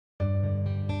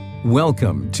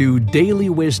Welcome to Daily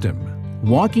Wisdom,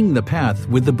 Walking the Path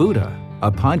with the Buddha,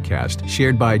 a podcast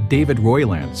shared by David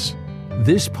Roylance.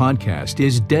 This podcast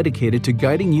is dedicated to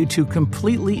guiding you to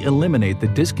completely eliminate the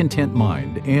discontent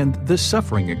mind and the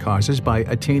suffering it causes by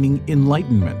attaining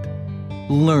enlightenment.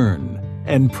 Learn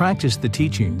and practice the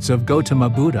teachings of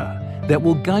Gautama Buddha that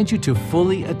will guide you to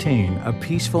fully attain a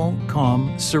peaceful,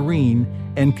 calm, serene,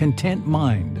 and content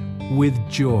mind with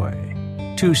joy.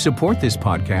 To support this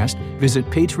podcast, visit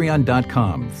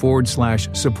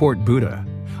patreon.com/support Buddha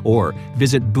or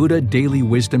visit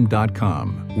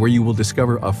buddhadailywisdom.com, where you will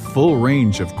discover a full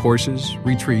range of courses,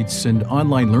 retreats, and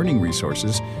online learning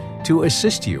resources to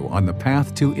assist you on the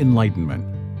path to enlightenment.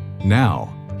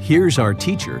 Now, here's our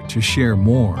teacher to share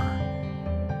more.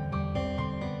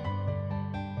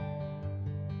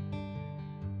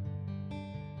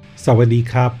 Sawadee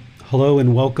Kap. Hello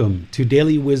and welcome to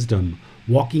Daily Wisdom,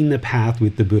 Walking the Path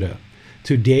with the Buddha.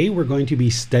 Today we're going to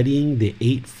be studying the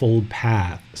Eightfold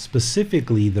Path,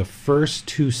 specifically the first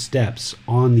two steps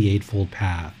on the Eightfold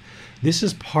Path. This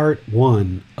is part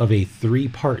one of a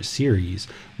three-part series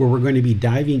where we're going to be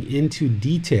diving into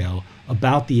detail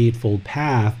about the Eightfold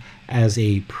Path as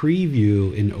a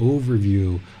preview and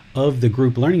overview of the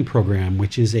group learning program,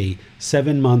 which is a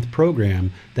 7-month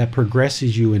program that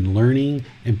progresses you in learning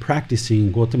and practicing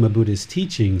Gautama Buddha's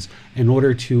teachings in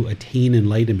order to attain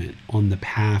enlightenment on the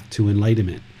path to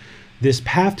enlightenment. This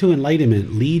path to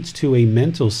enlightenment leads to a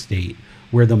mental state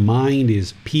where the mind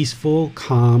is peaceful,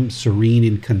 calm, serene,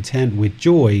 and content with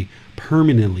joy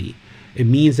permanently. It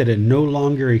means that it no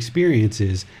longer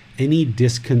experiences any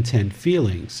discontent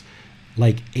feelings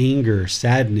like anger,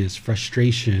 sadness,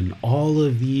 frustration. All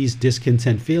of these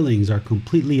discontent feelings are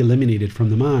completely eliminated from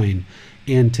the mind.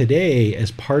 And today,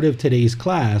 as part of today's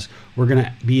class, we're going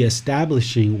to be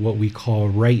establishing what we call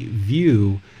right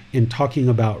view and talking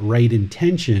about right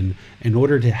intention in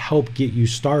order to help get you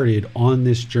started on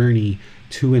this journey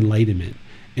to enlightenment.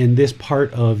 In this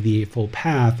part of the Eightfold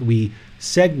Path, we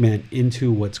segment into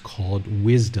what's called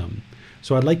wisdom.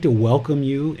 So I'd like to welcome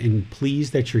you and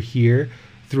pleased that you're here.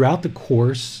 Throughout the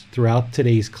course, throughout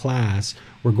today's class,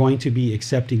 we're going to be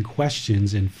accepting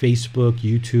questions in Facebook,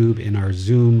 YouTube, and our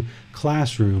Zoom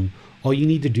classroom. All you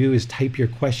need to do is type your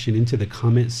question into the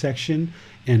comment section,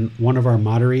 and one of our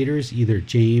moderators, either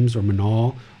James or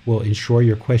Manal, will ensure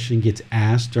your question gets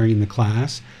asked during the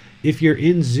class. If you're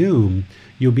in Zoom,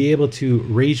 you'll be able to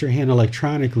raise your hand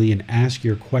electronically and ask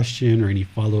your question or any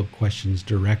follow-up questions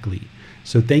directly.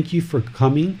 So thank you for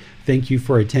coming. Thank you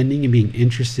for attending and being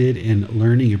interested in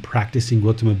learning and practicing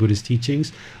Gautama Buddha's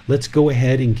teachings. Let's go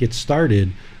ahead and get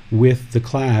started with the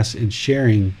class and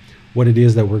sharing what it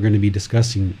is that we're going to be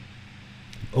discussing.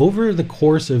 Over the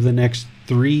course of the next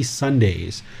 3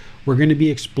 Sundays, we're going to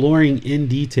be exploring in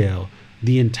detail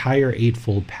the entire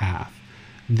Eightfold Path.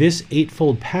 This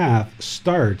Eightfold Path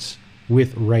starts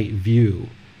with right view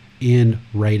and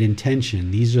right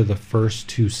intention. These are the first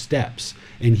 2 steps.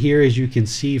 And here, as you can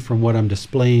see from what I'm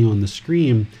displaying on the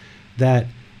screen, that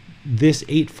this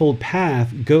Eightfold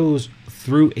Path goes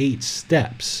through 8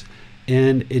 steps.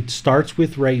 And it starts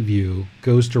with right view,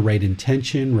 goes to right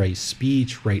intention, right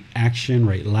speech, right action,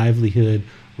 right livelihood,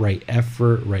 right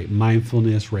effort, right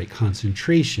mindfulness, right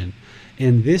concentration.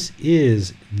 And this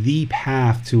is the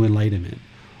path to enlightenment.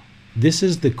 This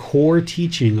is the core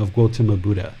teaching of Gautama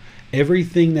Buddha.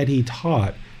 Everything that he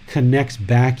taught connects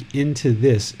back into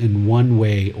this in one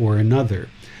way or another.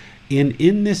 And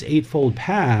in this Eightfold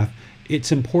Path,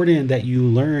 it's important that you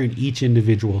learn each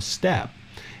individual step.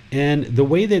 And the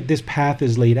way that this path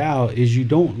is laid out is you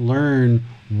don't learn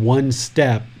one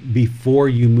step before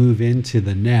you move into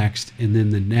the next, and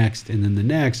then the next, and then the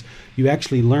next. You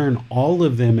actually learn all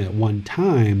of them at one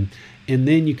time, and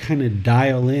then you kind of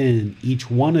dial in each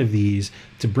one of these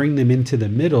to bring them into the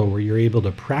middle where you're able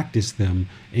to practice them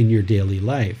in your daily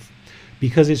life.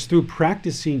 Because it's through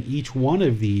practicing each one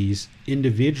of these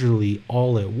individually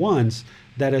all at once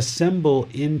that assemble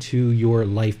into your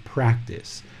life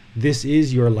practice. This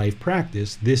is your life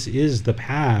practice. This is the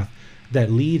path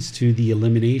that leads to the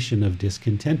elimination of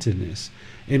discontentedness.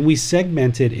 And we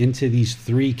segment it into these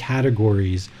 3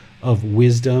 categories of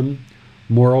wisdom,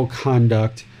 moral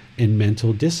conduct, and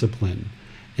mental discipline.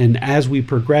 And as we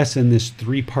progress in this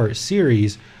 3-part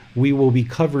series, we will be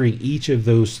covering each of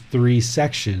those 3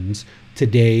 sections.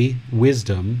 Today,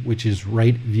 wisdom, which is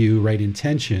right view, right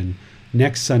intention.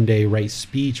 Next Sunday, right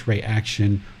speech, right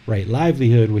action, right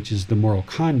livelihood, which is the moral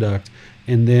conduct.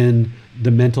 And then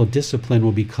the mental discipline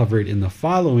will be covered in the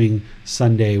following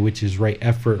Sunday, which is right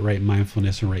effort, right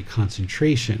mindfulness, and right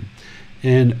concentration.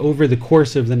 And over the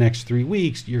course of the next 3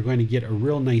 weeks, you're going to get a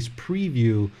real nice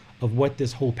preview of what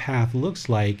this whole path looks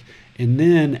like. And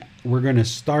then we're going to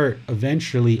start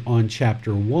eventually on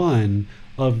chapter 1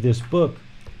 of this book,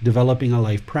 Developing a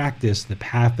Life Practice, the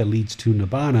Path That Leads to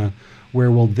Nibbana, where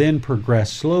we'll then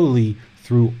progress slowly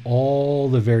through all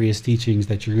the various teachings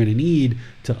that you're going to need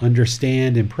to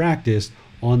understand and practice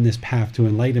on this path to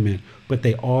enlightenment, but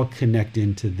they all connect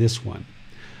into this one.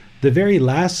 The very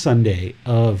last Sunday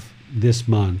of this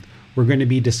month, we're going to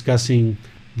be discussing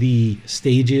the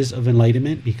stages of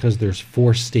enlightenment, because there's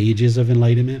 4 stages of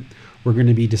enlightenment. We're going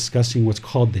to be discussing what's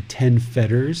called the 10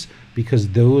 fetters, because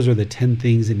those are the 10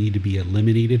 things that need to be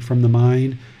eliminated from the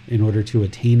mind in order to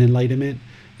attain enlightenment.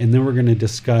 And then we're going to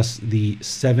discuss the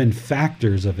 7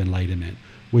 factors of enlightenment,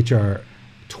 which are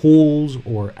tools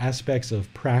or aspects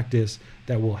of practice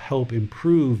that will help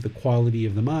improve the quality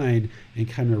of the mind and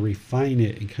kind of refine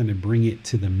it and kind of bring it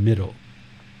to the middle.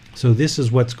 So this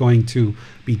is what's going to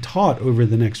be taught over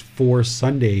the next 4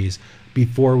 Sundays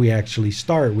before we actually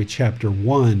start with chapter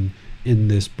 1 in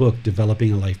this book,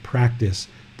 Developing a Life Practice,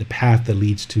 the Path That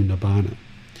Leads to Nibbana.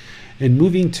 And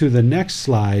moving to the next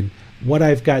slide, what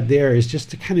I've got there is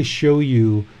just to kind of show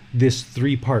you this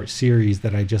 3-part series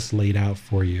that I just laid out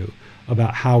for you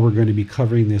about how we're going to be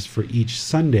covering this for each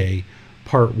Sunday,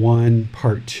 part 1,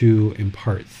 part 2, and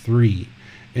part 3.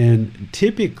 And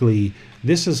typically,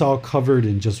 this is all covered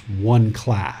in just one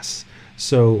class.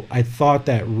 So I thought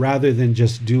that rather than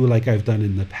just do like I've done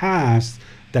in the past,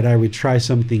 that I would try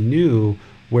something new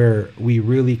where we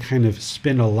really kind of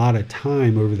spend a lot of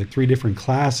time over the 3 different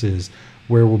classes,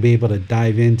 where we'll be able to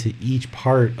dive into each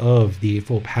part of the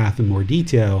Eightfold Path in more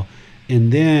detail.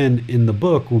 And then in the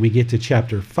book, when we get to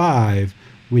chapter 5,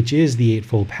 which is the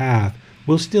Eightfold Path,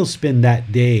 we'll still spend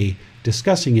that day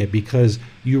discussing it, because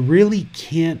you really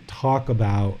can't talk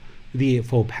about the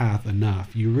Eightfold Path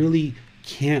enough. You really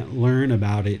can't learn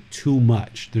about it too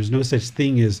much. There's no such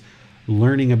thing as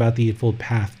learning about the Eightfold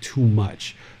Path too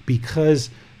much, because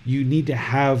you need to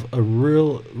have a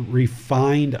real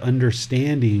refined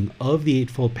understanding of the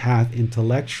Eightfold Path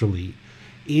intellectually,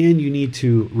 and you need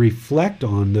to reflect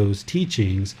on those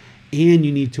teachings, and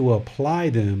you need to apply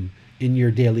them in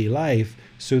your daily life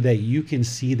so that you can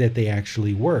see that they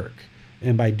actually work.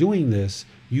 And by doing this,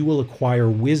 you will acquire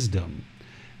wisdom.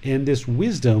 And this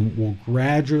wisdom will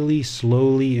gradually,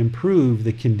 slowly improve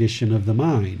the condition of the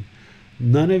mind.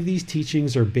 None of these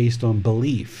teachings are based on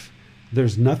belief.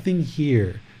 There's nothing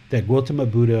here that Gautama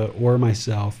Buddha or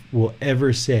myself will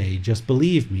ever say, just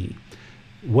believe me.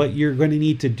 What you're going to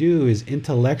need to do is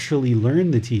intellectually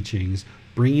learn the teachings,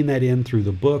 bringing that in through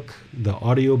the book, the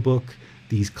audio book,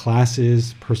 these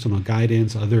classes, personal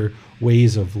guidance, other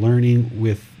ways of learning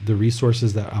with the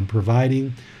resources that I'm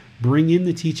providing. Bring in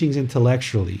the teachings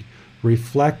intellectually,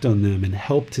 reflect on them, and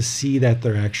help to see that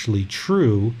they're actually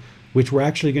true, which we're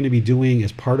actually going to be doing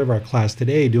as part of our class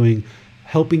today,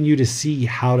 helping you to see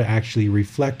how to actually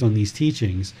reflect on these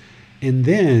teachings. And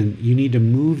then you need to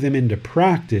move them into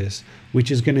practice, which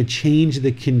is going to change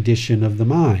the condition of the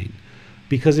mind.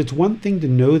 Because it's one thing to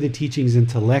know the teachings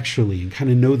intellectually and kind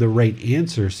of know the right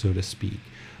answer, so to speak,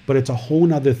 but it's a whole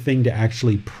nother thing to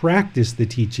actually practice the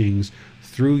teachings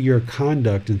through your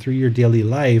conduct and through your daily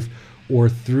life, or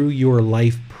through your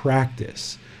life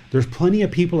practice. There's plenty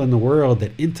of people in the world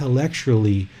that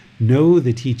intellectually know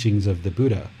the teachings of the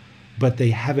Buddha, but they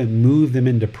haven't moved them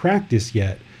into practice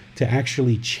yet to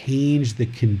actually change the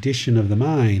condition of the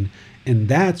mind. And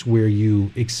that's where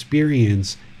you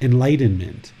experience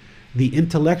enlightenment. The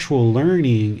intellectual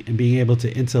learning and being able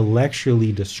to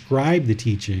intellectually describe the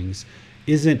teachings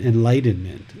isn't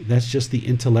enlightenment. That's just the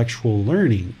intellectual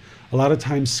learning. A lot of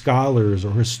times scholars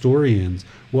or historians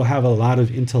will have a lot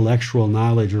of intellectual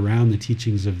knowledge around the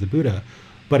teachings of the Buddha,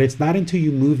 but it's not until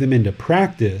you move them into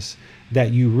practice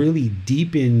that you really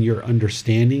deepen your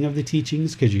understanding of the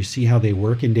teachings, because you see how they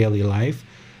work in daily life.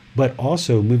 But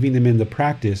also moving them into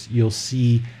practice, you'll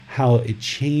see how it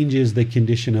changes the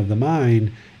condition of the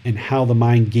mind and how the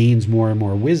mind gains more and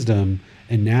more wisdom.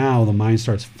 And now the mind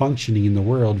starts functioning in the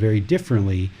world very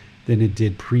differently than it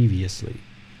did previously.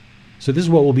 So this is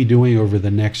what we'll be doing over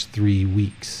the next 3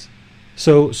 weeks.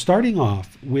 So starting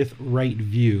off with right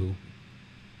view,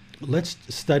 let's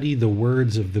study the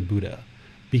words of the Buddha,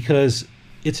 because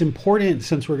it's important,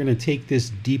 since we're going to take this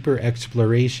deeper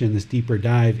exploration, this deeper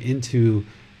dive into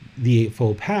the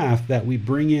Eightfold Path, that we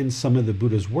bring in some of the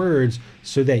Buddha's words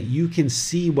so that you can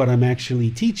see what I'm actually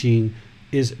teaching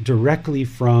is directly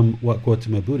from what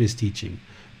Gautama Buddha is teaching.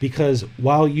 Because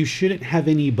while you shouldn't have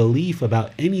any belief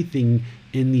about anything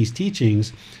in these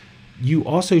teachings, you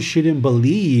also shouldn't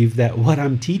believe that what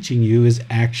I'm teaching you is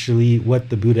actually what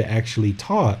the Buddha actually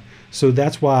taught. So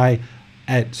that's why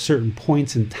at certain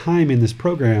points in time in this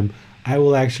program, I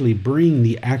will actually bring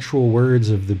the actual words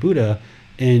of the Buddha,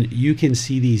 and you can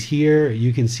see these here.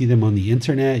 You can see them on the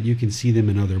internet. You can see them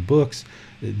in other books.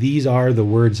 These are the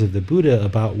words of the Buddha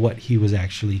about what he was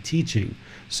actually teaching.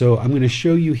 So I'm going to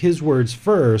show you his words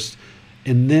first,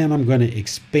 and then I'm going to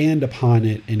expand upon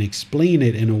it and explain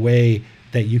it in a way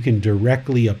that you can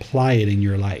directly apply it in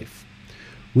your life.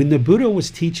 When the Buddha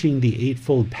was teaching the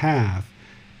Eightfold Path,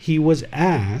 he was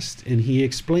asked, and he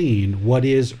explained what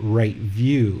is right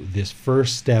view, this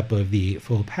first step of the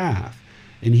Eightfold Path.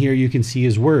 And here you can see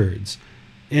his words.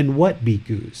 And what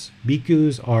bhikkhus?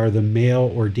 Bhikkhus are the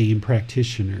male ordained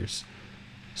practitioners.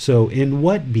 So in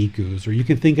what bhikkhus, or you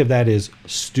can think of that as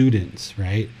students,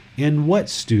 right? And what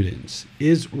students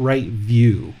is right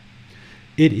view?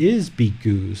 It is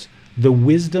bhikkhus, the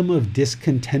wisdom of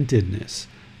discontentedness,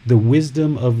 the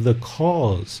wisdom of the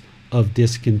cause of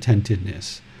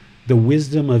discontentedness, the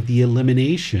wisdom of the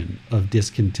elimination of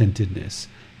discontentedness,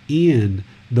 and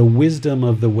the wisdom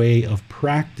of the way of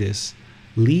practice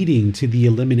leading to the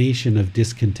elimination of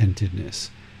discontentedness.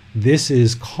 This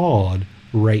is called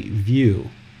right view.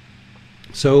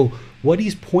 So what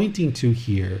he's pointing to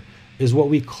here is what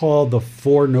we call the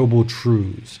Four Noble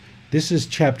Truths. This is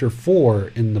chapter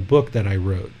 4 in the book that I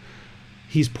wrote.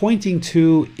 He's pointing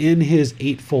to, in his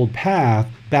Eightfold Path,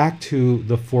 back to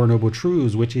the Four Noble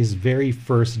Truths, which is his very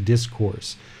first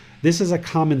discourse. This is a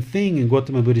common thing in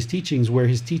Gautama Buddha's teachings, where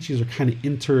his teachings are kind of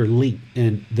interlinked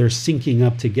and they're syncing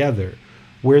up together.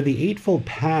 Where the Eightfold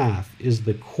Path is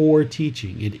the core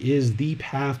teaching, it is the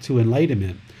path to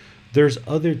enlightenment, there's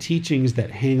other teachings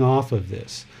that hang off of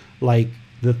this, like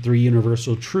the Three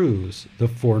Universal Truths, the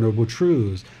Four Noble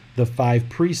Truths, the Five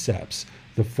Precepts,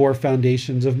 the Four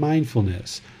Foundations of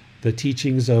Mindfulness, the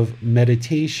teachings of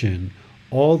meditation.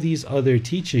 All these other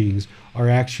teachings are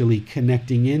actually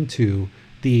connecting into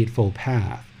the Eightfold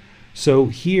Path. So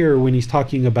here, when he's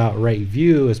talking about right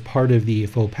view as part of the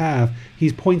Eightfold Path,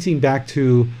 he's pointing back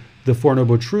to the Four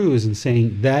Noble Truths and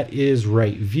saying that is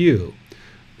right view.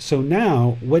 So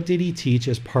now, what did he teach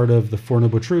as part of the Four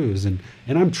Noble Truths? And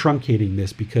I'm truncating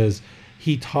this because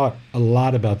he taught a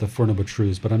lot about the Four Noble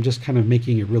Truths, but I'm just kind of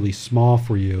making it really small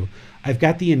for you. I've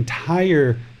got the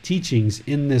entire teachings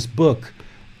in this book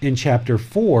in chapter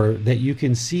 4 that you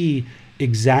can see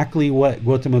exactly what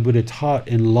Gautama Buddha taught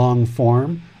in long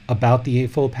form about the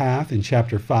Eightfold Path in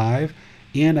chapter 5.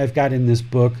 And I've got in this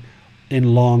book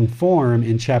in long form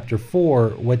in chapter 4,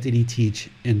 what did he teach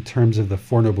in terms of the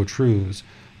Four Noble Truths.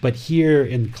 But here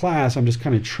in class, I'm just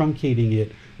kind of truncating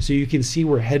it so you can see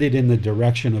we're headed in the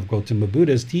direction of Gautama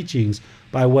Buddha's teachings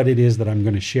by what it is that I'm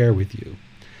going to share with you.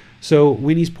 So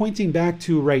when he's pointing back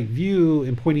to right view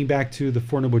and pointing back to the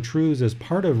Four Noble Truths as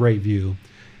part of right view,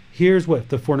 here's what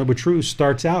the Four Noble Truths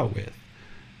starts out with.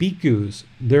 Bhikkhus,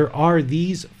 there are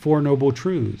these Four Noble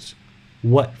Truths.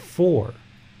 What for?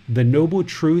 The noble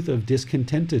truth of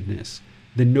discontentedness,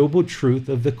 the noble truth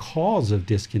of the cause of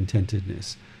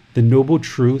discontentedness, the noble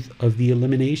truth of the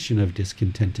elimination of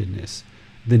discontentedness,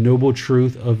 the noble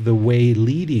truth of the way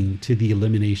leading to the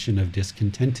elimination of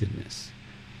discontentedness.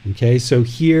 Okay, so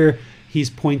here he's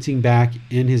pointing back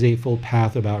in his Eightfold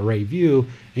Path about right view,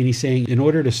 and he's saying in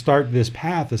order to start this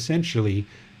path, essentially,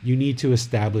 you need to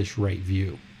establish right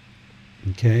view.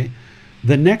 Okay,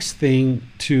 the next thing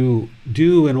to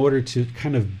do in order to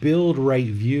kind of build right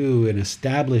view and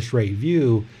establish right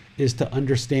view is to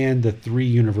understand the Three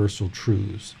Universal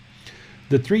Truths.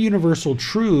 The Three Universal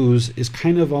Truths is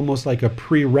kind of almost like a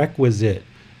prerequisite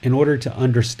in order to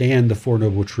understand the Four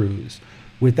Noble Truths.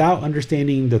 Without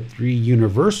understanding the Three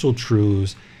Universal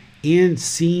Truths and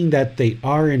seeing that they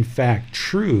are in fact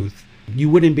truth, you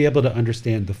wouldn't be able to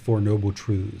understand the Four Noble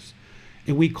Truths.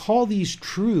 And we call these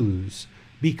truths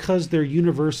because they're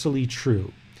universally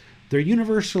true. They're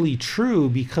universally true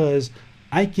because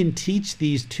I can teach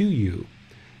these to you,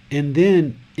 and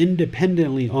then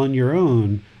independently on your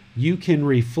own, you can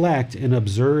reflect and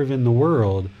observe in the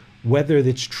world whether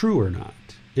that's true or not.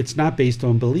 It's not based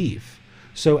on belief.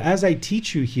 So as I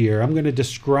teach you here, I'm going to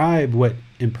describe what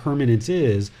impermanence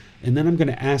is, and then I'm going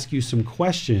to ask you some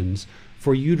questions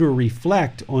for you to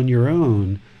reflect on your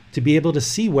own to be able to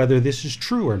see whether this is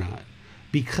true or not.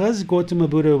 Because Gautama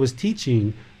Buddha was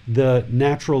teaching the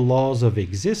natural laws of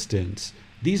existence,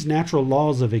 these natural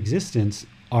laws of existence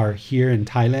are here in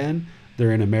Thailand,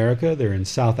 they're in America, they're in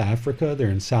South Africa, they're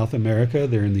in South America,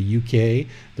 they're in the UK,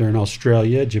 they're in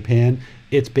Australia, Japan.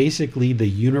 It's basically the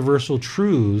universal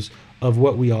truths of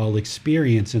what we all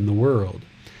experience in the world.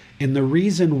 And the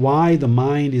reason why the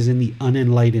mind is in the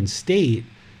unenlightened state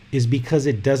is because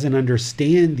it doesn't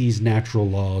understand these natural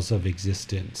laws of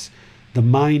existence. The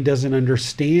mind doesn't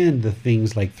understand the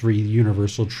things like three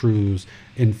universal truths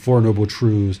and four noble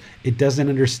truths. It doesn't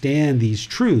understand these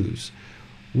truths.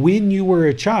 When you were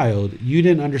a child, you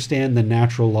didn't understand the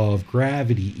natural law of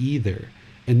gravity either.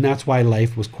 And that's why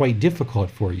life was quite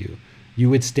difficult for you. You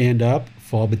would stand up,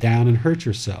 fall down, and hurt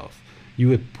yourself. You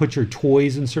would put your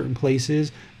toys in certain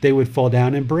places, they would fall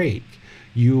down and break.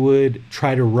 You would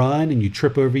try to run and you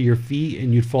trip over your feet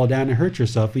and you'd fall down and hurt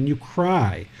yourself and you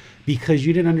cry because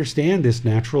you didn't understand this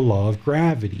natural law of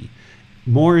gravity.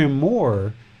 More and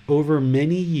more, over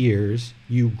many years,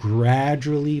 you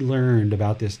gradually learned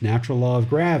about this natural law of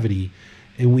gravity.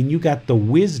 And when you got the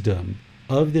wisdom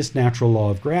of this natural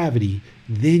law of gravity,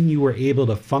 then you were able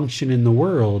to function in the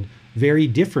world very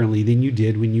differently than you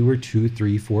did when you were 2,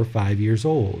 3, 4, 5 years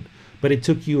old. But it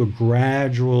took you a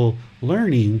gradual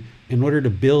learning in order to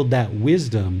build that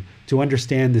wisdom to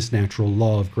understand this natural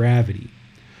law of gravity.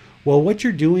 Well, what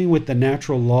you're doing with the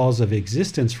natural laws of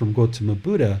existence from Gautama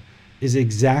Buddha is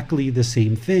exactly the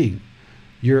same thing.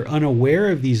 You're unaware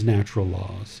of these natural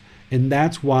laws, and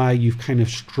that's why you've kind of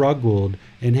struggled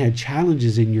and had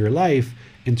challenges in your life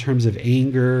in terms of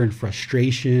anger and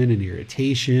frustration and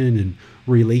irritation, and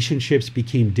relationships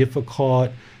became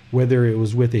difficult, whether it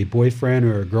was with a boyfriend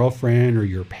or a girlfriend or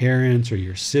your parents or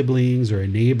your siblings or a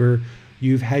neighbor.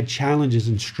 You've had challenges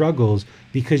and struggles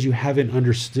because you haven't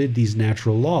understood these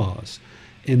natural laws.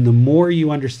 And the more you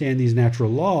understand these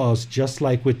natural laws, just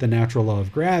like with the natural law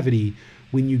of gravity,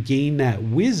 when you gain that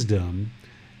wisdom,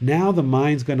 now the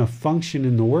mind's going to function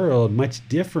in the world much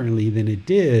differently than it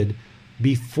did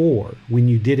before, when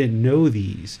you didn't know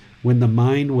these, when the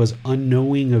mind was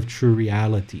unknowing of true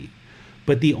reality.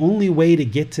 But the only way to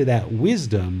get to that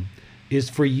wisdom is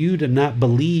for you to not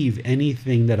believe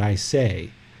anything that I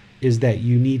say, is that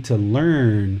you need to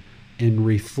learn and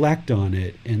reflect on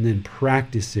it and then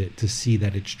practice it to see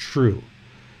that it's true.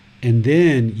 And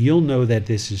then you'll know that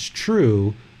this is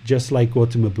true, just like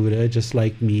Gautama Buddha, just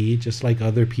like me, just like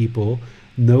other people.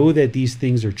 Know that these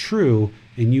things are true,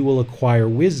 and you will acquire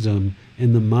wisdom,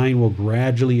 and the mind will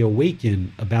gradually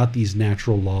awaken about these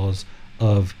natural laws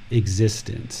of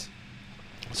existence.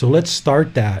 So let's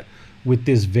start that with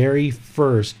this very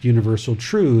first universal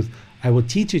truth. I will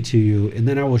teach it to you, and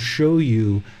then I will show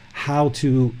you how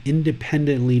to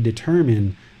independently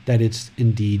determine that it's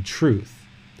indeed truth.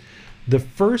 The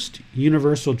first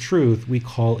universal truth we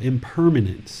call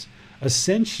impermanence.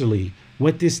 Essentially,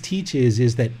 what this teaches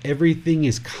is that everything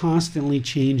is constantly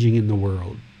changing in the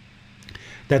world,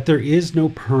 that there is no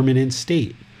permanent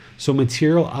state. So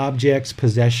material objects,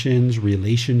 possessions,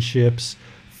 relationships,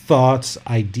 thoughts,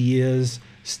 ideas,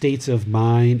 states of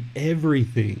mind,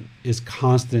 everything is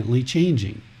constantly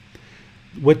changing.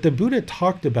 What the Buddha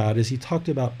talked about is he talked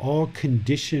about all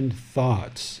conditioned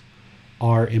thoughts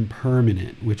are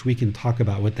impermanent, which we can talk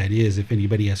about what that is if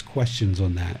anybody has questions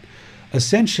on that.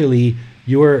 Essentially,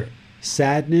 your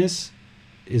sadness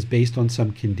is based on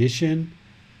some condition.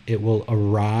 It will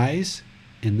arise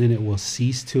and then it will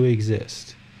cease to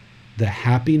exist. The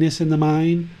happiness in the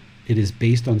mind, it is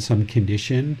based on some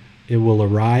condition. It will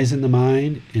arise in the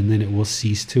mind and then it will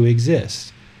cease to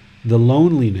exist. The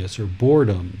loneliness or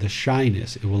boredom, the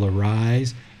shyness, it will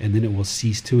arise and then it will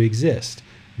cease to exist.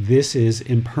 This is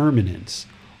impermanence.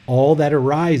 All that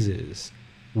arises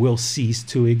will cease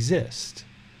to exist.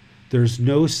 There's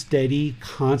no steady,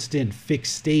 constant,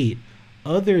 fixed state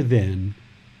other than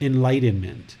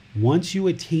enlightenment. Once you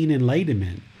attain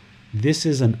enlightenment, this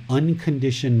is an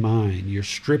unconditioned mind. You're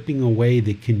stripping away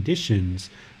the conditions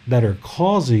that are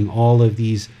causing all of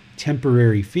these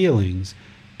temporary feelings.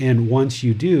 And once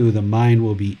you do, the mind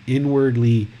will be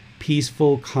inwardly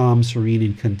peaceful, calm, serene,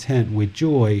 and content with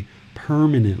joy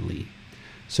permanently.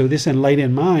 So this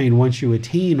enlightened mind, once you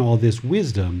attain all this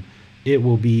wisdom, it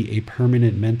will be a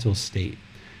permanent mental state.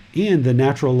 And the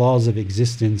natural laws of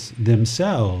existence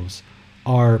themselves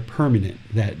are permanent,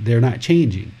 that they're not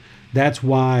changing. That's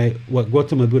why what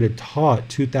Gautama Buddha taught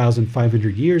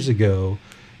 2,500 years ago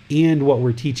and what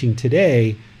we're teaching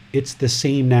today, it's the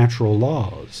same natural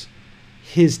laws.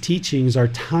 His teachings are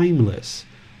timeless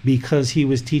because he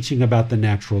was teaching about the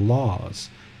natural laws.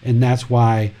 And that's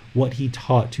why what he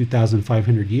taught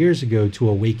 2,500 years ago to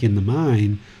awaken the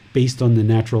mind based on the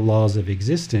natural laws of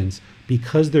existence,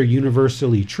 because they're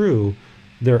universally true,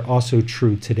 they're also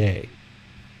true today.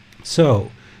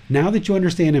 So now that you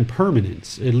understand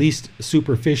impermanence, at least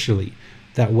superficially,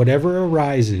 that whatever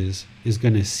arises is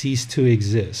going to cease to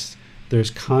exist.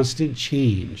 There's constant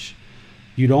change.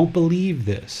 You don't believe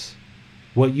this.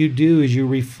 What you do is you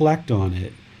reflect on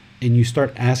it and you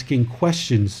start asking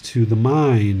questions to the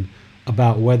mind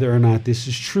about whether or not this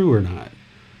is true or not.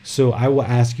 So I will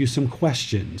ask you some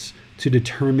questions to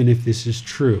determine if this is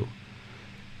true.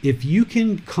 If you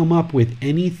can come up with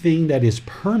anything that is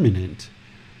permanent,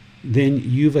 then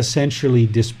you've essentially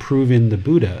disproven the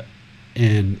Buddha,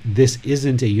 and this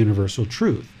isn't a universal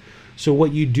truth. So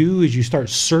what you do is you start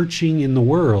searching in the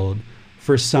world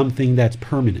for something that's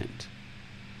permanent.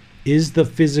 Is the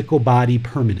physical body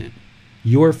permanent?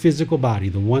 Your physical body,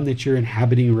 the one that you're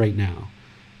inhabiting right now,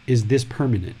 is this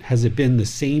permanent? Has it been the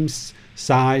same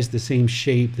size, the same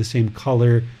shape, the same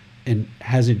color, and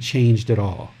hasn't changed at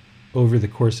all over the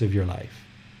course of your life?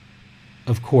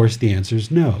 Of course, the answer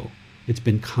is no. It's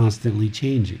been constantly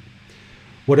changing.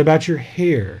 What about your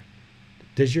hair?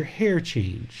 Does your hair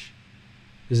change?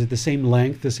 Is it the same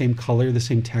length, the same color, the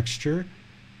same texture?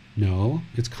 No,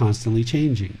 it's constantly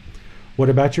changing. What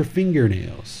about your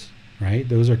fingernails, right?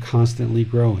 Those are constantly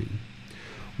growing.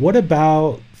 What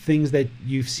about things that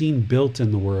you've seen built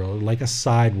in the world, like a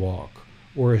sidewalk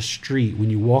or a street? When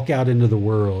you walk out into the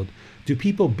world, do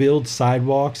people build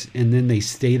sidewalks and then they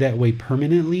stay that way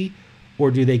permanently? Or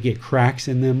do they get cracks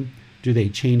in them? Do they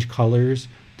change colors?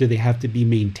 Do they have to be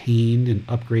maintained and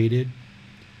upgraded?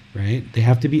 Right? They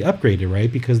have to be upgraded,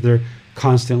 right? Because they're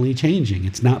constantly changing.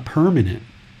 It's not permanent.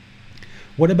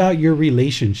 What about your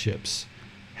relationships?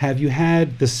 Have you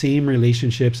had the same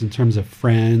relationships in terms of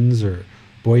friends or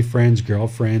boyfriends,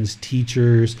 girlfriends,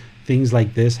 teachers, things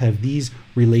like this? Have these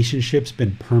relationships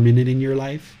been permanent in your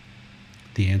life?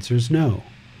 The answer is no.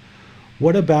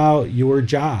 What about your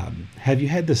job? Have you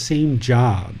had the same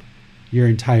job your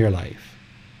entire life?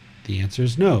 The answer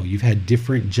is no. You've had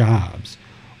different jobs.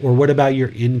 Or what about your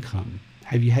income?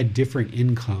 Have you had different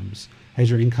incomes? Has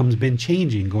your incomes been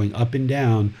changing, going up and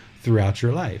down throughout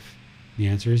your life? The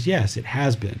answer is yes, it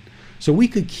has been. So we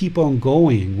could keep on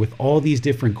going with all these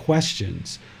different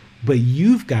questions, but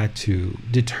you've got to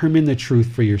determine the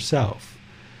truth for yourself.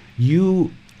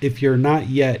 If you're not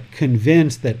yet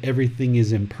convinced that everything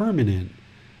is impermanent,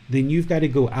 then you've got to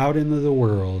go out into the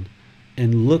world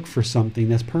and look for something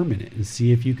that's permanent and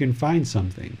see if you can find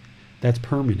something that's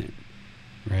permanent,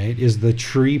 right? Is the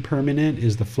tree permanent?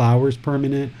 Is the flowers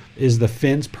permanent? Is the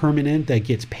fence permanent that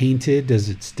gets painted? Does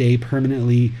it stay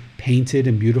permanently painted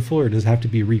and beautiful, or does it have to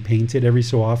be repainted every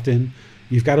so often?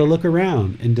 You've got to look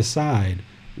around and decide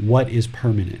what is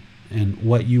permanent, and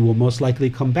what you will most likely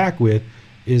come back with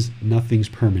is nothing's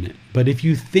permanent. But if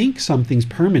you think something's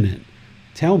permanent,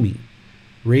 tell me.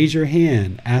 Raise your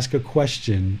hand, ask a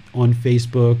question on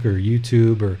Facebook or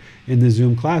YouTube or in the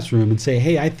Zoom classroom and say,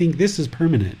 hey, I think this is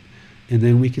permanent. And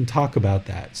then we can talk about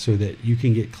that so that you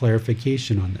can get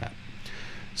clarification on that.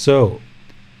 So,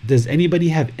 does anybody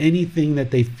have anything that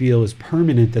they feel is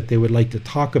permanent that they would like to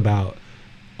talk about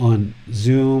on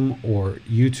Zoom or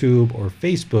YouTube or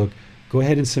Facebook? Go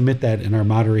ahead and submit that and our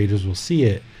moderators will see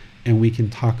it and we can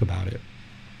talk about it.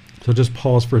 So just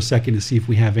pause for a second to see if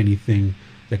we have anything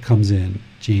that comes in,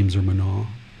 James or Manal.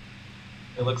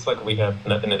 It looks like we have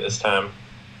nothing at this time.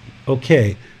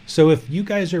 Okay, so if you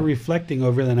guys are reflecting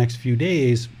over the next few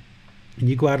days and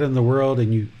you go out in the world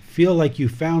and you feel like you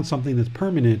found something that's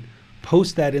permanent,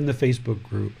 post that in the Facebook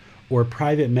group or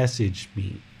private message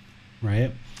me,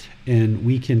 right? And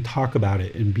we can talk about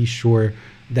it and be sure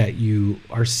that you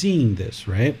are seeing this,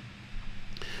 right?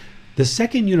 The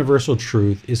second universal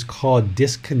truth is called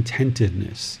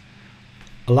discontentedness.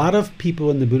 A lot of people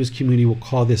in the Buddhist community will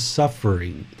call this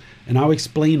suffering, and I'll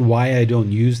explain why I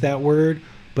don't use that word,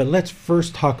 but let's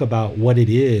first talk about what it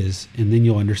is, and then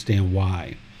you'll understand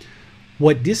why.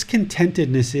 What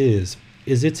discontentedness is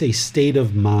it's a state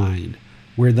of mind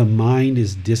where the mind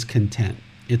is discontent.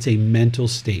 It's a mental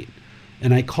state.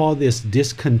 And I call this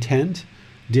discontent,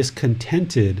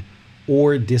 discontented,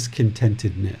 or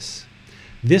discontentedness.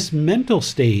 This mental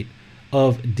state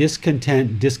of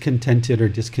discontent, discontented, or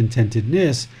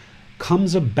discontentedness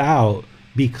comes about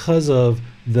because of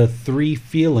the three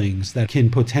feelings that can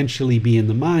potentially be in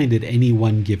the mind at any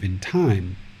one given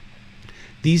time.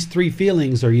 These three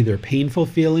feelings are either painful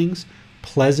feelings,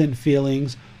 pleasant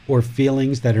feelings, or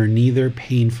feelings that are neither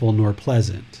painful nor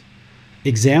pleasant.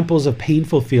 Examples of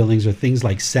painful feelings are things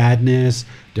like sadness,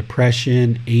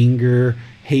 depression, anger,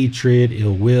 hatred,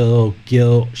 ill will,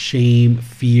 guilt, shame,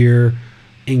 fear,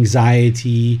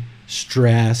 anxiety,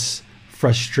 stress,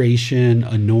 frustration,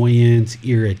 annoyance,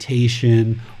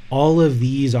 irritation. All of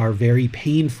these are very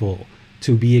painful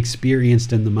to be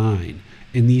experienced in the mind.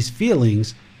 And these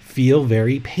feelings feel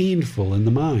very painful in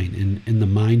the mind, and the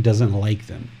mind doesn't like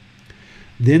them.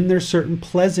 Then there's certain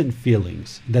pleasant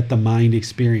feelings that the mind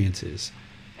experiences.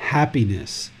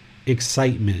 Happiness,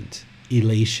 excitement,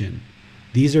 elation.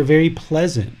 These are very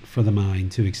pleasant for the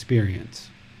mind to experience.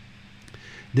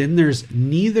 Then there's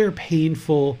neither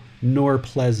painful nor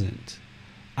pleasant.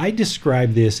 I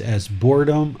describe this as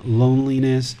boredom,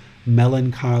 loneliness,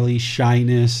 melancholy,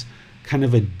 shyness, kind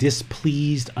of a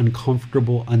displeased,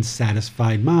 uncomfortable,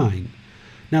 unsatisfied mind.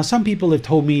 Now, some people have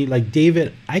told me, like,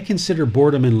 David, I consider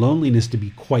boredom and loneliness to be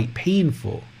quite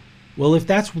painful. Well, if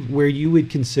that's where you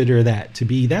would consider that to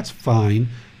be, that's fine.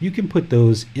 You can put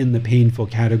those in the painful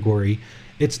category.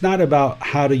 It's not about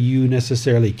how do you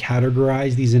necessarily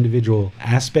categorize these individual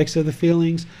aspects of the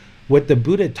feelings. What the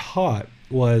Buddha taught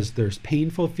was there's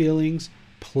painful feelings,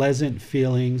 pleasant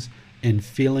feelings, and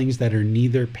feelings that are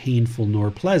neither painful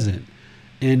nor pleasant.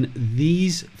 And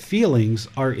these feelings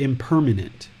are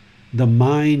impermanent. The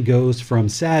mind goes from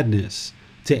sadness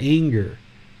to anger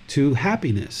to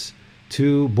happiness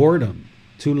to boredom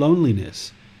to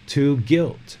loneliness to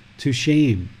guilt to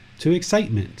shame to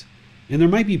excitement. And there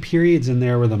might be periods in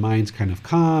there where the mind's kind of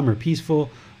calm or peaceful,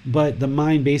 but the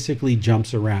mind basically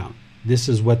jumps around. This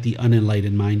is what the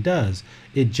unenlightened mind does.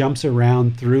 It jumps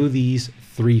around through these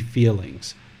three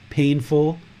feelings: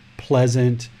 painful,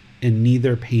 pleasant, and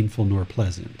neither painful nor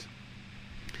pleasant.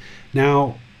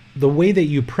 Now, the way that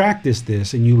you practice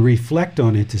this and you reflect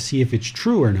on it to see if it's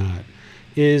true or not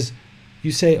is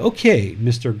you say, okay,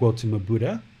 Mr. Gautama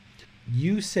Buddha,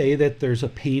 you say that there's a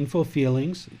painful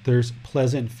feelings, there's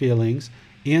pleasant feelings,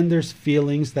 and there's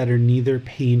feelings that are neither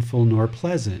painful nor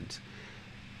pleasant.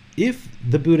 If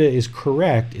the Buddha is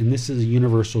correct, and this is a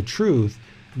universal truth,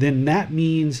 then that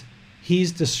means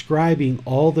he's describing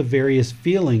all the various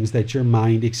feelings that your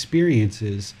mind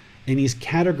experiences, and he's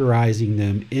categorizing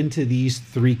them into these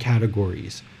three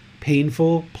categories: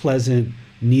 painful, pleasant,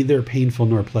 neither painful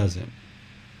nor pleasant.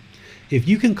 If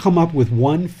you can come up with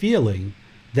one feeling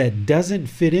that doesn't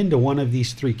fit into one of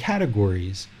these three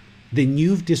categories, then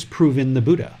you've disproven the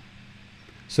Buddha.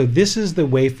 So this is the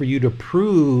way for you to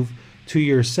prove to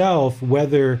yourself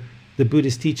whether the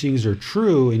Buddhist teachings are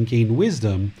true and gain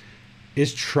wisdom,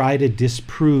 is try to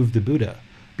disprove the Buddha.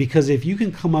 Because if you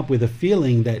can come up with a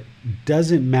feeling that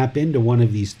doesn't map into one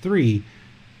of these three,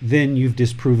 then you've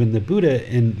disproven the Buddha,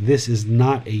 and this is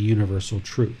not a universal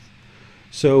truth.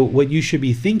 So what you should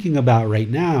be thinking about right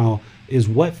now is,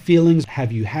 what feelings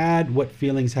have you had, what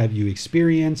feelings have you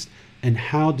experienced, and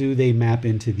how do they map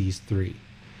into these three?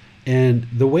 And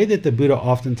the way that the Buddha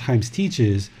oftentimes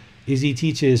teaches is he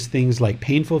teaches things like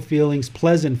painful feelings,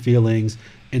 pleasant feelings,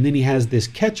 and then he has this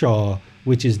catch-all,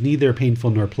 which is neither painful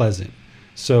nor pleasant.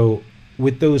 So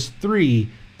with those three,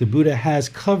 the Buddha has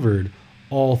covered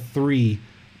all three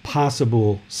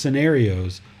possible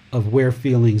scenarios of where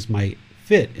feelings might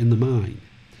fit in the mind.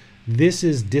 This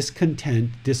is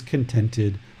discontent,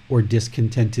 discontented, or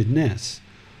discontentedness.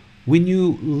 When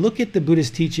you look at the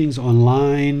Buddhist teachings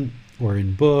online or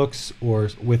in books or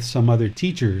with some other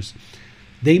teachers,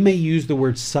 they may use the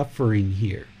word suffering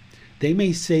here. They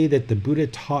may say that the Buddha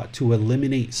taught to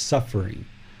eliminate suffering.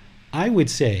 I would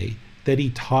say that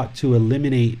he taught to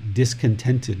eliminate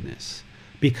discontentedness,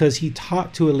 because he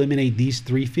taught to eliminate these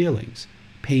three feelings: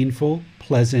 painful,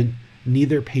 pleasant,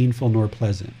 neither painful nor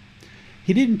pleasant.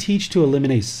 He didn't teach to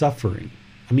eliminate suffering.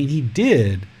 I mean, he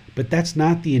did, but that's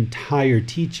not the entire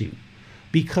teaching.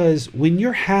 Because when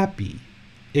you're happy,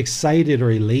 excited, or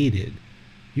elated,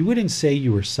 you wouldn't say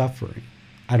you were suffering.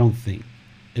 I don't think.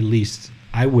 At least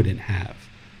I wouldn't have.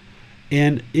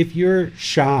 And if you're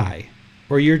shy,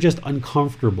 or you're just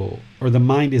uncomfortable, or the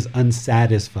mind is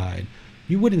unsatisfied,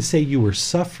 you wouldn't say you were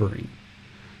suffering.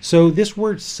 So this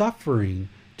word suffering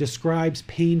describes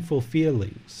painful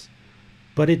feelings,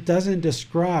 but it doesn't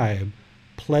describe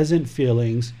pleasant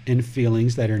feelings and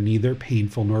feelings that are neither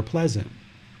painful nor pleasant.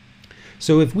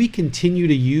 So if we continue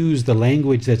to use the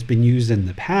language that's been used in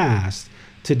the past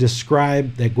to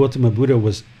describe that Gautama Buddha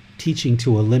was teaching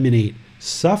to eliminate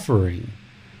suffering,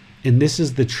 and this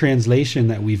is the translation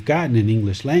that we've gotten in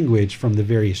English language from the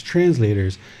various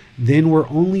translators, then we're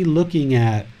only looking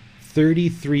at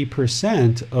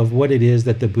 33% of what it is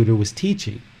that the Buddha was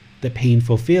teaching, the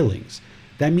painful feelings.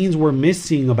 That means we're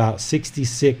missing about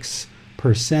 66%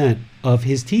 of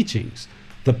his teachings.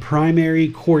 The primary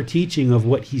core teaching of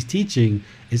what he's teaching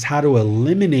is how to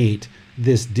eliminate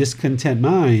this discontent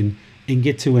mind and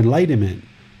get to enlightenment,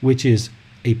 which is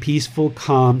a peaceful,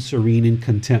 calm, serene, and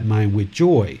content mind with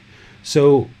joy.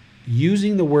 So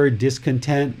using the word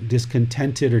discontent,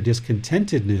 discontented, or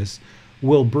discontentedness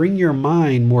will bring your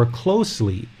mind more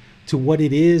closely to what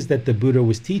it is that the Buddha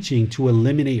was teaching to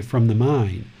eliminate from the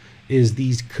mind, is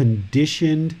these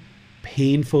conditioned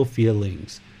painful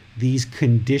feelings, these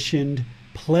conditioned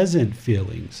pleasant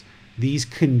feelings, these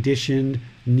conditioned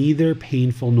neither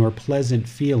painful nor pleasant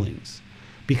feelings.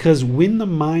 Because when the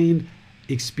mind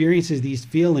experiences these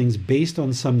feelings based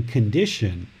on some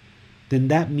condition, then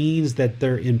that means that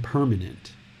they're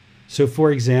impermanent. So,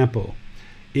 for example,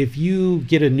 if you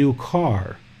get a new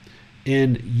car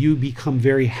and you become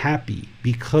very happy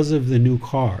because of the new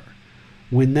car,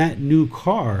 when that new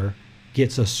car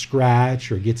gets a scratch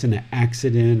or gets in an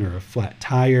accident or a flat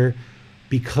tire,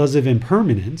 because of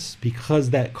impermanence, because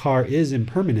that car is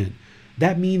impermanent,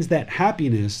 that means that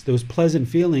happiness, those pleasant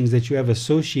feelings that you have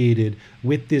associated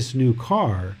with this new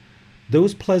car,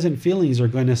 those pleasant feelings are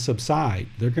going to subside.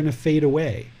 They're going to fade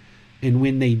away. And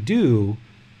when they do,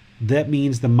 that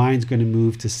means the mind's going to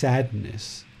move to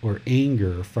sadness or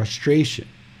anger or frustration,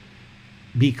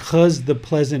 because the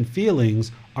pleasant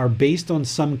feelings are based on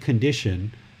some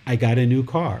condition. I got a new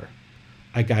car.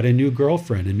 I got a new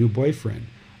girlfriend, a new boyfriend.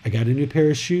 I got a new pair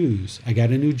of shoes. I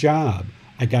got a new job.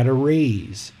 I got a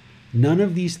raise. None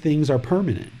of these things are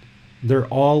permanent. They're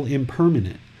all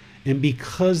impermanent. And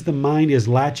because the mind is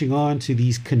latching on to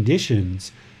these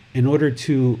conditions in order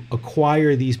to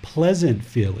acquire these pleasant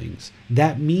feelings,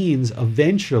 that means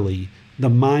eventually the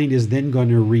mind is then going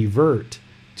to revert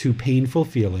to painful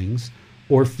feelings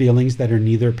or feelings that are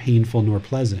neither painful nor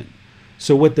pleasant.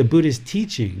 So what the Buddha is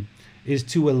teaching is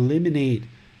to eliminate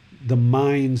the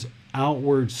mind's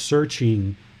outward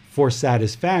searching for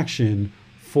satisfaction,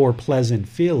 for pleasant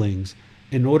feelings,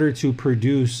 in order to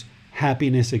produce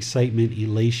happiness, excitement,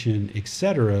 elation,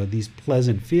 etc., these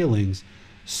pleasant feelings,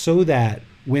 so that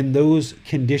when those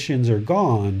conditions are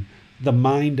gone, the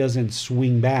mind doesn't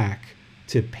swing back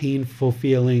to painful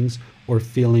feelings or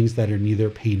feelings that are neither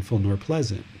painful nor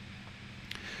pleasant.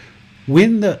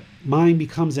 When the mind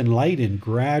becomes enlightened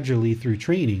gradually through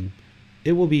training,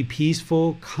 it will be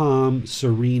peaceful, calm,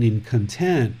 serene, and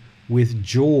content with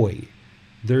joy.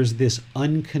 There's this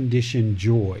unconditioned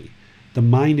joy. The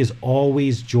mind is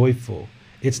always joyful.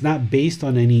 It's not based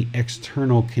on any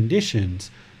external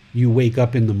conditions. You wake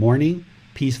up in the morning,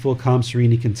 peaceful, calm,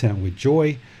 serene, and content with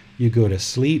joy. You go to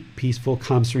sleep, peaceful,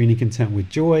 calm, serene, and content with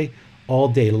joy. All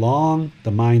day long,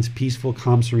 the mind's peaceful,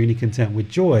 calm, serene, and content with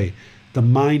joy. The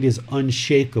mind is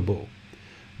unshakable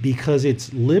because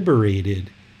it's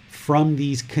liberated from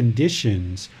these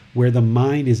conditions where the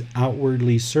mind is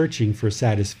outwardly searching for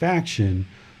satisfaction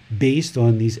based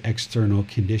on these external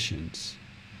conditions.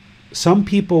 Some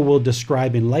people will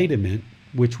describe enlightenment,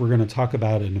 which we're going to talk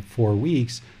about in 4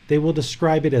 weeks, they will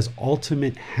describe it as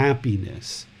ultimate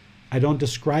happiness. I don't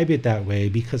describe it that way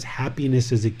because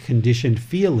happiness is a conditioned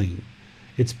feeling.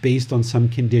 It's based on some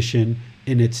condition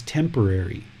and it's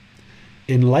temporary.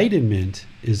 Enlightenment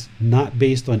is not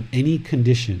based on any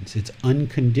conditions. It's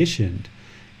unconditioned,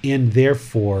 and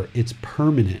therefore it's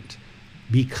permanent.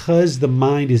 Because the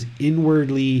mind is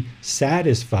inwardly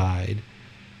satisfied,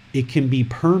 it can be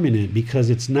permanent because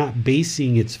it's not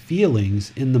basing its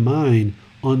feelings in the mind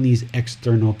on these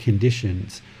external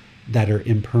conditions that are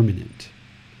impermanent.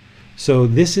 So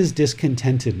this is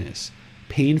discontentedness,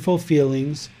 painful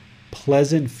feelings,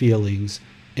 pleasant feelings,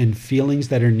 and feelings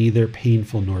that are neither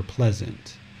painful nor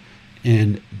pleasant.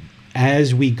 And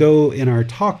as we go in our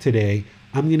talk today,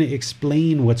 I'm going to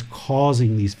explain what's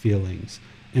causing these feelings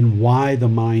and why the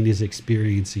mind is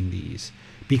experiencing these.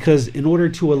 Because in order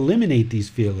to eliminate these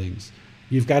feelings,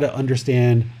 you've got to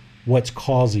understand what's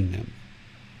causing them.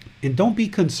 And don't be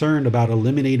concerned about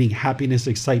eliminating happiness,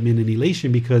 excitement, and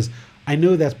elation, because I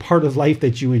know that's part of life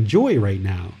that you enjoy right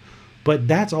now. But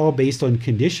that's all based on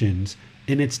conditions,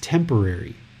 and it's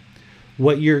temporary.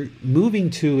 What you're moving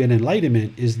to in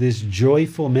enlightenment is this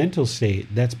joyful mental state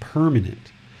that's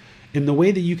permanent. And the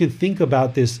way that you can think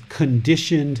about this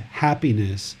conditioned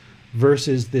happiness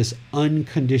versus this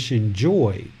unconditioned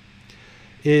joy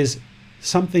is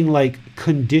something like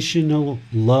conditional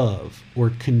love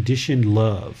or conditioned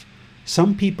love.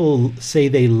 Some people say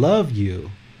they love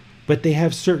you, but they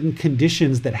have certain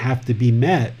conditions that have to be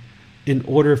met in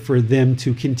order for them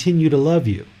to continue to love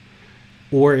you,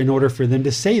 or in order for them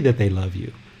to say that they love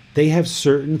you. They have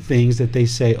certain things that they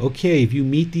say, okay, if you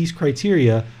meet these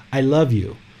criteria, I love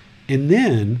you. And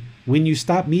then when you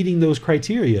stop meeting those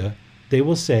criteria, they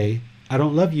will say, I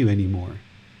don't love you anymore.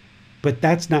 But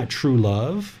that's not true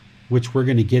love, which we're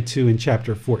going to get to in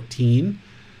chapter 14.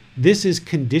 This is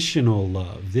conditional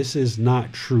love. This is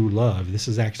not true love. This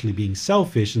is actually being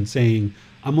selfish and saying,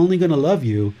 I'm only going to love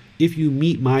you if you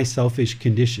meet my selfish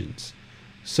conditions.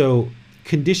 So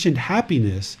conditioned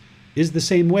happiness is the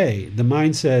same way. The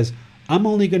mind says, I'm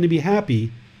only going to be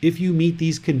happy if you meet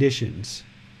these conditions.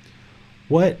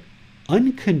 What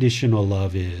unconditional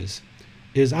love is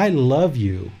I love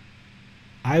you.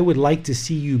 I would like to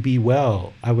see you be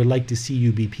well. I would like to see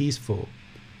you be peaceful.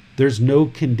 There's no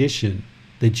condition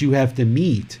that you have to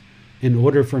meet in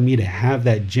order for me to have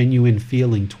that genuine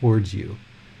feeling towards you.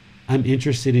 I'm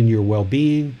interested in your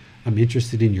well-being. I'm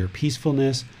interested in your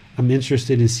peacefulness. I'm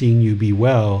interested in seeing you be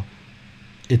well.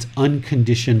 It's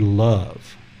unconditioned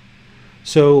love.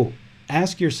 So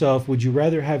ask yourself, would you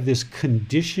rather have this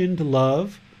conditioned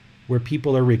love where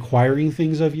people are requiring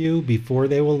things of you before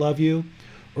they will love you?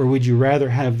 Or would you rather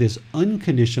have this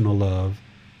unconditional love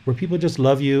where people just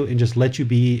love you and just let you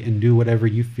be and do whatever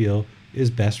you feel is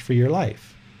best for your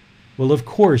life? Well, of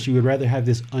course, you would rather have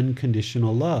this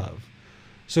unconditional love.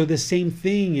 So the same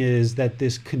thing is that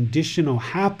this conditional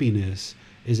happiness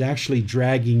is actually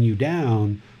dragging you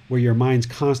down, where your mind's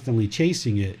constantly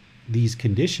chasing it, these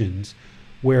conditions,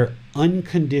 where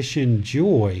unconditioned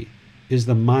joy is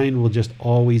the mind will just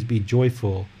always be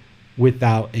joyful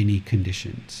without any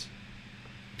conditions.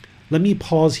 Let me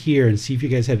pause here and see if you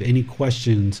guys have any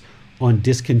questions on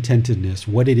discontentedness,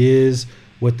 what it is,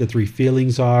 what the three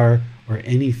feelings are, or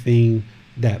anything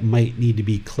that might need to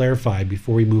be clarified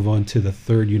before we move on to the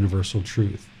third universal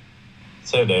truth.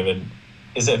 So, David,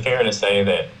 is it fair to say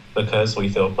that because we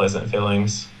feel pleasant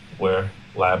feelings, we're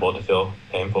liable to feel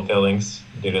painful feelings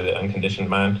due to the unconditioned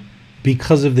mind?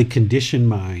 Because of the conditioned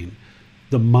mind,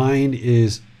 the mind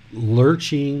is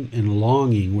lurching and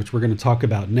longing, which we're going to talk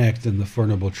about next in the Four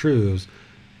Noble Truths,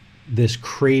 this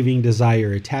craving,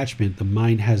 desire, attachment. The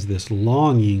mind has this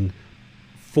longing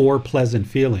for pleasant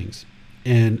feelings.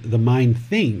 And the mind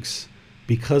thinks,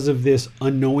 because of this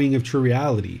unknowing of true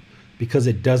reality, because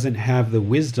it doesn't have the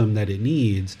wisdom that it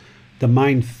needs, the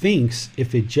mind thinks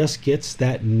if it just gets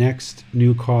that next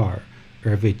new car,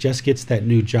 or if it just gets that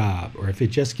new job, or if it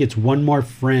just gets one more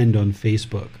friend on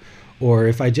Facebook, or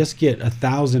if I just get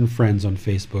 1,000 friends on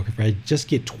Facebook, if I just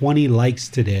get 20 likes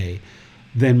today,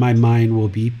 then my mind will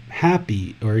be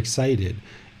happy or excited.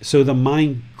 So the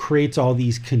mind creates all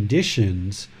these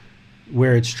conditions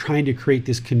where it's trying to create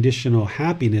this conditional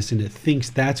happiness, and it thinks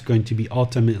that's going to be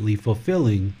ultimately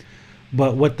fulfilling.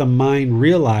 But what the mind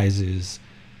realizes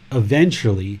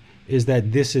eventually is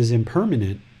that this is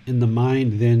impermanent, and the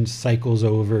mind then cycles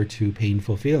over to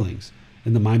painful feelings,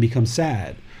 and the mind becomes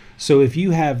sad. So if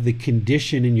you have the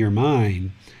condition in your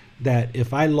mind that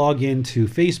if I log into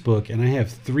Facebook and I have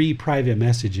 3 private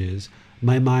messages,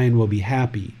 my mind will be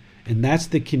happy, and that's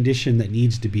the condition that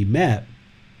needs to be met.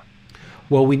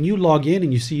 Well, when you log in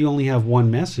and you see you only have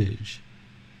 1 message,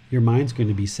 your mind's going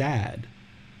to be sad.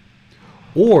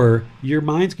 Or your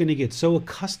mind's going to get so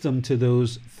accustomed to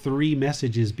those 3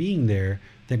 messages being there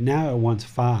that now it wants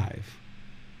 5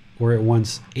 or it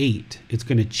wants 8. It's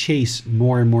going to chase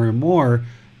more and more and more.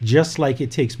 Just like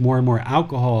it takes more and more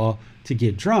alcohol to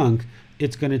get drunk,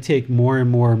 it's going to take more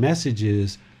and more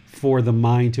messages for the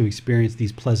mind to experience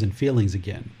these pleasant feelings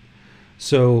again.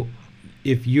 So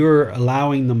if you're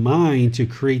allowing the mind to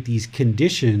create these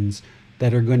conditions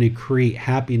that are going to create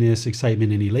happiness,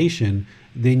 excitement, and elation,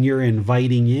 then you're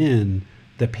inviting in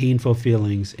the painful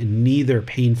feelings, and neither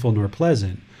painful nor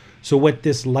pleasant. So what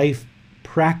this life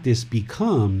practice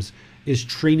becomes is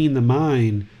training the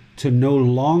mind to no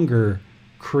longer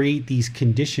create these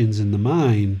conditions in the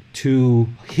mind to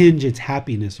hinge its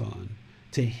happiness on,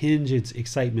 to hinge its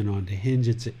excitement on, to hinge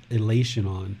its elation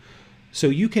on. So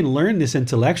you can learn this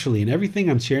intellectually, and everything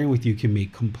I'm sharing with you can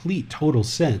make complete, total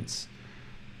sense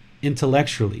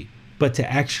intellectually. But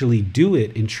to actually do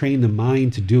it and train the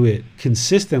mind to do it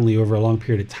consistently over a long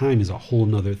period of time is a whole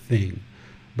nother thing.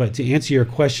 But to answer your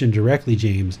question directly,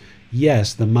 James,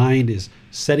 yes, the mind is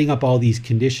setting up all these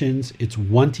conditions. It's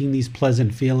wanting these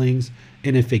pleasant feelings.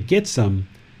 And if it gets them,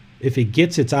 if it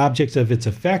gets its objects of its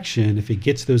affection, if it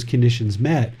gets those conditions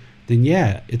met, then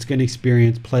yeah, it's going to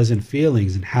experience pleasant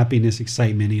feelings and happiness,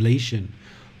 excitement, elation.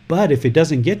 But if it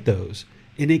doesn't get those,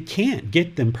 and it can't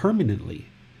get them permanently,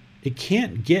 it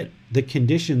can't get the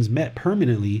conditions met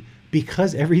permanently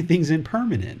because everything's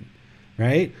impermanent,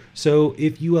 right? So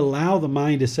if you allow the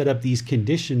mind to set up these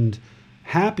conditioned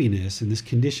happiness and this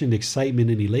conditioned excitement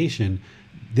and elation,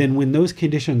 then when those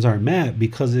conditions are met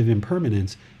because of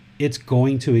impermanence, it's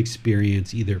going to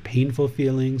experience either painful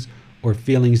feelings or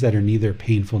feelings that are neither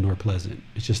painful nor pleasant.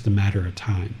 It's just a matter of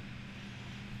time.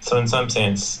 So in some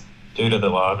sense, due to the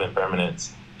law of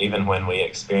impermanence, even when we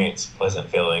experience pleasant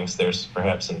feelings, there's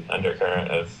perhaps an undercurrent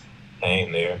of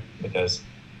pain there because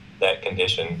that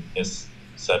condition is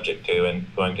subject to and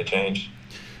going to change.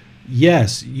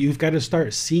 Yes, you've got to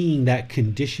start seeing that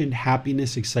conditioned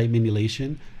happiness, excitement,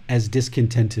 elation as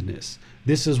discontentedness.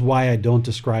 This is why I don't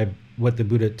describe what the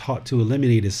Buddha taught to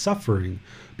eliminate as suffering,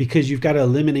 because you've got to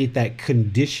eliminate that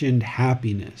conditioned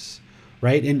happiness,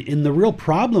 right? And the real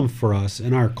problem for us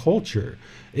in our culture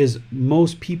is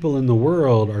most people in the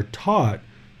world are taught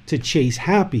to chase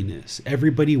happiness.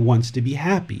 Everybody wants to be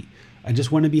happy. I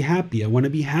just want to be happy. I want to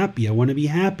be happy. I want to be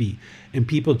happy. And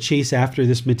people chase after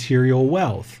this material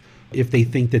wealth, if they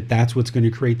think that that's what's going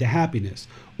to create the happiness.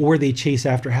 Or they chase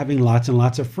after having lots and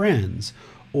lots of friends.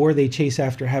 Or they chase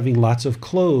after having lots of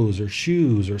clothes or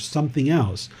shoes or something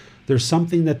else. There's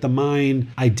something that the mind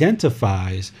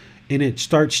identifies and it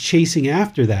starts chasing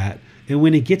after that. And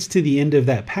when it gets to the end of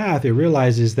that path, it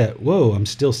realizes that, whoa, I'm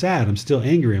still sad, I'm still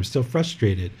angry, I'm still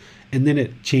frustrated. And then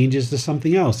it changes to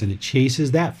something else and it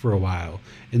chases that for a while.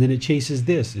 And then it chases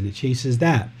this and it chases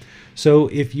that. So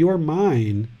if your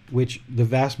mind, which the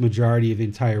vast majority of the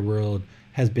entire world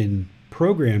has been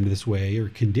programmed this way or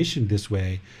conditioned this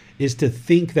way, is to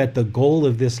think that the goal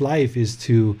of this life is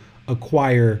to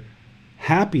acquire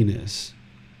happiness,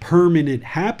 permanent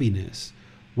happiness.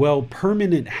 Well,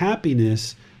 permanent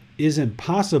happiness isn't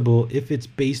possible if it's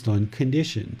based on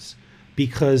conditions,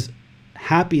 because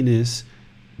happiness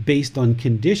based on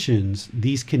conditions,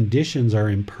 these conditions are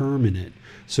impermanent.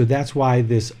 So that's why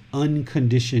this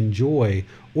unconditioned joy,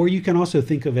 or you can also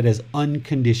think of it as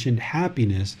unconditioned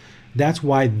happiness, that's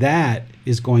why that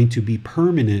is going to be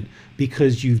permanent,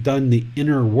 because you've done the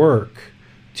inner work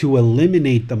to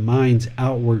eliminate the mind's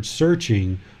outward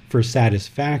searching for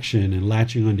satisfaction and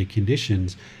latching onto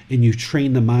conditions, and you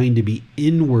train the mind to be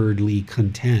inwardly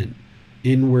content,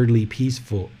 inwardly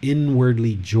peaceful,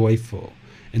 inwardly joyful.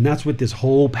 And that's what this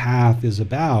whole path is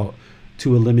about,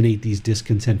 to eliminate these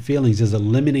discontent feelings, is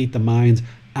eliminate the mind's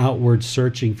outward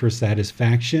searching for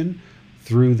satisfaction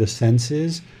through the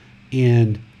senses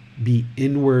and be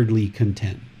inwardly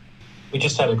content. We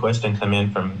just had a question come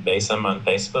in from Basim on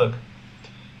Facebook.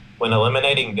 When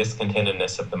eliminating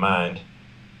discontentedness of the mind,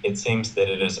 it seems that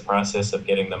it is a process of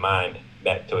getting the mind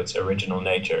back to its original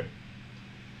nature.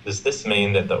 Does this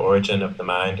mean that the origin of the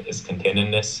mind is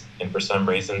contentedness, and for some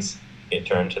reasons it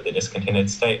turned to the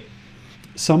discontented state?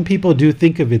 Some people do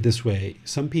think of it this way.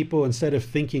 Some people, instead of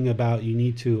thinking about you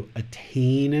need to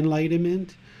attain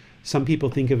enlightenment, some people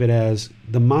think of it as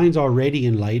the mind's already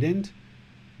enlightened,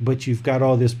 but you've got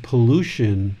all this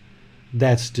pollution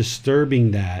that's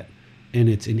disturbing that, and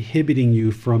it's inhibiting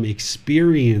you from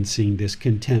experiencing this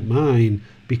content mind,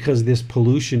 because this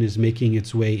pollution is making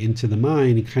its way into the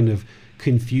mind and kind of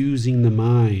confusing the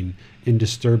mind and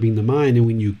disturbing the mind. And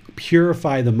when you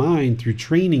purify the mind through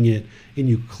training it and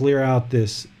you clear out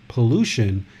this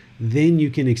pollution, then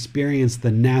you can experience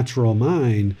the natural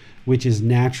mind, which is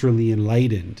naturally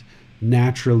enlightened,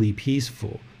 naturally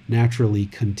peaceful, naturally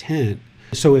content.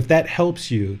 So if that helps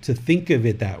you to think of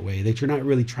it that way, that you're not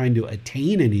really trying to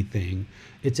attain anything,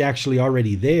 it's actually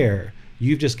already there.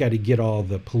 You've just got to get all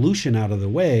the pollution out of the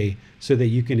way so that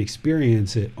you can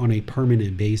experience it on a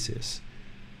permanent basis.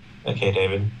 Okay,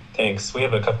 David, thanks. We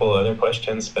have a couple other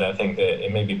questions, but I think that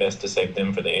it may be best to save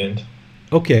them for the end.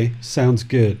 Okay, sounds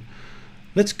good.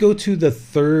 Let's go to the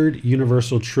third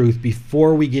universal truth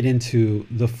before we get into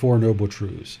the Four Noble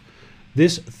Truths.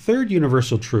 This third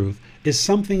universal truth is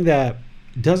something that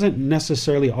doesn't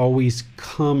necessarily always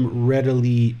come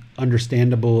readily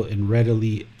understandable and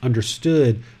readily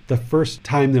understood the first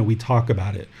time that we talk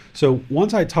about it. So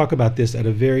once I talk about this at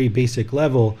a very basic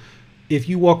level, if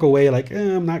you walk away like,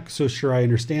 I'm not so sure I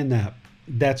understand that,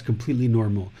 that's completely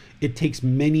normal. It takes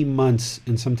many months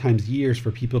and sometimes years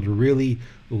for people to really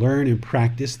learn and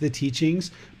practice the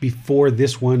teachings before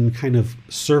this one kind of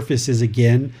surfaces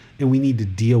again, and we need to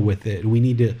deal with it. And we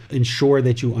need to ensure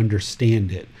that you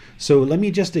understand it. So let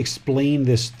me just explain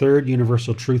this third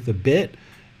universal truth a bit,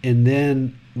 and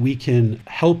then we can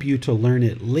help you to learn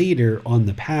it later on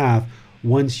the path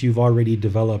once you've already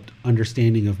developed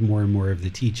understanding of more and more of the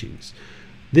teachings.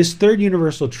 This third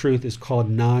universal truth is called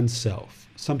non-self.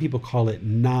 Some people call it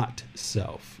not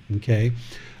self, okay?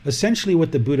 Essentially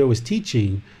what the Buddha was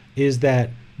teaching is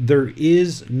that there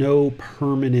is no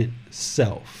permanent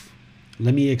self.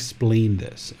 Let me explain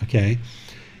this, okay?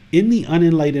 In the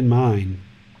unenlightened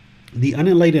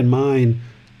mind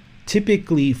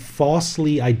typically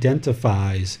falsely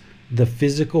identifies the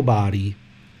physical body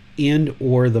and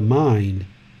or the mind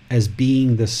as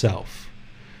being the self.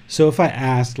 So if I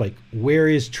asked, like, where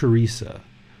is Teresa,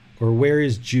 or where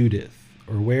is Judith,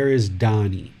 or where is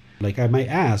Donnie? Like I might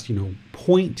ask,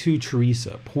 point to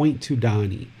Teresa, point to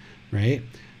Donnie, right?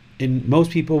 And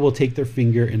most people will take their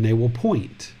finger and they will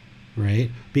point, right?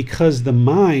 Because the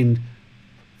mind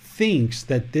thinks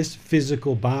that this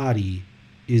physical body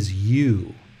is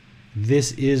you.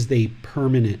 This is the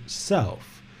permanent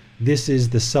self. This is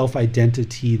the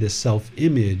self-identity, the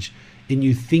self-image, and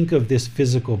you think of this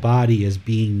physical body as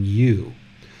being you.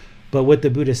 But what the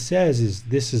Buddha says is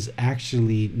this is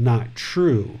actually not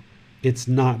true. It's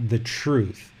not the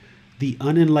truth. The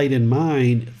unenlightened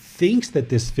mind thinks that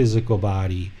this physical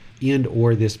body and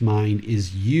or this mind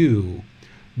is you,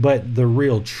 but the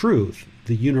real truth,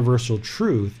 the universal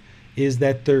truth, is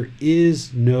that there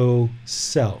is no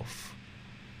self.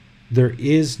 There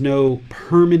is no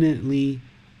permanently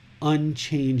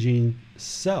unchanging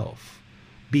self.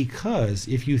 Because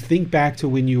if you think back to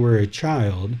when you were a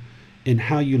child and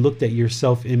how you looked at your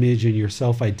self-image and your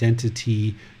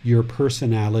self-identity, your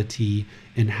personality,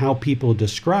 and how people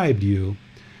described you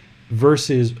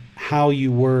versus how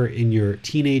you were in your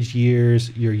teenage years,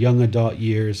 your young adult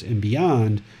years, and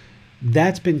beyond,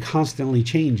 that's been constantly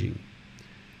changing.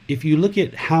 If you look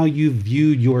at how you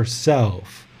viewed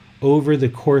yourself over the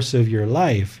course of your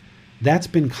life, that's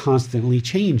been constantly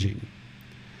changing.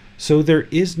 So there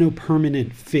is no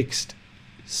permanent fixed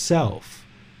self.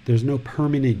 There's no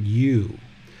permanent you.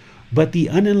 But the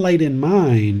unenlightened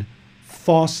mind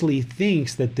falsely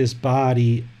thinks that this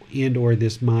body and or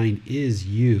this mind is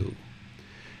you.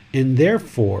 And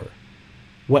therefore,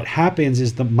 what happens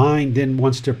is the mind then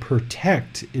wants to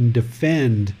protect and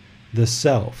defend the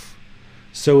self.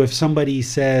 So if somebody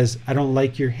says, I don't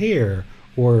like your hair,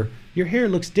 or your hair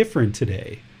looks different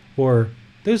today, or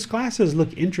those glasses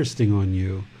look interesting on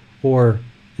you, or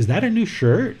is that a new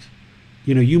shirt?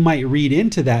 You might read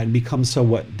into that and become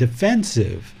somewhat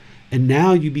defensive. And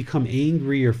now you become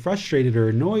angry or frustrated or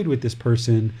annoyed with this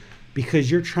person because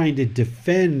you're trying to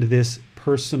defend this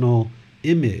personal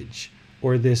image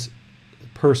or this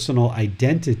personal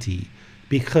identity,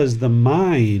 because the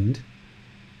mind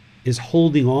is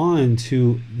holding on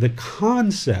to the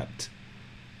concept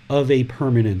of a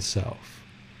permanent self.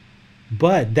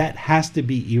 But that has to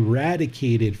be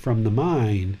eradicated from the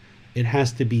mind. It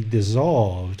has to be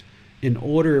dissolved in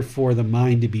order for the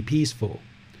mind to be peaceful.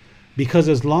 Because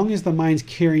as long as the mind's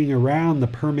carrying around the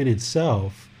permanent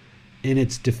self and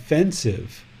it's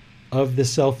defensive of the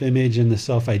self-image and the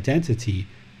self-identity,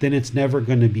 then it's never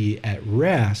going to be at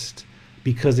rest,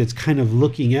 because it's kind of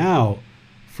looking out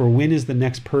for when is the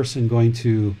next person going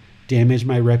to damage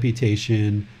my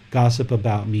reputation, gossip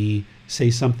about me, say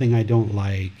something I don't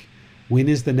like. When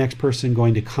is the next person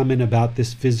going to comment about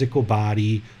this physical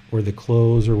body or the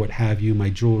clothes or what have you, my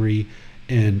jewelry?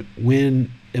 And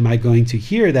when am I going to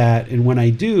hear that? And when I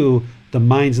do, the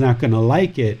mind's not going to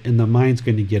like it, and the mind's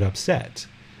going to get upset,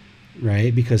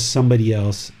 right? Because somebody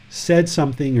else said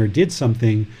something or did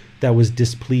something that was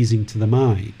displeasing to the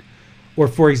mind. Or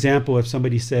for example, if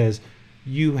somebody says,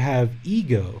 you have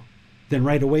ego, then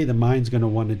right away the mind's going to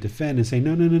want to defend and say,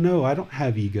 no, I don't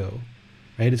have ego,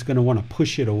 right? It's going to want to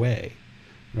push it away,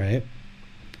 right?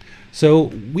 So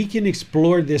we can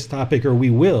explore this topic, or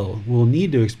we'll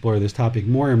need to explore this topic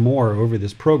more and more over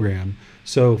this program.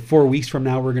 So 4 weeks from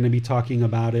now, we're going to be talking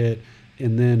about it.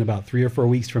 And then about 3 or 4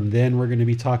 weeks from then, we're going to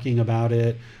be talking about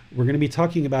it. We're going to be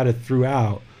talking about it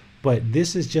throughout. But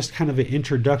this is just kind of an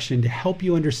introduction to help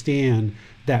you understand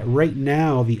that right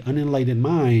now, the unenlightened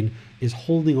mind is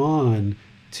holding on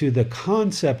to the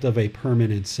concept of a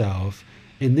permanent self.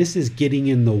 And this is getting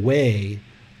in the way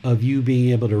of you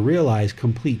being able to realize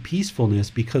complete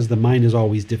peacefulness, because the mind is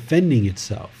always defending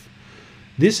itself.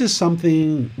 This is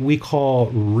something we call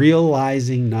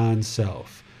realizing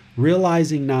non-self.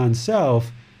 Realizing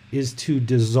non-self is to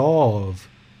dissolve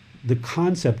the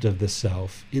concept of the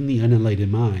self in the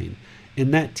unenlightened mind.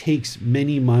 And that takes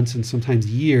many months and sometimes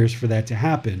years for that to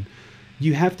happen.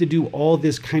 You have to do all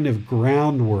this kind of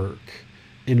groundwork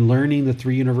in learning the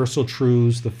 3 universal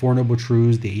truths, the 4 noble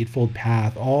truths, the Eightfold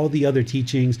Path, all the other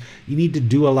teachings. You need to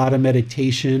do a lot of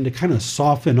meditation to kind of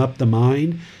soften up the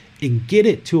mind and get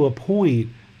it to a point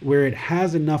where it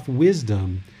has enough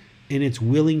wisdom and it's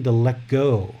willing to let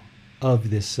go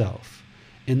of this self.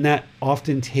 And that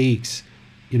often takes,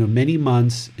 many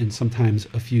months and sometimes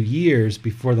a few years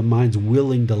before the mind's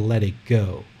willing to let it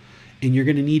go. And you're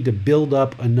going to need to build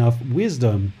up enough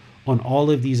wisdom on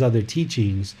all of these other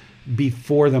teachings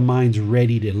before the mind's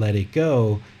ready to let it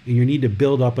go. And you need to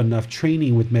build up enough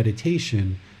training with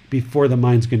meditation before the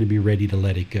mind's going to be ready to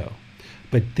let it go.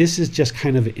 But this is just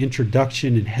kind of an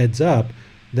introduction and heads up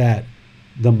that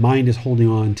the mind is holding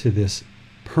on to this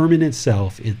permanent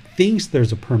self. It thinks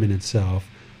there's a permanent self,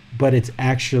 but it's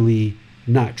actually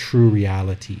not true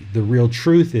reality. The real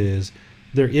truth is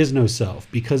there is no self.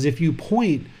 Because if you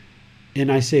point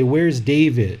and I say, where's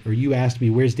David? Or you asked me,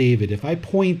 where's David? If I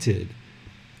pointed,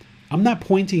 I'm not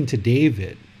pointing to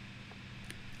David.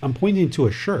 I'm pointing to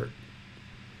a shirt.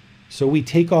 So we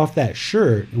take off that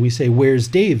shirt and we say, where's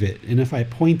David? And if I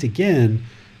point again,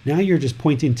 now you're just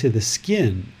pointing to the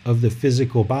skin of the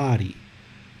physical body.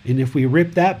 And if we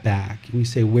rip that back and we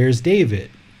say, where's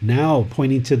David? Now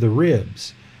pointing to the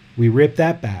ribs, we rip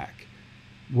that back.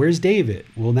 Where's David?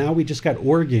 Well, now we just got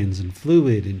organs and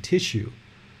fluid and tissue.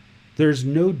 There's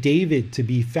no David to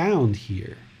be found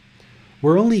here.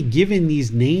 We're only given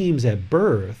these names at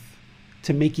birth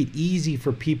to make it easy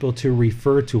for people to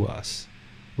refer to us.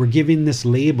 We're giving this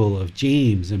label of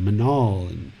James and Manal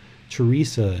and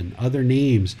Teresa and other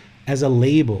names as a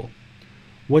label.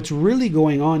 What's really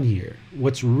going on here,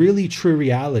 what's really true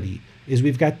reality, is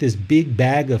we've got this big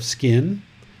bag of skin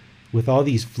with all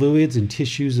these fluids and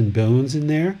tissues and bones in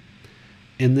there.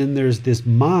 And then there's this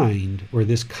mind or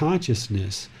this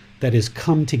consciousness that has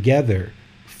come together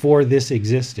for this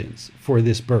existence, for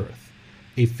this birth.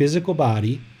 A physical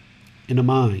body and a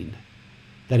mind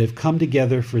that have come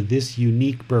together for this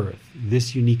unique birth,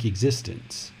 this unique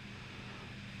existence.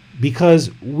 Because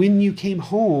when you came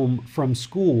home from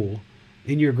school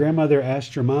and your grandmother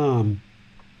asked your mom,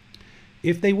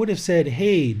 if they would have said,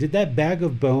 hey, did that bag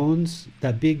of bones,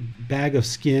 that big bag of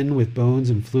skin with bones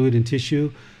and fluid and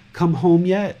tissue, come home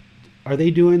yet? Are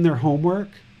they doing their homework?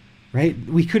 Right?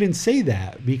 We couldn't say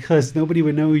that because nobody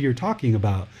would know who you're talking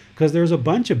about, because there's a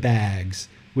bunch of bags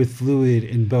with fluid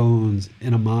and bones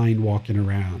and a mind walking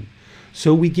around.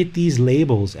 So we get these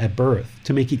labels at birth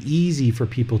to make it easy for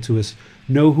people to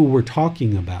know who we're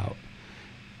talking about.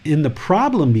 And the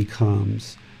problem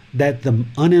becomes that the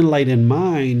unenlightened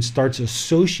mind starts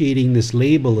associating this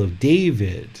label of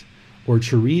David or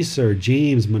Teresa or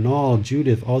James, Manal,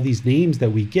 Judith, all these names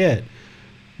that we get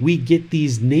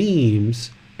these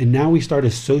names, and now we start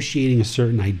associating a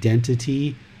certain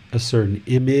identity, a certain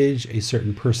image, a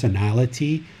certain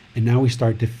personality, and now we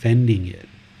start defending it.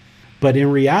 But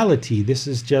in reality, this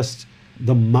is just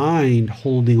the mind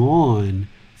holding on,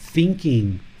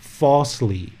 thinking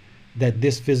falsely that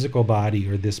this physical body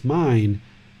or this mind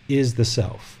is the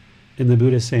self. And the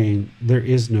Buddha is saying there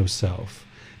is no self.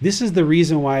 This is the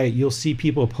reason why you'll see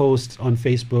people post on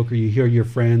Facebook, or you hear your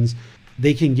friends,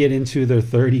 they can get into their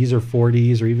 30s or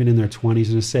 40s or even in their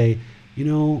 20s and say, you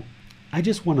know, I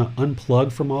just want to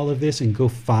unplug from all of this and go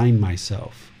find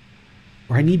myself.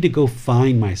 Or I need to go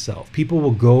find myself. People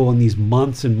will go on these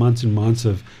months and months and months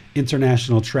of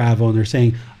international travel and they're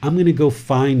saying, I'm going to go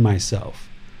find myself.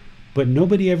 But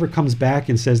nobody ever comes back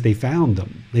and says they found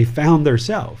them. They found their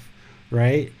self,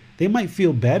 right? They might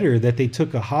feel better that they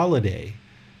took a holiday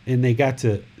and they got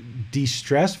to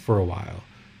de-stress for a while,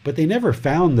 but they never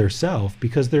found their self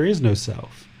because there is no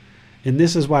self. And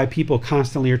this is why people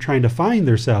constantly are trying to find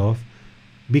their self,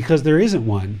 because there isn't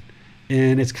one.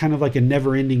 And it's kind of like a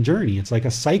never-ending journey. It's like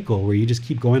a cycle where you just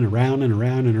keep going around and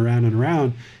around and around and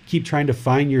around, keep trying to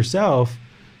find yourself,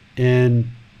 and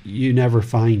you never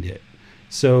find it.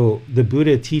 So the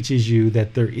Buddha teaches you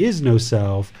that there is no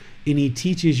self, and he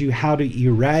teaches you how to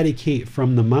eradicate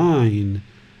from the mind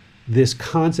this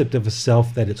concept of a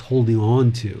self that it's holding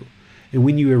on to. And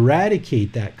when you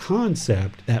eradicate that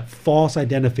concept, that false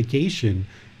identification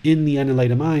in the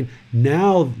unenlightened mind,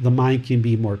 now the mind can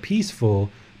be more peaceful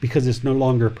because it's no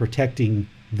longer protecting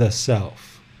the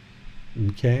self.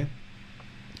 Okay?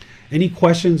 Any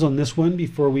questions on this one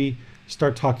before we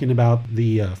start talking about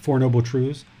the Four Noble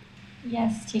Truths?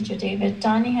 Yes, Teacher David.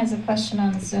 Donnie has a question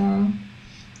on Zoom.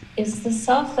 Is the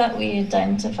self that we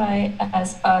identify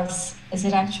as us, is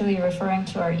it actually referring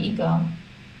to our ego?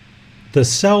 The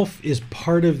self is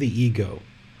part of the ego.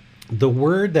 The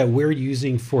word that we're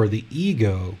using for the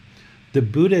ego, the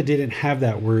Buddha didn't have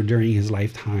that word during his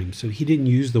lifetime, so he didn't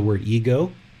use the word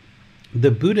ego.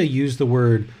 The Buddha used the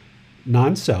word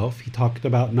non-self. He talked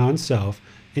about non-self,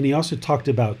 and he also talked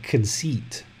about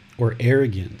conceit or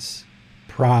arrogance,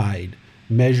 pride,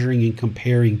 measuring and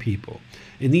comparing people.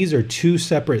 And these are two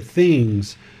separate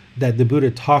things that the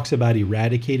Buddha talks about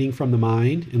eradicating from the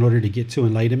mind in order to get to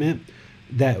enlightenment,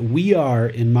 that we are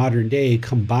in modern day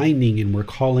combining and we're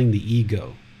calling the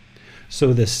ego.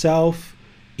 So the self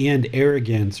and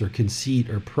arrogance or conceit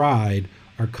or pride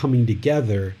are coming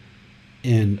together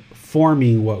and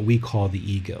forming what we call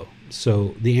the ego.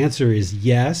 So the answer is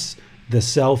yes, the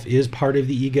self is part of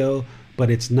the ego, but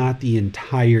it's not the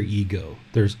entire ego.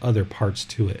 There's other parts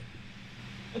to it.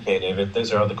 Okay, David,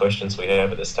 those are all the questions we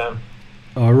have at this time.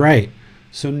 All right.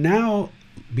 So now,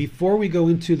 before we go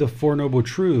into the Four Noble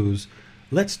Truths,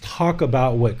 let's talk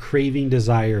about what craving,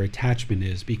 desire, attachment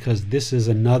is, because this is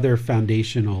another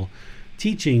foundational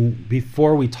teaching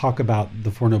before we talk about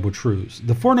the Four Noble Truths.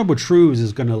 The Four Noble Truths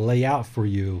is going to lay out for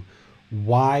you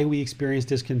why we experience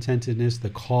discontentedness, the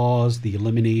cause, the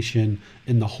elimination,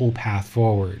 and the whole path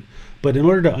forward. But in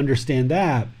order to understand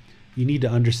that, you need to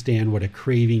understand what a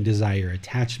craving, desire,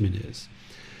 attachment is.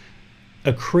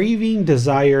 A craving,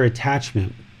 desire,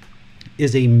 attachment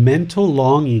is a mental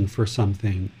longing for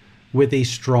something with a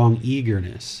strong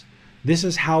eagerness. This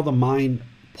is how the mind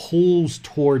pulls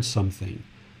towards something.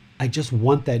 I just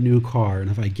want that new car, and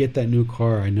if I get that new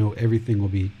car, I know everything will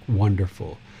be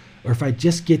wonderful. Or if I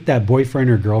just get that boyfriend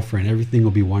or girlfriend, everything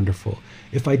will be wonderful.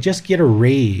 If I just get a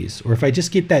raise, or if I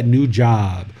just get that new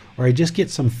job, or I just get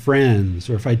some friends,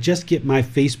 or if I just get my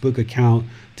Facebook account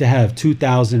to have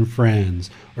 2,000 friends,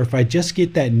 or if I just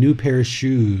get that new pair of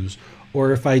shoes,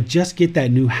 or if I just get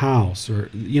that new house, or,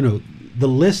 the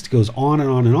list goes on and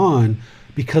on and on,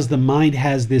 because the mind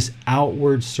has this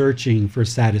outward searching for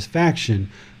satisfaction,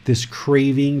 this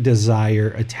craving, desire,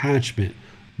 attachment,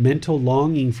 mental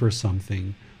longing for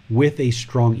something with a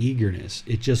strong eagerness.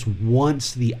 It just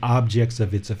wants the objects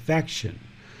of its affection.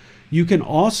 You can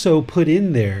also put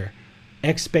in there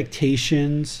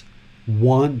expectations,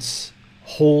 wants,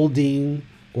 holding,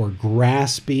 or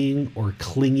grasping, or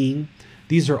clinging.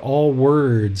 These are all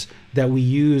words that we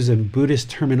use in Buddhist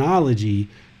terminology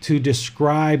to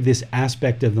describe this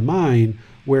aspect of the mind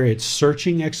where it's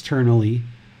searching externally,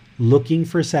 looking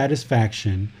for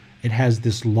satisfaction. It has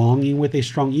this longing with a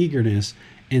strong eagerness,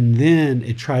 and then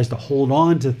it tries to hold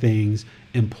on to things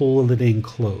and pull it in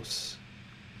close.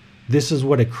 This is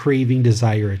what a craving,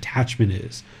 desire, attachment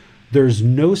is. There's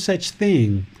no such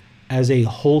thing as a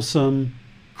wholesome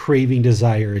craving,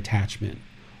 desire, attachment.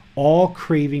 All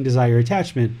craving, desire,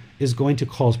 attachment is going to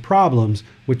cause problems,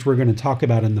 which we're going to talk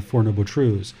about in the Four Noble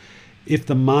Truths. If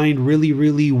the mind really,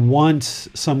 really wants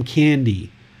some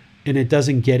candy and it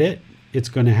doesn't get it, it's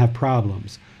going to have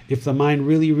problems. If the mind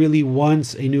really, really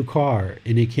wants a new car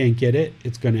and it can't get it,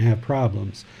 it's going to have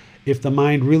problems. If the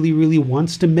mind really, really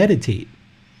wants to meditate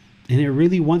and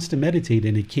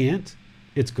it can't,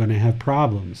 it's going to have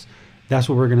problems. That's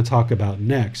what we're going to talk about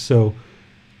next. So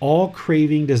all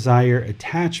craving, desire,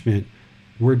 attachment,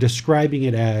 we're describing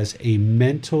it as a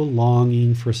mental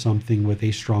longing for something with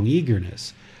a strong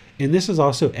eagerness. And this is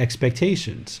also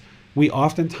expectations. We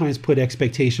oftentimes put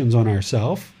expectations on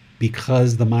ourselves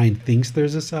because the mind thinks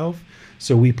there's a self.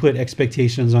 So we put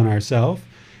expectations on ourselves,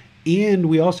 and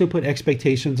we also put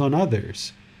expectations on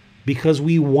others because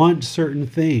we want certain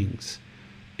things.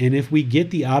 And if we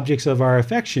get the objects of our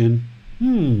affection,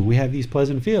 we have these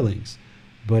pleasant feelings.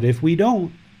 But if we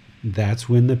don't, that's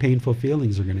when the painful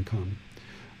feelings are going to come,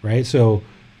 right? So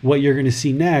what you're going to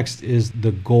see next is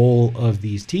the goal of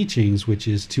these teachings, which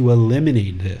is to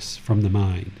eliminate this from the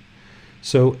mind.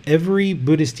 So every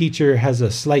Buddhist teacher has a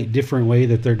slight different way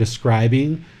that they're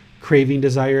describing craving,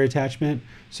 desire, attachment.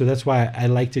 So that's why I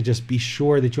like to just be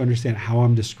sure that you understand how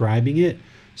I'm describing it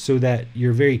so that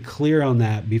you're very clear on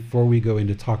that before we go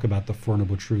into talk about the Four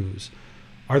Noble Truths.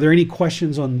 Are there any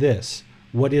questions on this?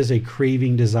 What is a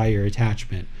craving, desire,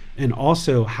 attachment? And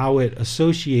also how it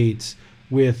associates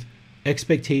with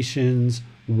expectations,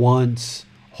 wants,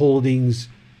 holdings,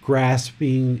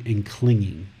 grasping, and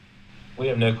clinging. We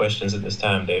have no questions at this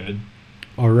time, David.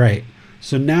 All right.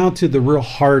 So now to the real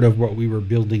heart of what we were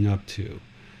building up to.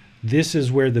 This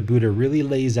is where the Buddha really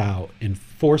lays out in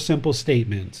 4 simple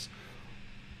statements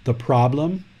the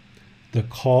problem, the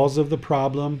cause of the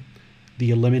problem, the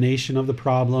elimination of the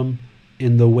problem,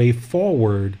 and the way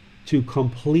forward to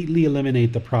completely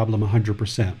eliminate the problem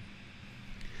 100%.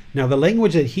 Now, the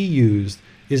language that he used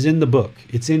is in the book.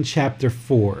 It's in chapter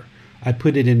 4. I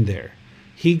put it in there.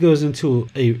 He goes into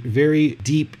a very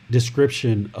deep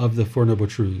description of the Four Noble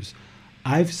Truths.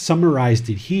 I've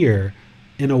summarized it here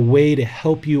in a way to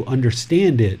help you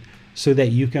understand it so that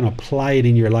you can apply it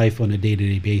in your life on a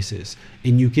day-to-day basis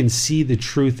and you can see the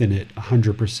truth in it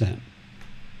 100%.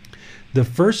 The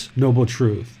first noble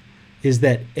truth is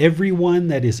that everyone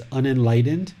that is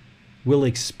unenlightened will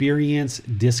experience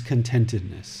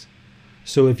discontentedness.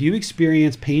 So if you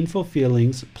experience painful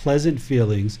feelings, pleasant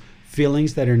feelings,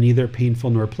 feelings that are neither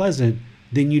painful nor pleasant,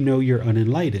 then you know you're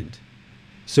unenlightened.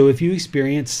 So if you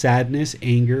experience sadness,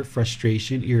 anger,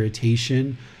 frustration,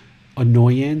 irritation,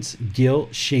 annoyance,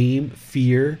 guilt, shame,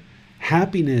 fear,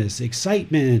 happiness,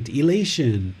 excitement,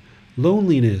 elation,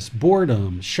 loneliness,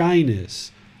 boredom,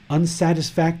 shyness,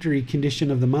 unsatisfactory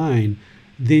condition of the mind,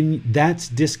 then that's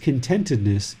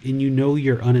discontentedness and you know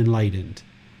you're unenlightened.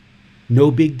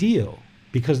 No big deal,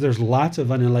 because there's lots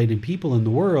of unenlightened people in the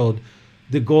world.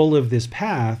 The goal of this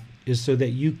path is so that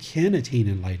you can attain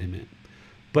enlightenment.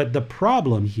 But the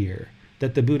problem here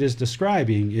that the Buddha is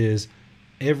describing is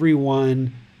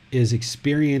everyone is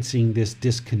experiencing this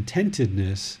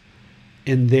discontentedness,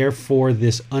 and therefore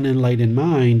this unenlightened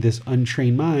mind, this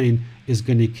untrained mind, is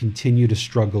going to continue to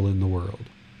struggle in the world.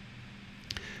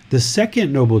 The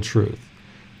second noble truth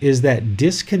is that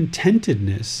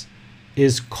discontentedness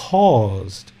is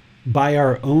caused by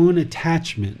our own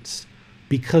attachments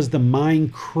because the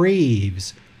mind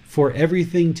craves for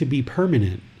everything to be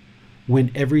permanent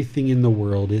when everything in the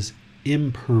world is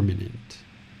impermanent.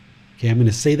 Okay, I'm going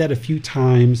to say that a few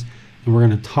times and we're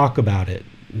going to talk about it.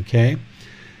 Okay,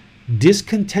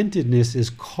 Discontentedness is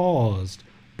caused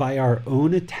by our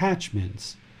own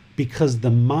attachments because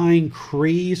the mind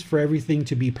craves for everything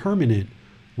to be permanent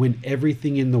when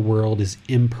everything in the world is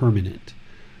impermanent.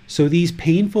 So these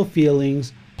painful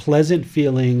feelings, pleasant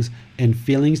feelings, and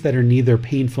feelings that are neither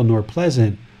painful nor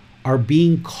pleasant are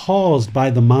being caused by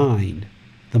the mind.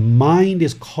 The mind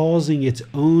is causing its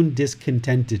own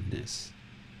discontentedness.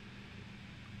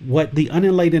 What the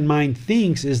unenlightened mind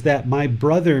thinks is that my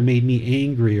brother made me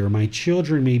angry, or my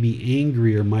children made me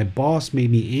angry, or my boss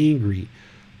made me angry.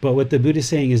 But what the Buddha is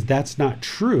saying is that's not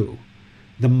true.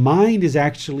 The mind is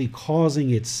actually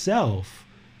causing itself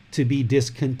to be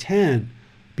discontent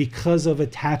because of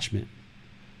attachment,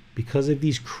 because of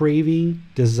these craving,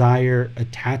 desire,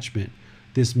 attachment,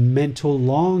 this mental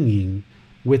longing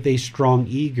with a strong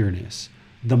eagerness.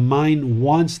 The mind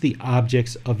wants the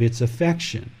objects of its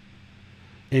affection.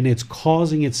 And it's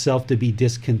causing itself to be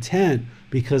discontent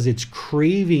because it's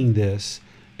craving this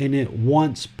and it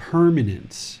wants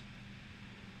permanence.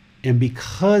 And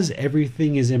because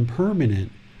everything is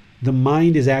impermanent, the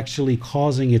mind is actually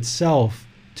causing itself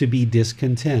to be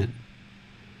discontent.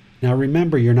 Now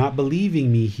remember, you're not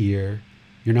believing me here.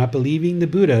 You're not believing the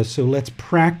Buddha. So let's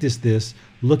practice this.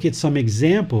 Look at some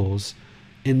examples,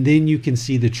 and then you can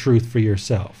see the truth for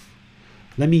yourself.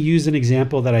 Let me use an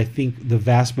example that I think the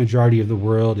vast majority of the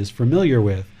world is familiar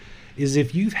with, is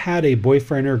if you've had a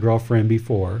boyfriend or girlfriend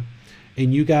before,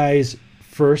 and you guys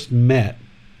first met.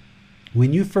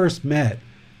 When you first met,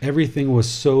 everything was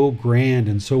so grand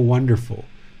and so wonderful.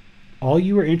 All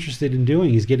you were interested in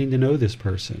doing is getting to know this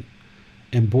person.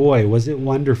 And boy, was it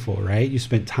wonderful, right? You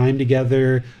spent time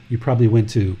together. You probably went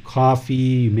to coffee.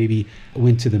 You maybe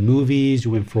went to the movies.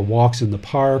 You went for walks in the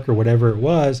park or whatever it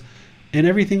was. And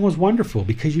everything was wonderful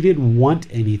because you didn't want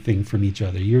anything from each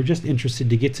other. You were just interested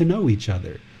to get to know each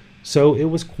other. So it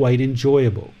was quite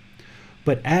enjoyable.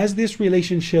 But as this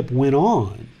relationship went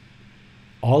on,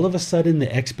 all of a sudden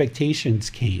the expectations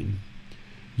came.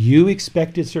 You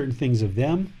expected certain things of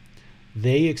them.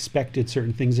 They expected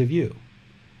certain things of you.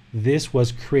 This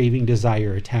was craving,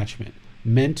 desire, attachment,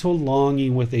 mental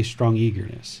longing with a strong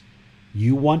eagerness.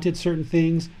 You wanted certain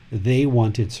things. They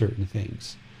wanted certain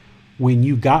things. When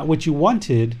you got what you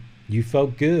wanted, you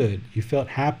felt good. You felt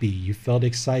happy. You felt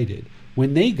excited.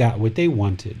 When they got what they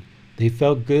wanted, they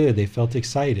felt good. They felt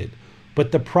excited.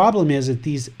 But the problem is that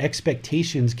these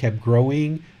expectations kept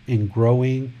growing and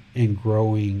growing and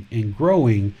growing and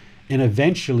growing. And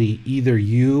eventually either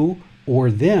you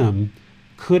or them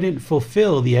couldn't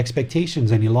fulfill the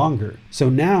expectations any longer. So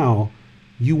now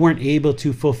you weren't able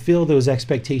to fulfill those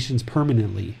expectations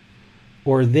permanently,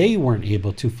 or they weren't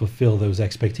able to fulfill those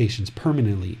expectations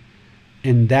permanently.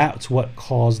 And that's what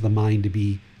caused the mind to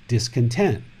be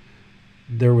discontent.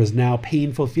 There was now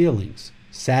painful feelings,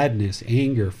 sadness,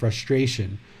 anger,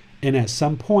 frustration. And at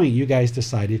some point, you guys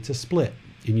decided to split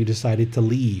and you decided to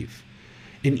leave.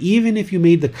 And even if you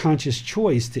made the conscious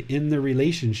choice to end the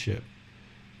relationship,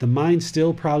 the mind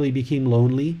still probably became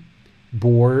lonely,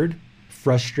 bored,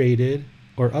 frustrated,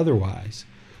 or otherwise,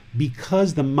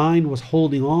 because the mind was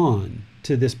holding on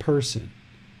to this person,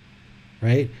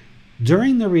 right?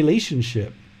 During the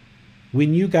relationship,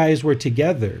 when you guys were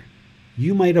together,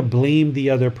 you might have blamed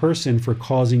the other person for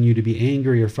causing you to be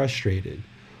angry or frustrated.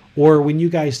 Or when you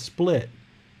guys split,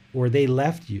 or they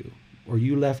left you, or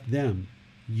you left them,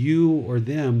 you or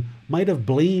them might have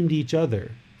blamed each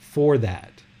other for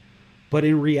that. But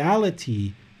in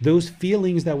reality, those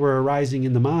feelings that were arising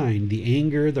in the mind, the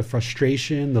anger, the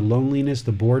frustration, the loneliness,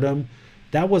 the boredom,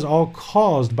 that was all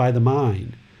caused by the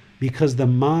mind, because the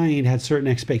mind had certain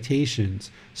expectations,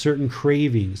 certain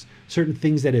cravings, certain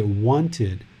things that it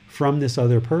wanted from this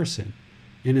other person.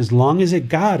 And as long as it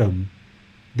got them,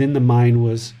 then the mind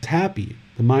was happy.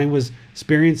 The mind was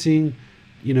experiencing,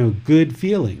 good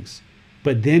feelings.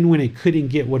 But then when it couldn't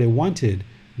get what it wanted,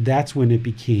 that's when it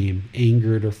became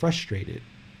angered or frustrated.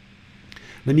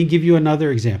 Let me give you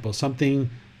another example, something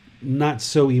not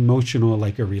so emotional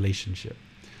like a relationship.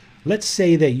 Let's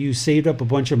say that you saved up a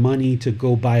bunch of money to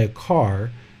go buy a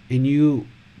car, and you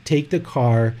take the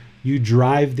car, you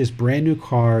drive this brand new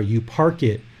car, you park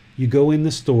it, you go in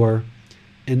the store,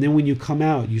 and then when you come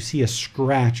out, you see a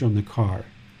scratch on the car.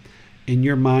 And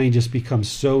your mind just becomes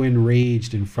so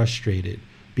enraged and frustrated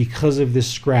because of this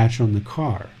scratch on the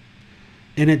car.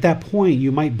 And at that point,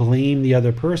 you might blame the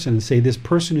other person and say, this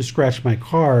person who scratched my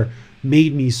car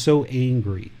made me so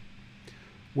angry.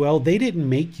 Well, they didn't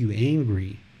make you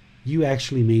angry. You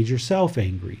actually made yourself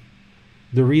angry.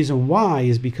 The reason why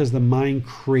is because the mind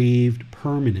craved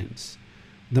permanence.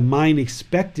 The mind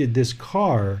expected this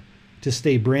car to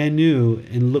stay brand new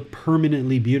and look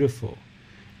permanently beautiful.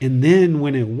 And then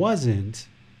when it wasn't,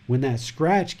 when that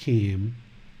scratch came,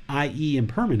 i.e.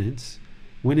 impermanence,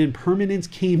 when impermanence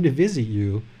came to visit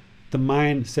you, the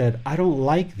mind said, I don't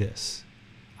like this.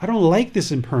 I don't like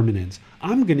this impermanence.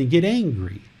 I'm going to get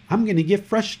angry. I'm going to get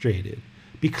frustrated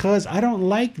because I don't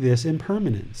like this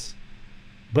impermanence.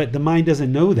 But the mind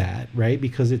doesn't know that, right?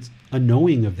 Because it's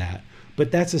unknowing of that.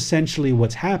 But that's essentially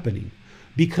what's happening.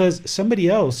 Because somebody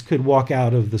else could walk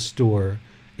out of the store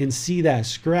and see that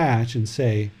scratch and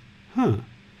say,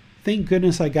 thank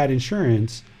goodness I got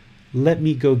insurance. Let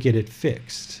me go get it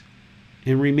fixed.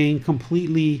 And remain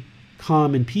completely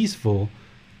calm and peaceful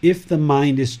if the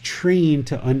mind is trained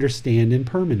to understand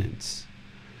impermanence.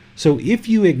 So if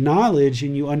you acknowledge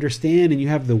and you understand and you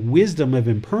have the wisdom of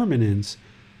impermanence,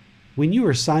 when you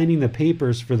were signing the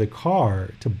papers for the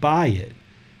car to buy it,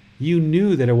 you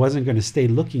knew that it wasn't going to stay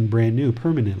looking brand new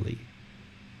permanently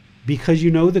because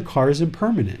you know the car is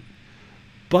impermanent.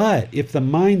 But if the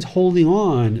mind's holding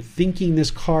on, thinking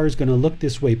this car is going to look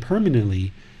this way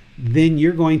permanently, then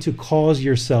you're going to cause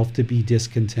yourself to be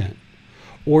discontent.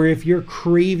 Or if you're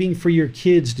craving for your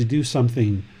kids to do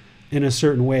something in a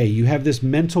certain way, you have this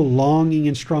mental longing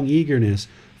and strong eagerness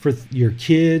for your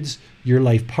kids, your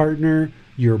life partner,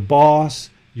 your boss,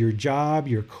 your job,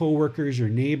 your coworkers, your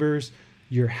neighbors,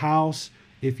 your house.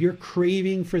 If you're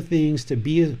craving for things to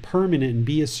be permanent and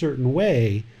be a certain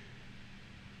way,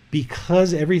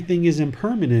 because everything is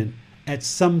impermanent, at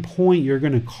some point you're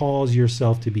going to cause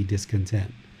yourself to be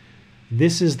discontent.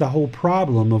 This is the whole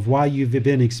problem of why you've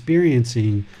been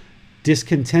experiencing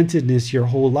discontentedness your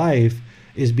whole life,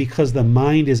 is because the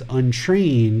mind is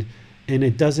untrained and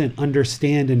it doesn't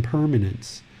understand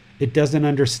impermanence. It doesn't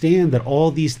understand that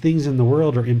all these things in the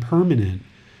world are impermanent,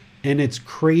 and it's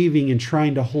craving and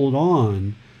trying to hold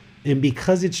on. And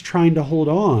because it's trying to hold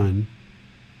on,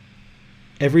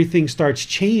 everything starts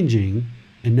changing,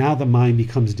 and now the mind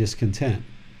becomes discontent.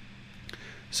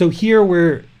 So here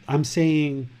where I'm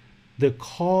saying the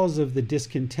cause of the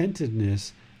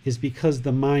discontentedness is because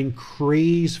the mind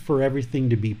craves for everything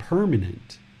to be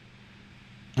permanent.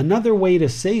 Another way to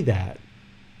say that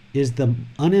is the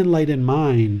unenlightened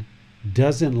mind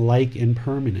doesn't like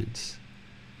impermanence.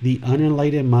 The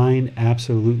unenlightened mind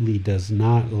absolutely does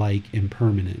not like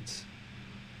impermanence.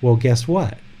 Well, guess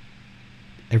what?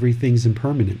 Everything's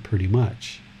impermanent pretty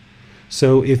much.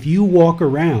 So if you walk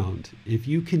around, if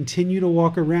you continue to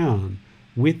walk around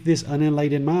with this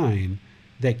unenlightened mind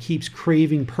that keeps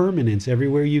craving permanence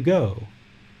everywhere you go,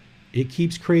 it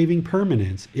keeps craving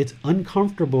permanence. It's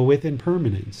uncomfortable with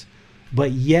impermanence,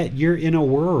 but yet you're in a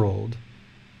world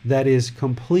that is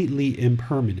completely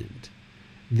impermanent.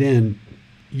 Then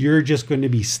you're just going to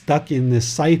be stuck in this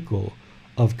cycle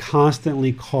of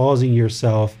constantly causing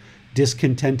yourself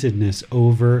discontentedness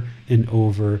over and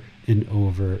over and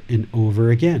over and over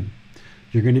again.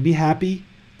 You're going to be happy,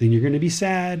 then you're going to be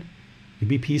sad, you'll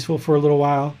be peaceful for a little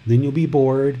while, then you'll be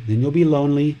bored, then you'll be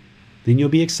lonely, then you'll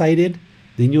be excited,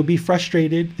 then you'll be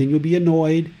frustrated, then you'll be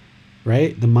annoyed,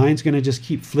 right? The mind's going to just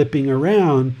keep flipping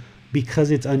around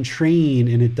because it's untrained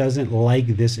and it doesn't like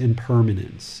this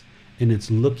impermanence. And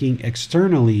it's looking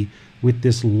externally with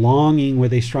this longing,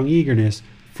 with a strong eagerness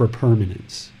for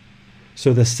permanence.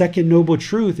 So the second noble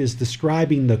truth is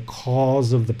describing the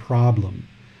cause of the problem.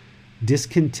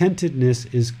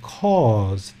 Discontentedness is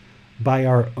caused by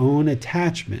our own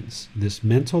attachments, this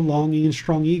mental longing and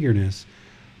strong eagerness,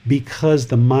 because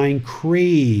the mind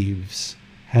craves,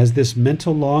 has this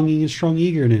mental longing and strong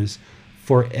eagerness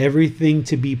for everything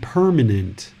to be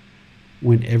permanent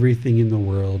when everything in the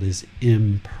world is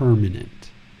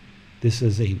impermanent. This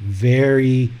is a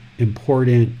very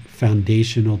important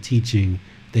foundational teaching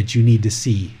that you need to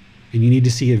see, and you need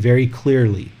to see it very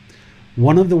clearly.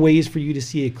 One of the ways for you to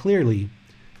see it clearly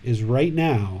is right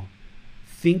now,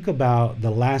 think about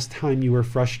the last time you were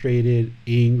frustrated,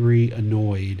 angry,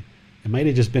 annoyed. It might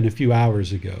have just been a few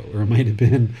hours ago, or it might have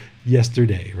been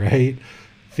yesterday, right?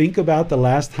 Think about the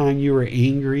last time you were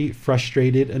angry,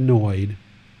 frustrated, annoyed,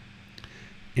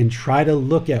 and try to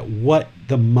look at what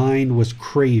the mind was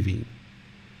craving.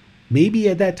 Maybe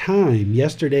at that time,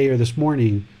 yesterday or this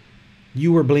morning,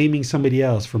 you were blaming somebody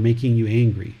else for making you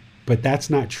angry, but that's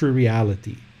not true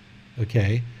reality,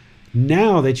 okay?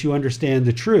 Now that you understand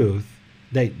the truth,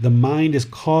 that the mind is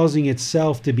causing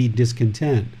itself to be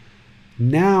discontent,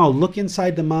 now look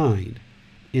inside the mind.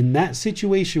 In that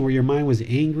situation where your mind was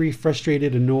angry,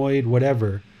 frustrated, annoyed,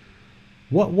 whatever,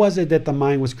 what was it that the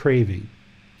mind was craving?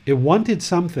 It wanted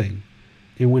something,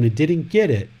 and when it didn't get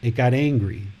it, it got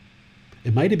angry.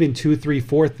 It might have been 2, 3,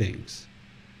 4 things.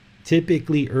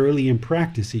 Typically early in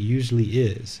practice, it usually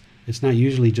is. It's not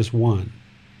usually just one.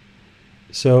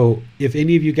 So if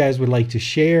any of you guys would like to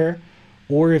share,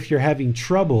 Or if you're having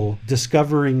trouble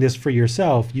discovering this for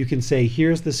yourself, you can say,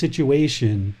 here's the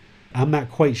situation. I'm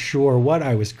not quite sure what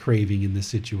I was craving in this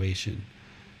situation.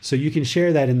 So you can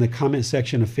share that in the comment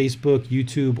section of Facebook,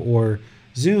 YouTube, or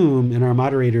Zoom, and our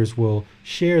moderators will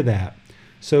share that.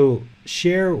 So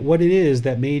share what it is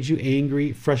that made you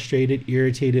angry, frustrated,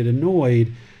 irritated,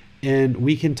 annoyed, and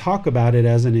we can talk about it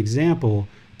as an example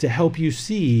to help you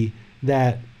see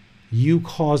that you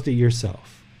caused it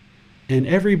yourself. And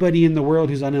everybody in the world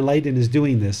who's unenlightened is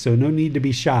doing this, so no need to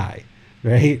be shy,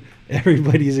 right?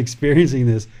 Everybody's experiencing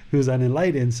this who's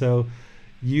unenlightened, so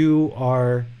you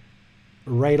are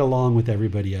right along with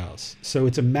everybody else. So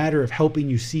it's a matter of helping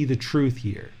you see the truth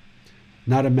here,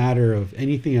 not a matter of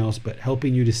anything else, but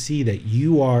helping you to see that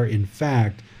you are, in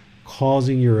fact,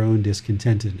 causing your own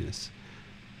discontentedness.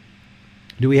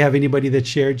 Do we have anybody that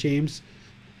shared, James?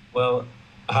 Well,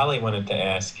 Holly wanted to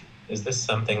ask, is this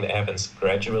something that happens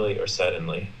gradually or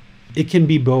suddenly? It can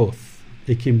be both.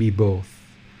 It can be both.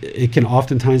 It can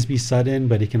oftentimes be sudden,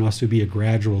 but it can also be a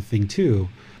gradual thing too.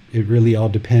 It really all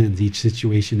depends. Each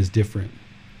situation is different.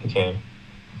 Okay.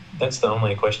 That's the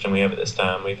only question we have at this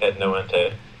time. We've had no one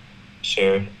to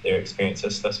share their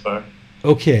experiences thus far.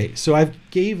 Okay, so I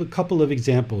gave a couple of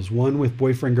examples. One with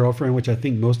boyfriend, girlfriend, which I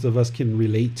think most of us can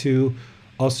relate to.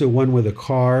 Also one with a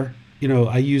car. You know,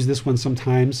 I use this one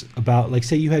sometimes about, like,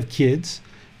 say you have kids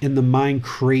and the mind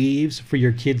craves for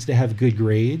your kids to have good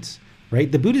grades,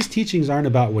 right? The Buddhist teachings aren't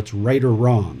about what's right or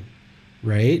wrong,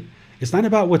 right? It's not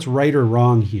about what's right or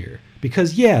wrong here,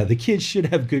 because yeah, the kids should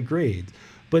have good grades.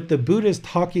 But the Buddha is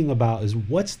talking about is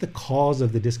what's the cause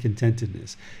of the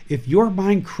discontentedness. If your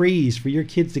mind craves for your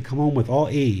kids to come home with all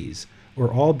A's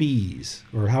or all B's,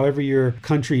 or however your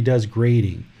country does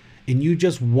grading, and you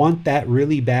just want that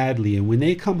really badly, and when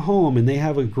they come home and they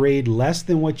have a grade less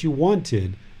than what you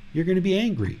wanted, you're going to be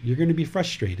angry. You're going to be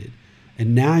frustrated.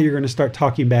 And now you're going to start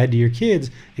talking bad to your kids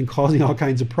and causing all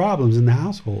kinds of problems in the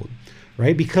household,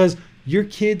 right? Because your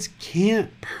kids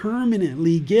can't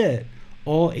permanently get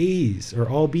all A's or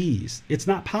all B's. It's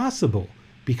not possible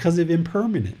because of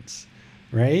impermanence,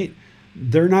 right?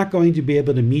 They're not going to be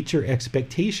able to meet your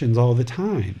expectations all the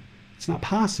time. It's not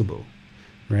possible,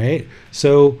 right?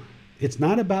 So it's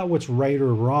not about what's right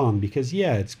or wrong, because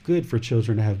yeah, it's good for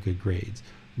children to have good grades,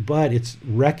 but it's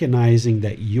recognizing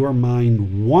that your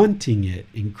mind wanting it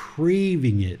and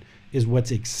craving it is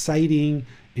what's exciting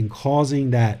and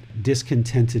causing that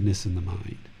discontentedness in the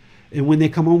mind. And when they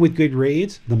come home with good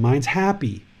grades, the mind's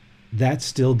happy. That's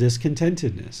still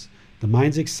discontentedness. The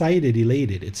mind's excited,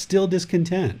 elated. It's still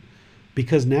discontent.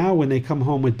 Because now when they come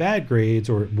home with bad grades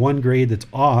or one grade that's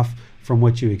off from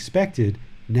what you expected,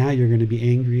 now you're going to be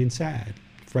angry and sad,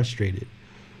 frustrated.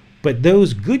 But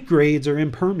those good grades are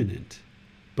impermanent.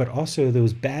 But also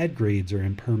those bad grades are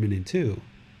impermanent too.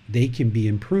 They can be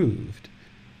improved,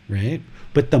 right?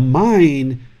 But the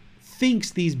mind thinks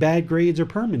these bad grades are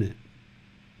permanent.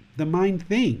 The mind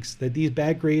thinks that these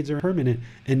bad grades are permanent,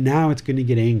 and now it's going to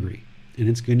get angry and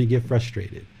it's going to get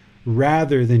frustrated,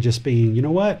 rather than just being, you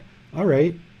know what? All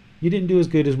right, you didn't do as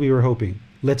good as we were hoping.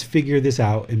 Let's figure this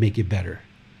out and make it better.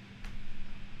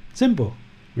 Simple,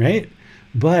 right?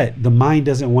 But the mind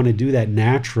doesn't want to do that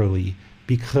naturally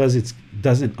because it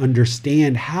doesn't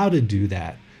understand how to do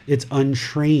that. It's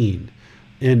untrained.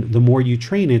 And the more you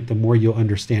train it, the more you'll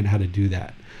understand how to do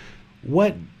that.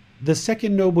 What the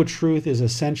second noble truth is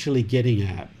essentially getting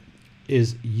at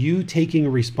is you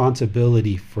taking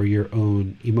responsibility for your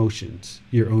own emotions,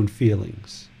 your own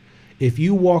feelings. If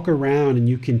you walk around and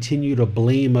you continue to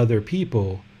blame other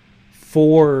people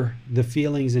for the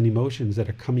feelings and emotions that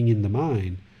are coming in the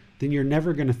mind, then you're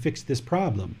never going to fix this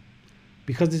problem,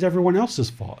 because it's everyone else's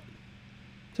fault.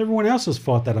 It's everyone else's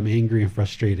fault that I'm angry and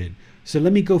frustrated. So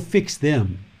let me go fix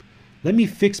them. Let me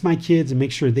fix my kids and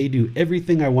make sure they do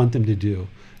everything I want them to do.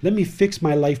 Let me fix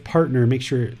my life partner and make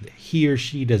sure he or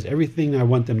she does everything I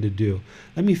want them to do.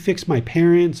 Let me fix my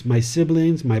parents, my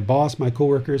siblings, my boss, my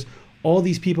coworkers. All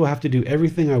these people have to do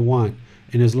everything I want.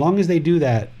 And as long as they do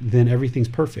that, then everything's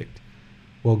perfect.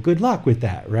 Well, good luck with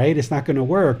that, right? It's not going to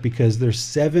work, because there's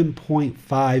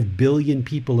 7.5 billion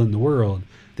people in the world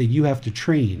that you have to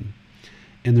train.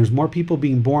 And there's more people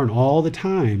being born all the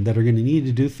time that are going to need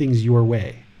to do things your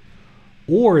way.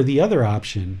 Or the other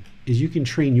option is you can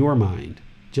train your mind,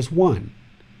 just one.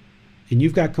 And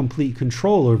you've got complete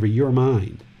control over your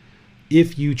mind.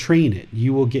 If you train it,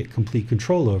 you will get complete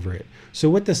control over it. So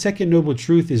what the second noble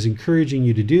truth is encouraging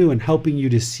you to do and helping you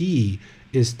to see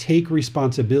is take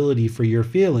responsibility for your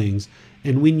feelings.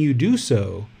 And when you do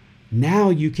so, now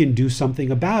you can do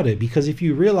something about it. Because if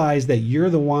you realize that you're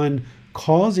the one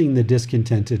causing the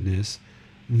discontentedness,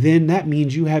 then that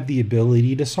means you have the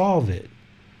ability to solve it.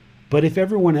 But if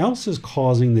everyone else is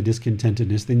causing the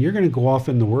discontentedness, then you're going to go off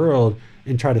in the world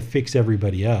and try to fix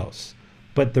everybody else.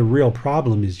 But the real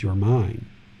problem is your mind,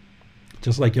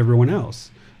 just like everyone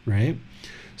else, right?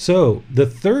 So the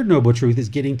third noble truth is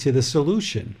getting to the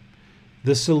solution.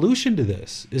 The solution to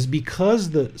this is because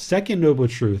the second noble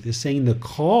truth is saying the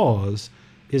cause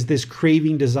is this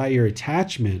craving, desire,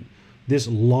 attachment, this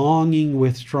longing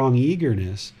with strong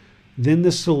eagerness, then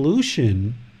the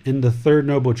solution in the third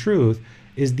noble truth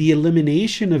is the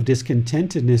elimination of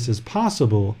discontentedness as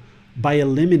possible by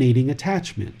eliminating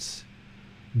attachments.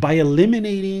 By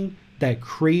eliminating that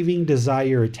craving,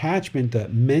 desire, attachment,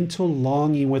 that mental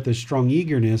longing with a strong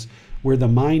eagerness, where the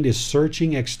mind is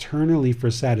searching externally for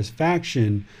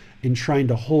satisfaction and trying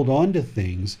to hold on to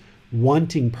things,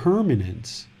 wanting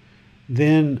permanence,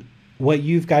 then what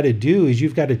you've got to do is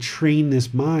you've got to train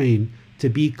this mind to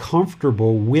be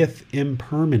comfortable with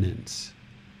impermanence.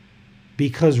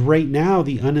 Because right now,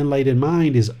 the unenlightened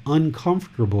mind is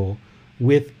uncomfortable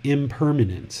with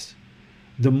impermanence.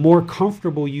 The more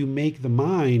comfortable you make the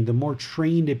mind, the more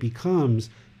trained it becomes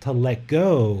to let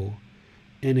go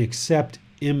and accept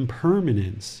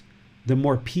impermanence, the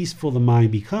more peaceful the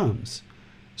mind becomes.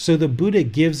 So the Buddha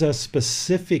gives us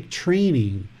specific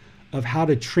training of how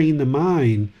to train the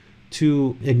mind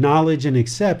to acknowledge and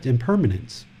accept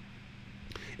impermanence.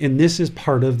 And this is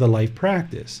part of the life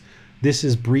practice. This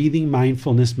is breathing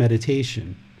mindfulness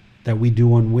meditation that we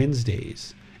do on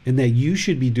Wednesdays, and that you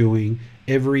should be doing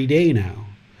every day now,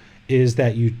 is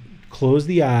that you close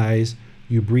the eyes,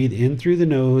 you breathe in through the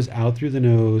nose, out through the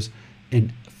nose,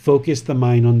 and focus the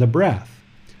mind on the breath.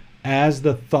 As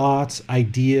the thoughts,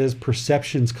 ideas,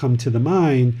 perceptions come to the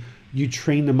mind, you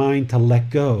train the mind to let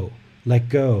go, let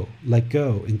go, let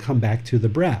go, and come back to the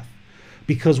breath.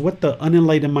 Because what the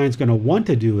unenlightened mind is going to want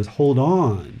to do is hold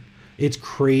on. It's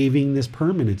craving this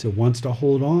permanence. It wants to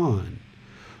hold on.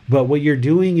 But what you're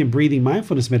doing in breathing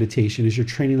mindfulness meditation is you're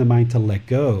training the mind to let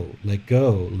go, let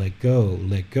go, let go,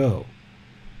 let go.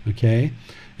 Okay?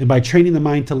 And by training the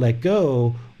mind to let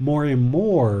go, more and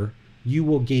more, you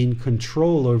will gain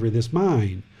control over this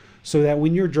mind. So that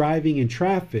when you're driving in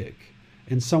traffic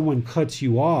and someone cuts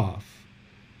you off,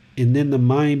 and then the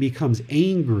mind becomes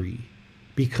angry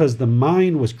because the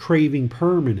mind was craving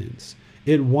permanence.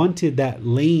 It wanted that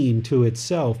lane to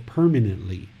itself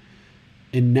permanently.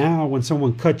 And now when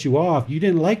someone cut you off, you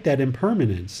didn't like that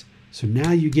impermanence. So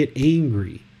now you get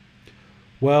angry.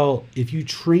 Well, if you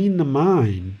train the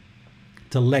mind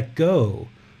to let go,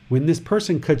 when this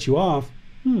person cuts you off,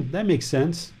 that makes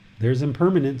sense. There's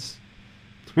impermanence,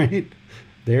 right?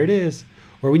 There it is.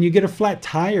 Or when you get a flat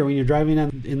tire when you're driving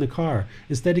in the car,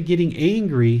 instead of getting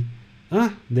angry,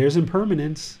 there's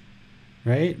impermanence,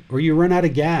 right? Or you run out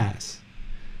of gas.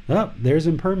 There's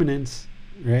impermanence,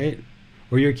 right?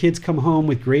 Or your kids come home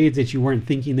with grades that you weren't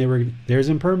thinking there's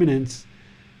impermanence.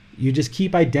 You just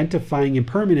keep identifying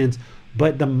impermanence,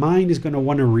 but the mind is going to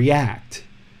want to react.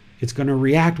 It's going to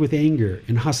react with anger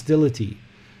and hostility.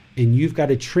 And you've got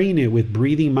to train it with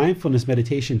breathing mindfulness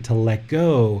meditation to let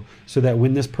go, so that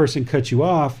when this person cuts you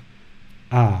off,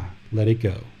 let it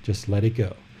go. Just let it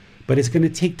go. But it's going to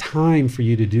take time for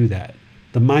you to do that.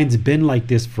 The mind's been like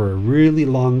this for a really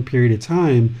long period of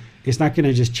time. It's not going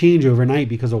to just change overnight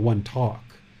because of one talk.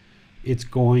 It's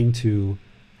going to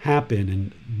happen.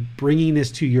 And bringing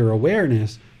this to your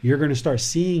awareness, you're going to start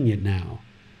seeing it now.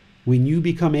 When you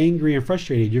become angry and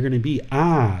frustrated, you're going to be,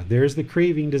 there's the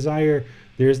craving, desire,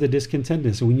 there's the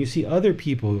discontentedness. So when you see other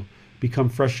people become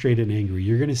frustrated and angry,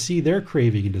 you're going to see their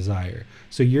craving and desire.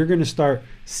 So you're going to start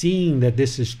seeing that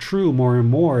this is true more and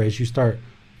more as you start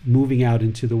moving out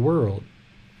into the world.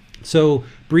 So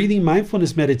breathing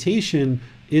mindfulness meditation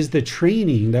is the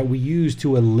training that we use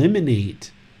to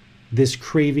eliminate this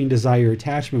craving, desire,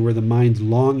 attachment, where the mind's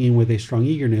longing with a strong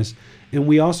eagerness. And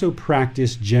we also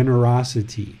practice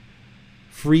generosity,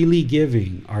 freely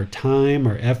giving our time,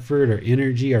 our effort, our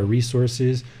energy, our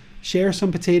resources. Share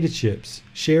some potato chips,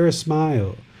 share a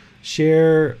smile,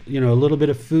 share, a little bit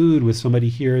of food with somebody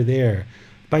here or there.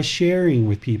 By sharing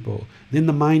with people, then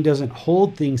the mind doesn't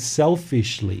hold things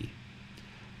selfishly,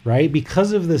 right?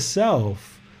 Because of the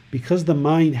self, because the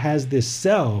mind has this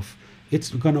self, it's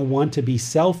going to want to be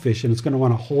selfish and it's going to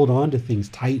want to hold on to things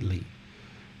tightly.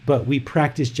 But we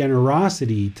practice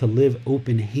generosity to live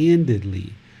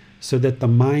open-handedly, so that the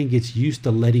mind gets used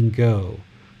to letting go,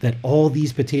 that all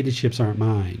these potato chips aren't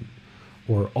mine,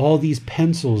 or all these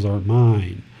pencils aren't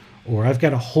mine, or I've got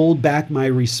to hold back my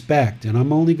respect, and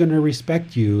I'm only going to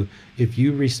respect you if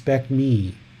you respect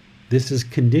me. This is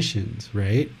conditions,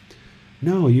 right?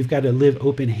 No, you've got to live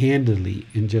open-handedly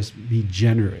and just be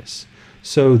generous.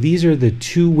 So these are the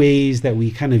two ways that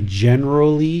we kind of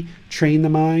generally train the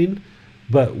mind,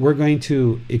 but we're going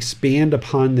to expand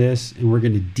upon this and we're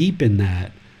going to deepen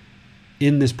that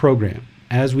in this program.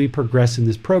 As we progress in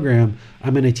this program,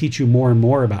 I'm going to teach you more and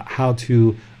more about how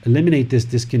to eliminate this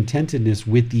discontentedness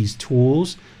with these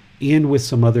tools and with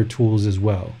some other tools as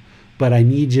well. But I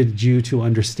need you to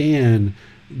understand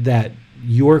that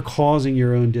you're causing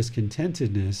your own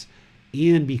discontentedness,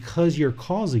 and because you're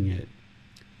causing it,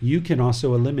 you can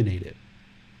also eliminate it.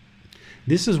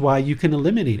 This is why you can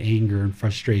eliminate anger and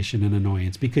frustration and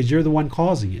annoyance, because you're the one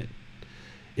causing it.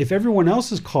 If everyone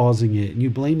else is causing it and you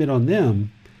blame it on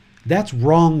them, that's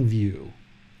wrong view.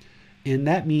 And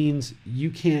that means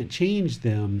you can't change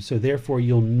them, so therefore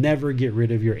you'll never get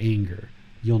rid of your anger.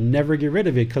 You'll never get rid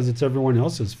of it because it's everyone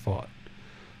else's fault.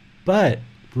 But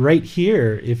right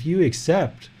here, if you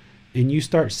accept and you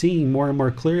start seeing more and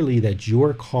more clearly that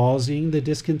you're causing the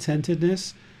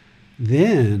discontentedness,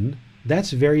 then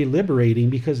that's very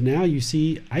liberating, because now you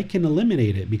see I can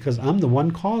eliminate it because I'm the one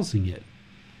causing it.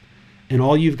 And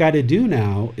all you've got to do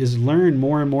now is learn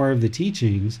more and more of the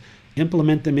teachings,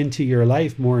 implement them into your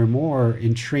life more and more,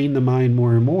 and train the mind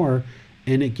more and more.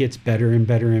 And it gets better and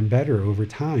better and better over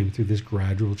time through this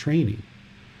gradual training.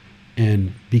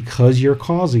 And because you're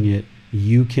causing it,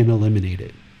 you can eliminate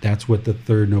it. That's what the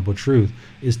third noble truth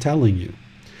is telling you.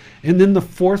 And then the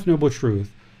fourth noble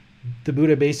truth, the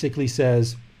Buddha basically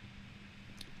says,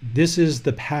 this is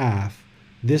the path,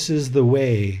 this is the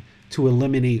way to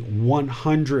eliminate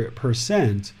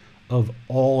 100% of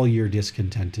all your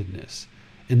discontentedness.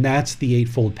 And that's the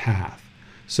Eightfold Path.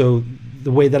 So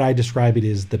the way that I describe it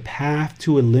is the path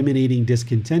to eliminating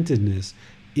discontentedness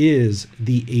is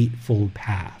the Eightfold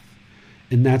Path.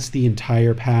 And that's the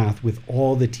entire path with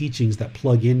all the teachings that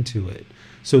plug into it.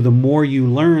 So the more you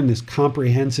learn this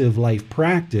comprehensive life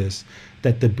practice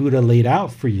that the Buddha laid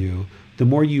out for you, the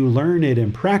more you learn it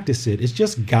and practice it, it's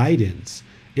just guidance.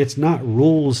 It's not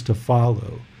rules to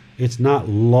follow. It's not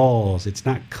laws. It's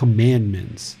not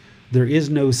commandments. There is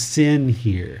no sin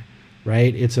here,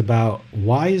 right? It's about,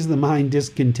 why is the mind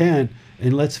discontent?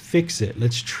 And let's fix it.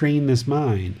 Let's train this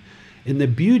mind. And the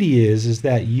beauty is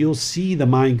that you'll see the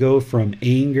mind go from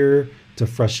anger to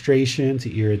frustration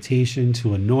to irritation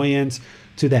to annoyance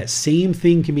to that same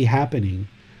thing can be happening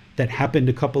that happened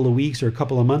a couple of weeks or a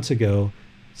couple of months ago.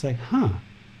 It's like,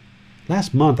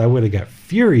 last month I would have got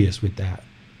furious with that.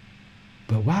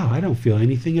 But wow, I don't feel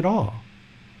anything at all.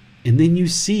 And then you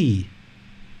see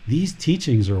these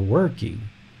teachings are working.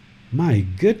 My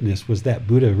goodness, was that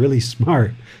Buddha really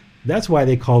smart? That's why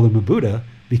they call him a Buddha,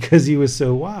 because he was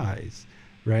so wise,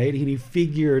 right? And he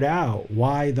figured out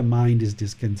why the mind is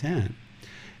discontent.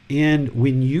 And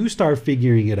when you start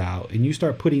figuring it out and you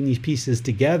start putting these pieces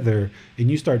together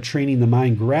and you start training the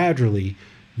mind gradually,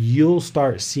 you'll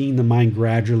start seeing the mind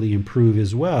gradually improve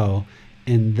as well.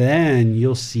 And then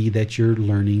you'll see that you're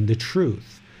learning the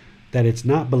truth, that it's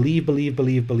not believe,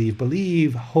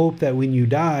 hope that when you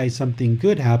die, something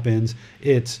good happens.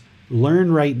 It's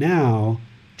learn right now,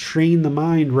 train the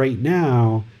mind right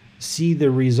now, see the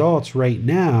results right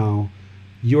now.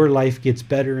 Your life gets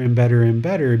better and better and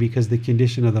better because the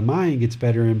condition of the mind gets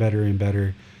better and better and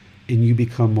better. And you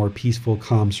become more peaceful,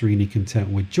 calm, serene, and content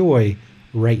with joy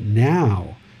right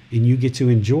now. And you get to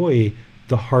enjoy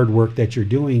the hard work that you're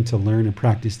doing to learn and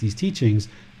practice these teachings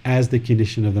as the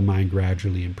condition of the mind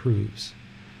gradually improves.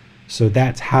 So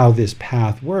that's how this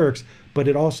path works, but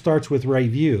it all starts with right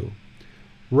view.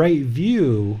 Right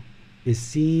view is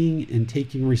seeing and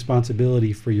taking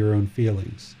responsibility for your own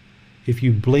feelings. If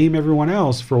you blame everyone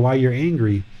else for why you're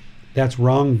angry, that's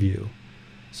wrong view.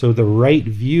 So the right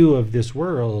view of this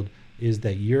world is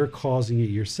that you're causing it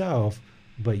yourself,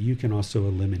 but you can also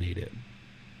eliminate it.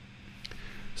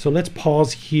 So let's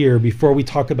pause here before we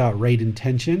talk about right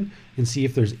intention and see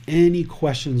if there's any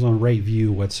questions on right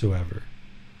view whatsoever.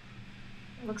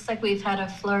 It looks like we've had a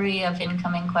flurry of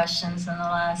incoming questions in the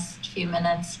last few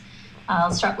minutes.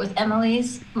 I'll start with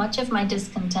Emily's. Much of my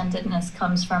discontentedness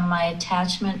comes from my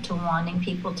attachment to wanting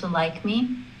people to like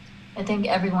me. I think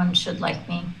everyone should like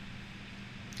me.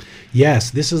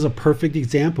 Yes, this is a perfect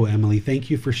example, Emily. Thank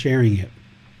you for sharing it.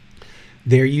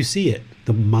 There you see it.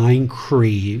 The mind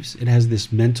craves. It has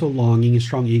this mental longing and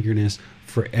strong eagerness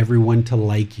for everyone to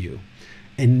like you.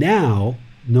 And now,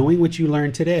 knowing what you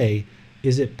learned today,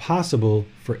 is it possible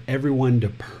for everyone to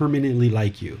permanently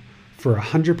like you? For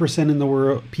 100% in the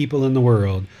world, people in the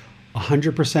world,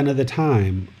 100% of the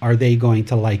time, are they going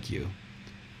to like you?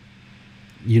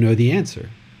 You know the answer.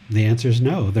 The answer is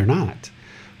no, they're not.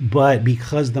 But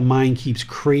because the mind keeps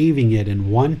craving it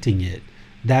and wanting it,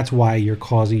 That's why you're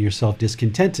causing yourself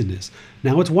discontentedness.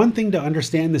 Now, it's one thing to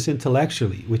understand this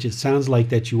intellectually, which it sounds like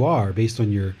that you are based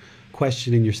on your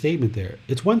question and your statement there.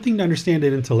 It's one thing to understand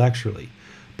it intellectually,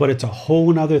 but it's a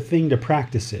whole other thing to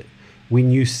practice it.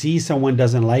 When you see someone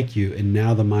doesn't like you and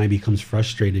now the mind becomes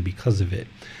frustrated because of it.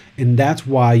 And that's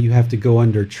why you have to go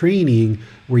under training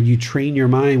where you train your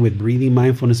mind with breathing,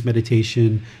 mindfulness,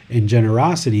 meditation, and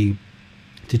generosity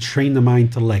to train the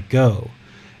mind to let go.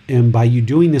 And by you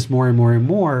doing this more and more and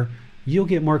more, you'll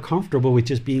get more comfortable with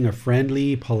just being a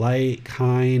friendly, polite,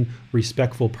 kind,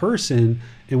 respectful person.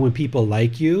 And when people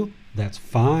like you, that's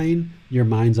fine. Your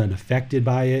mind's unaffected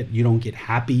by it. You don't get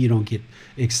happy. You don't get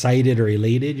excited or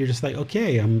elated. You're just like,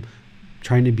 okay, I'm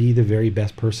trying to be the very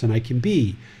best person I can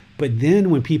be. But then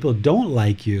when people don't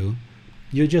like you,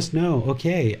 you just know,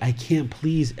 okay, I can't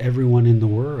please everyone in the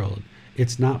world.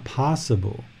 It's not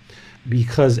possible.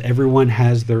 Because everyone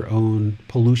has their own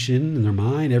pollution in their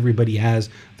mind. Everybody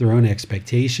has their own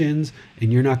expectations,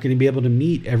 and you're not going to be able to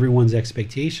meet everyone's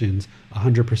expectations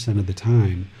 100% of the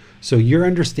time. So you're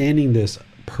understanding this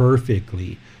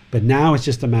perfectly, but now it's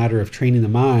just a matter of training the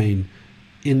mind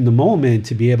in the moment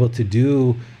to be able to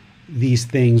do these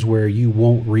things where you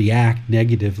won't react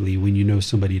negatively when you know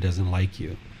somebody doesn't like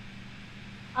you.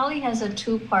 Holly has a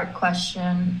two-part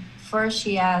question. First,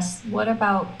 she asks, what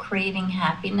about craving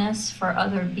happiness for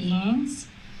other beings?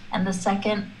 And the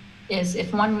second is,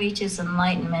 if one reaches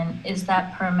enlightenment, is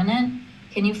that permanent?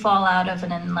 Can you fall out of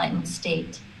an enlightened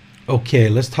state? Okay,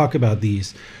 let's talk about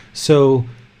these. So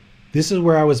this is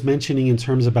where I was mentioning in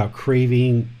terms about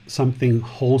craving something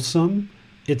wholesome,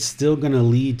 it's still going to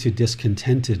lead to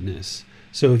discontentedness.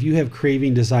 So if you have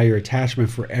craving, desire, attachment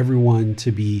for everyone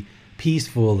to be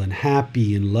peaceful and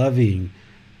happy and loving,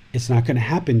 it's not going to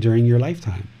happen during your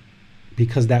lifetime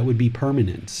because that would be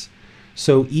permanence.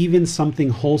 So even something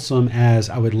wholesome as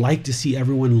I would like to see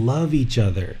everyone love each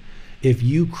other, if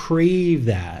you crave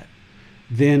that,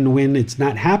 then when it's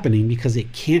not happening because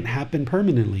it can't happen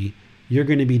permanently, you're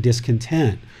going to be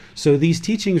discontent. So these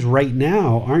teachings right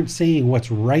now aren't saying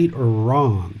what's right or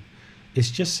wrong.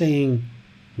 It's just saying,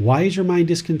 why is your mind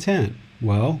discontent?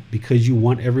 Well, because you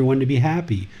want everyone to be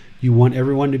happy. You want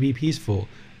everyone to be peaceful.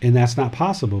 And that's not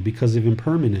possible because of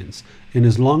impermanence. And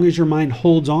as long as your mind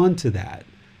holds on to that,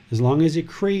 as long as it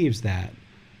craves that,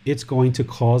 it's going to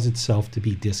cause itself to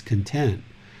be discontent.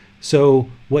 So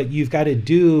what you've got to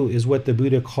do is what the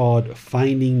Buddha called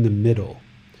finding the middle.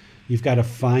 You've got to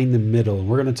find the middle. And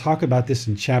we're going to talk about this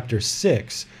in chapter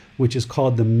 6, which is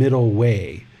called the middle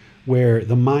way, where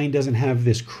the mind doesn't have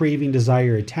this craving,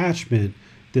 desire, attachment,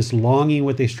 this longing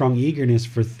with a strong eagerness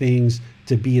for things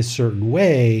to be a certain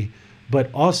way,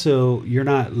 but also you're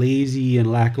not lazy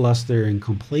and lackluster and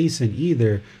complacent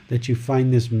either, that you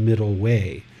find this middle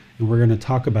way. And we're going to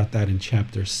talk about that in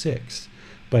chapter 6.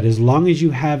 But as long as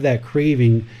you have that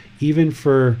craving, even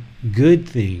for good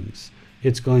things,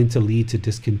 it's going to lead to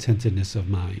discontentedness of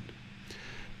mind.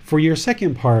 For your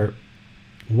second part,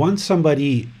 once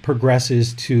somebody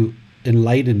progresses to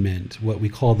enlightenment, what we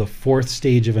call the fourth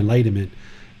stage of enlightenment,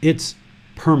 it's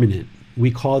permanent.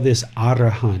 We call this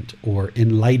arahant or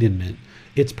enlightenment.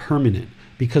 It's permanent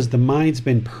because the mind's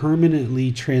been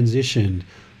permanently transitioned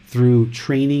through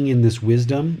training in this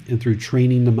wisdom and through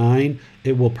training the mind.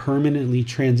 It will permanently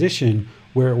transition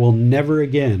where it will never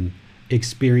again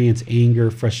experience anger,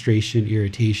 frustration,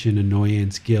 irritation,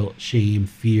 annoyance, guilt, shame,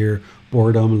 fear,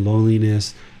 boredom,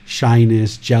 loneliness,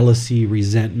 shyness, jealousy,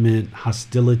 resentment,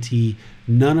 hostility.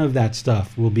 None of that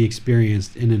stuff will be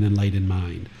experienced in an enlightened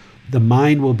mind. The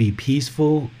mind will be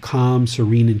peaceful, calm,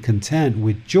 serene, and content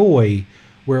with joy,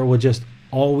 where it will just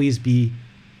always be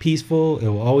peaceful. It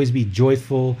will always be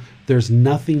joyful. There's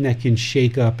nothing that can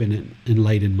shake up an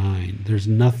enlightened mind. There's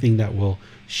nothing that will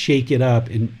shake it up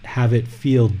and have it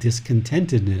feel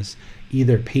discontentedness,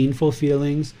 either painful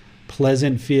feelings,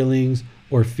 pleasant feelings,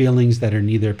 or feelings that are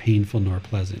neither painful nor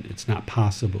pleasant. It's not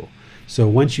possible. So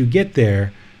once you get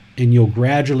there, and you'll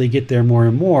gradually get there more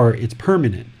and more, it's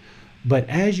permanent. But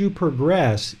as you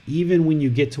progress, even when you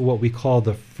get to what we call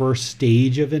the first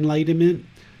stage of enlightenment,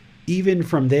 even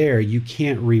from there, you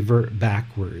can't revert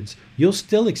backwards. You'll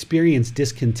still experience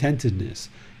discontentedness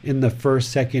in the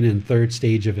first, second, and third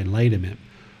stage of enlightenment.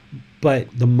 But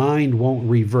the mind won't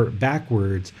revert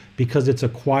backwards because it's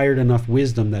acquired enough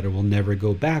wisdom that it will never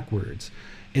go backwards.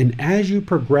 And as you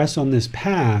progress on this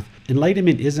path,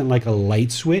 enlightenment isn't like a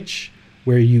light switch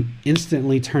where you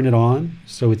instantly turn it on,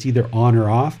 so it's either on or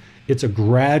off. It's a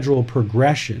gradual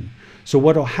progression. So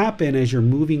what will happen as you're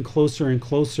moving closer and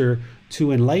closer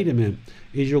to enlightenment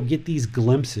is you'll get these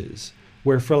glimpses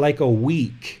where for like a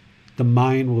week, the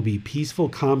mind will be peaceful,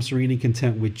 calm, serene, and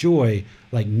content with joy,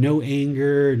 like no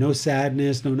anger, no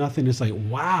sadness, no nothing. It's like,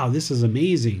 wow, this is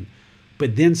amazing.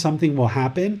 But then something will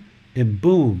happen and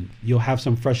boom, you'll have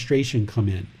some frustration come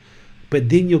in. But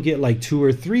then you'll get like 2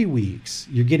 or 3 weeks.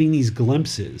 You're getting these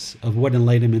glimpses of what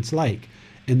enlightenment's like.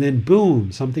 And then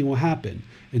boom, something will happen.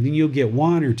 And then you'll get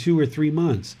 1 or 2 or 3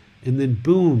 months. And then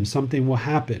boom, something will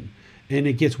happen. And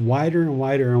it gets wider and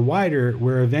wider and wider,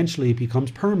 where eventually it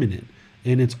becomes permanent.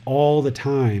 And it's all the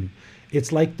time.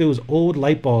 It's like those old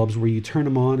light bulbs where you turn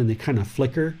them on and they kind of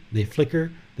flicker. They flicker,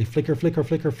 flicker,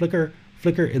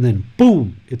 flicker, and then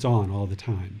boom, it's on all the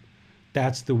time.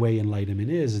 That's the way enlightenment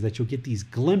is that you'll get these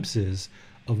glimpses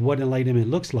of what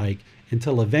enlightenment looks like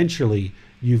until eventually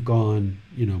you've gone,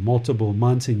 multiple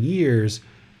months and years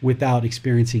without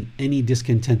experiencing any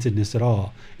discontentedness at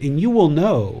all. And you will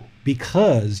know,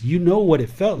 because you know what it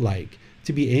felt like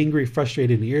to be angry,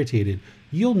 frustrated, and irritated.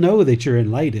 You'll know that you're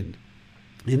enlightened.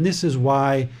 And this is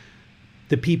why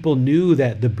the people knew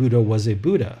that the Buddha was a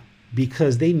Buddha,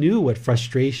 because they knew what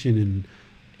frustration and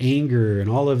anger and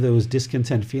all of those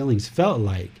discontent feelings felt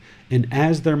like. And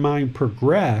as their mind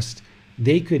progressed,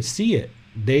 they could see it.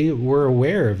 They were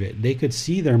aware of it. They could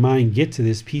see their mind get to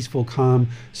this peaceful, calm,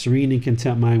 serene, and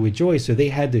content mind with joy. So they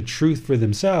had the truth for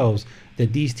themselves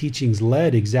that these teachings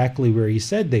led exactly where he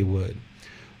said they would.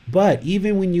 But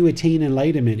even when you attain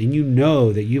enlightenment and you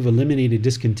know that you've eliminated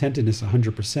discontentedness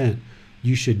 100%,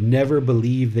 you should never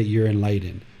believe that you're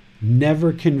enlightened.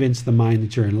 Never convince the mind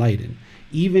that you're enlightened.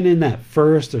 Even in that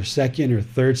first or second or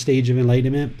third stage of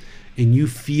enlightenment, and you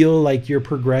feel like you're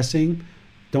progressing,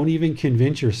 don't even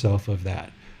convince yourself of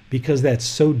that, because that's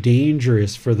so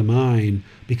dangerous for the mind,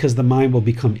 because the mind will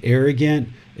become arrogant,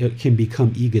 it can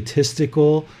become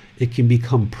egotistical, it can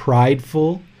become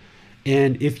prideful.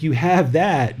 And if you have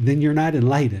that, then you're not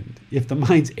enlightened. If the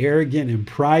mind's arrogant and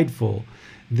prideful,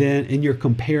 then, and you're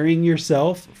comparing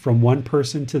yourself from one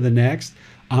person to the next,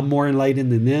 I'm more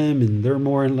enlightened than them, and they're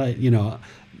more enlightened,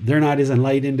 they're not as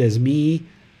enlightened as me.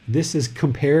 This is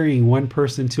comparing one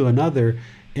person to another,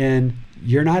 and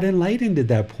you're not enlightened at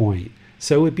that point.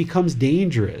 So it becomes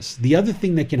dangerous. The other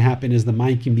thing that can happen is the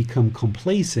mind can become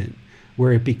complacent,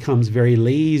 where it becomes very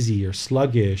lazy or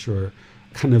sluggish or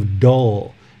kind of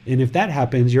dull. And if that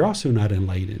happens, you're also not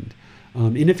enlightened.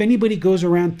 And if anybody goes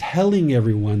around telling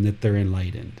everyone that they're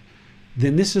enlightened,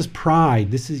 then this is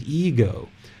pride, this is ego.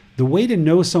 The way to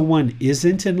know someone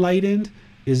isn't enlightened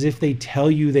is if they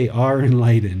tell you they are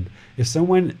enlightened. If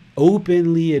someone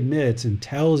openly admits and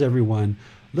tells everyone,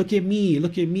 look at me,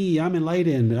 I'm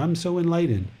enlightened, I'm so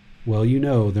enlightened. Well,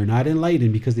 they're not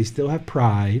enlightened because they still have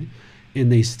pride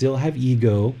and they still have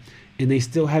ego and they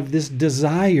still have this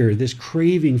desire, this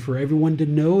craving for everyone to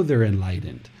know they're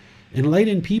enlightened.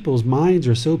 Enlightened people's minds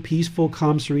are so peaceful,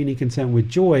 calm, serene, and content with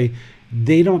joy,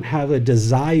 they don't have a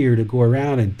desire to go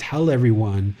around and tell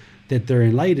everyone that they're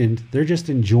enlightened. They're just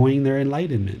enjoying their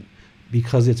enlightenment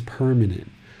because it's permanent.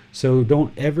 So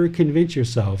don't ever convince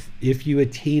yourself, if you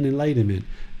attain enlightenment,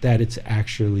 that it's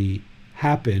actually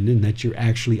happened and that you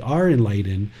actually are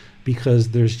enlightened, because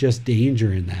there's just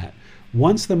danger in that.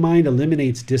 Once the mind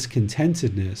eliminates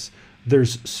discontentedness,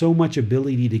 there's so much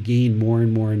ability to gain more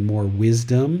and more and more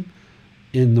wisdom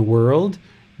in the world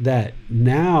that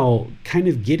now kind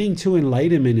of getting to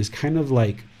enlightenment is kind of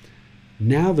like,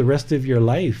 now the rest of your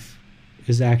life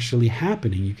is actually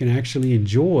happening. You can actually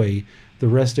enjoy the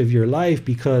rest of your life,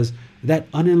 because that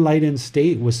unenlightened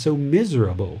state was so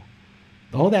miserable.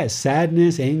 All that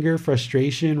sadness, anger,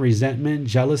 frustration, resentment,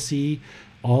 jealousy,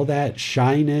 all that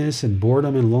shyness and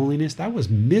boredom and loneliness, that was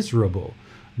miserable.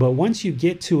 But once you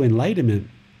get to enlightenment,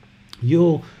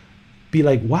 you'll be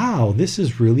like, wow, this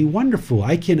is really wonderful.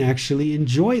 I can actually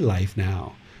enjoy life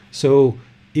now. So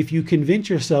if you convince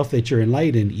yourself that you're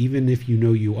enlightened, even if you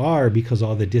know you are, because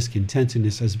all the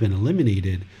discontentedness has been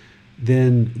eliminated,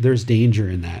 then there's danger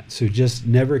in that. So just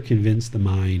never convince the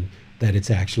mind that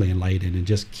it's actually enlightened, and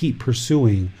just keep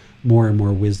pursuing more and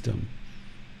more wisdom.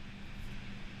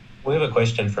 We have a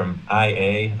question from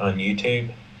IA on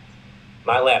YouTube.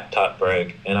 My laptop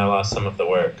broke and I lost some of the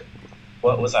work.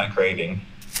 What was I craving?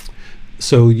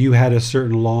 So you had a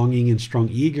certain longing and strong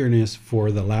eagerness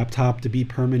for the laptop to be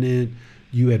permanent.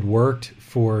 You had worked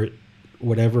for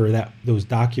whatever those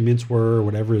documents were,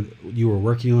 whatever you were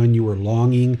working on. You were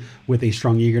longing with a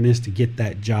strong eagerness to get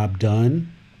that job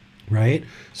done, right?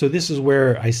 So this is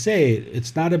where I say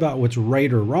it's not about what's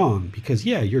right or wrong, because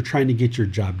you're trying to get your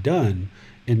job done,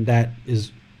 and that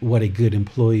is what a good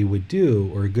employee would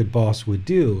do or a good boss would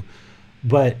do.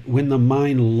 But when the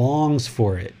mind longs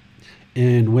for it,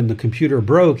 and when the computer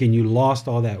broke and you lost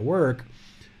all that work,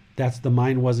 That's the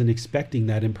mind wasn't expecting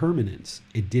that impermanence.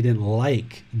 It didn't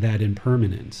like that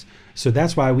impermanence. So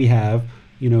that's why we have,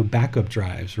 backup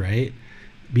drives, right?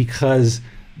 Because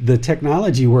the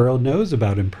technology world knows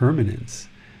about impermanence.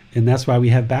 And that's why we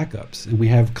have backups and we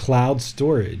have cloud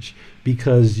storage,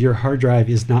 because your hard drive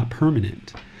is not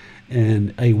permanent.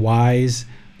 And a wise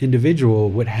individual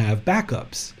would have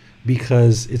backups,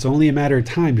 because it's only a matter of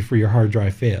time before your hard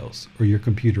drive fails or your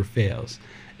computer fails.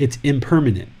 It's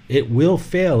impermanent. It will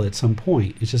fail at some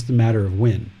point. It's just a matter of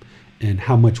when and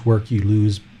how much work you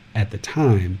lose at the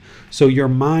time. So your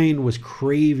mind was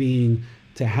craving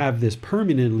to have this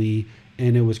permanently,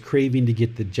 and it was craving to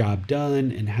get the job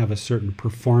done and have a certain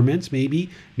performance. Maybe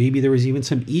there was even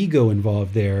some ego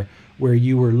involved there, where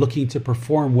you were looking to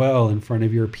perform well in front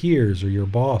of your peers or your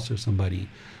boss or somebody.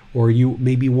 Or you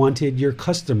maybe wanted your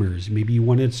customers, maybe you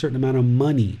wanted a certain amount of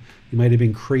money. You might have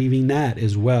been craving that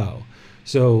as well.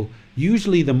 So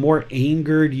usually the more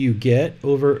angered you get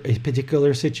over a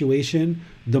particular situation,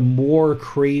 the more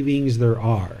cravings there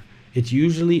are. It's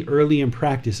usually early in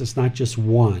practice. It's not just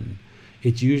one.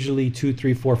 It's usually 2,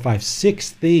 3, 4, 5, 6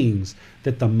 things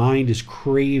that the mind is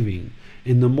craving.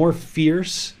 And the more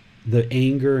fierce the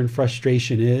anger and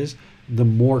frustration is, the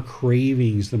more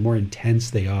cravings, the more intense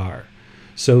they are.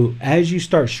 So as you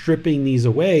start stripping these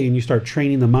away and you start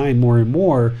training the mind more and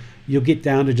more, you'll get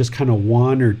down to just kind of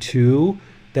 1 or 2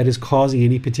 that is causing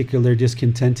any particular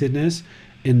discontentedness.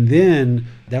 And then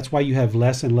that's why you have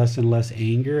less and less and less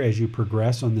anger as you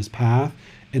progress on this path.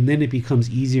 And then it becomes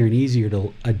easier and easier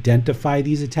to identify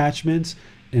these attachments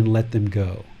and let them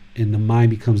go. And the mind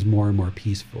becomes more and more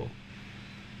peaceful.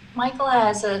 Michael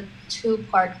has a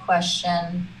 2-part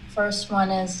question. First one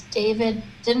is, David,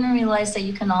 didn't realize that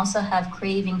you can also have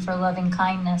craving for loving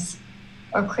kindness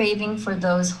or craving for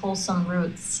those wholesome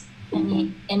roots.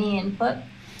 Any input?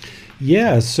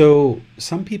 Yeah, so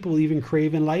some people even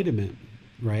crave enlightenment,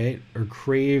 right? Or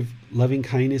crave loving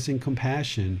kindness and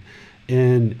compassion.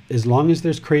 And as long as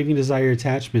there's craving, desire,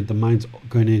 attachment, the mind's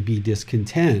going to be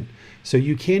discontent. So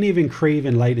you can't even crave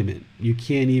enlightenment. You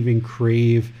can't even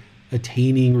crave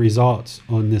attaining results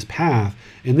on this path.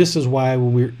 And this is why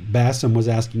when Bassam was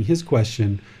asking his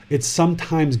question, it's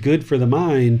sometimes good for the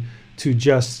mind to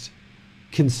just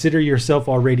consider yourself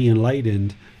already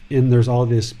enlightened, and there's all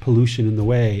this pollution in the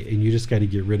way, and you just got to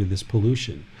get rid of this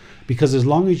pollution. Because as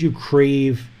long as you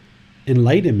crave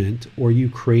enlightenment, or you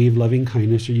crave loving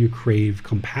kindness, or you crave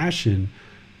compassion,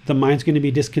 the mind's going to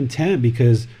be discontent,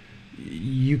 because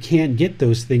you can't get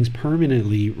those things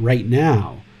permanently right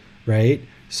now, right?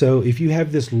 So if you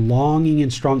have this longing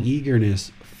and strong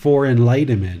eagerness for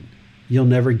enlightenment, you'll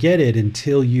never get it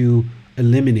until you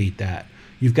eliminate that.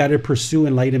 You've got to pursue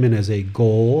enlightenment as a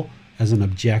goal, as an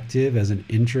objective, as an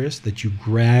interest that you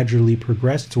gradually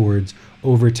progress towards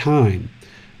over time.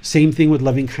 Same thing with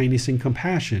loving kindness and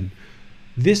compassion.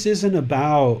 This isn't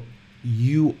about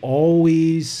you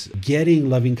always getting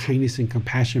loving kindness and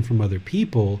compassion from other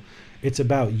people. It's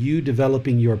about you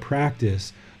developing your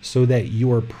practice so that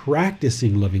you are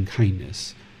practicing loving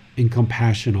kindness and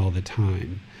compassion all the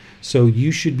time. So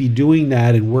you should be doing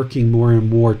that and working more and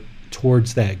more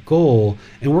towards that goal.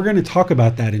 And we're going to talk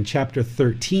about that in chapter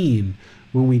 13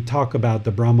 when we talk about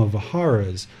the Brahma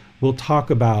Viharas. We'll talk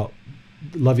about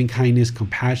loving kindness,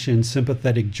 compassion,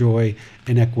 sympathetic joy,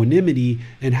 and equanimity,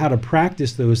 and how to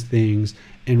practice those things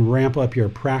and ramp up your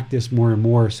practice more and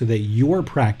more so that you're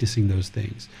practicing those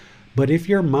things. But if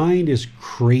your mind is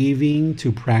craving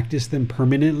to practice them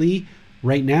permanently,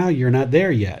 right now you're not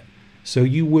there yet. So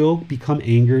you will become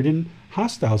angered and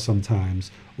hostile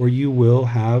sometimes, or you will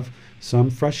have some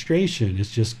frustration.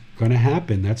 It's just going to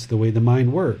happen. That's the way the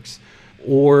mind works.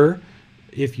 Or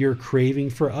if you're craving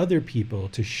for other people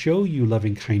to show you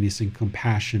loving kindness and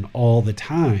compassion all the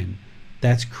time,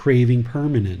 that's craving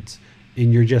permanence,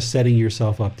 and you're just setting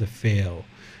yourself up to fail.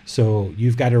 So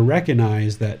you've got to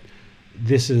recognize that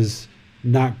this is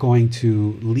not going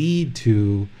to lead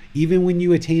to, even when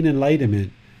you attain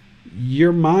enlightenment,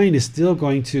 your mind is still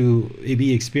going to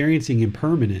be experiencing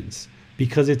impermanence,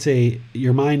 because it's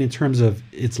your mind in terms of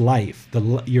its life.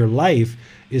 Your life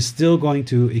is still going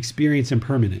to experience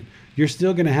impermanent. You're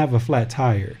still going to have a flat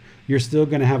tire. You're still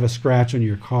going to have a scratch on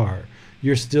your car.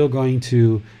 You're still going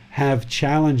to have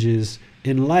challenges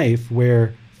in life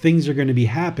where things are going to be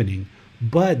happening.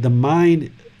 But the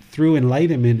mind, through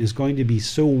enlightenment, is going to be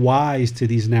so wise to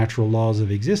these natural laws of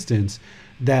existence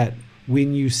that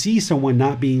when you see someone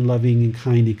not being loving and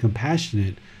kind and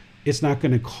compassionate, it's not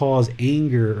going to cause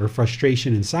anger or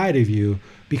frustration inside of you,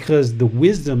 because the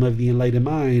wisdom of the enlightened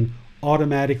mind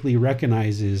automatically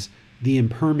recognizes the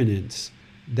impermanence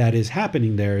that is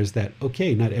happening there. Is that,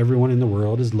 okay, not everyone in the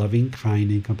world is loving,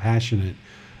 kind, and compassionate.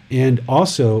 And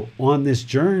also on this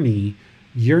journey,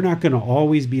 you're not going to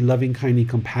always be loving, kindly,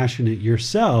 compassionate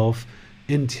yourself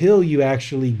until you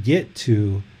actually get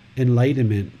to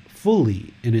enlightenment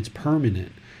fully and it's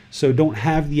permanent. So don't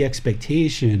have the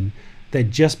expectation that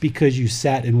just because you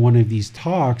sat in one of these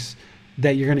talks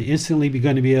that you're going to instantly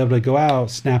be able to go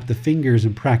out, snap the fingers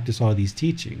and practice all these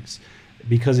teachings,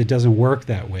 because it doesn't work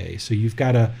that way. So you've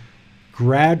got to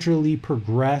gradually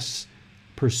progress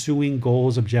pursuing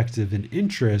goals, objectives, and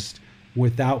interest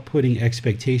without putting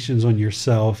expectations on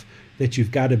yourself that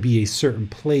you've got to be a certain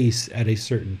place at a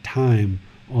certain time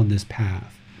on this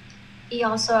path. He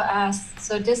also asked,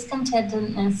 so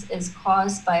discontentedness is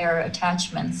caused by our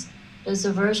attachments. Does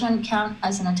aversion count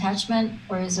as an attachment,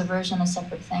 or is aversion a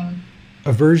separate thing?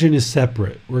 Aversion is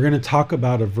separate. We're going to talk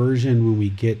about aversion when we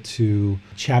get to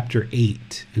chapter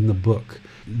 8 in the book.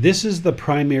 This is the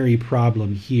primary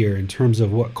problem here in terms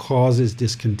of what causes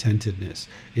discontentedness,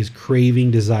 is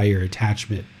craving, desire,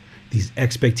 attachment, these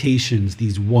expectations,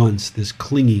 these wants, this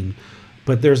clinging.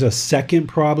 But there's a second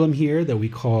problem here that we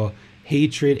call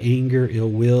hatred, anger, ill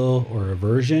will, or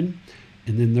aversion.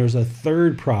 And then there's a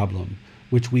third problem,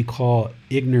 which we call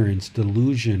ignorance,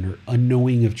 delusion, or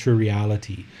unknowing of true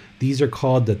reality. These are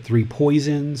called the 3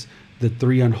 poisons, the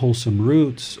 3 unwholesome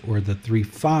roots, or the 3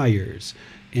 fires.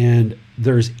 And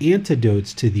there's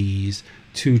antidotes to these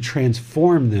to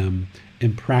transform them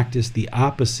and practice the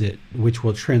opposite, which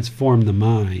will transform the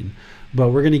mind. But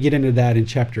we're going to get into that in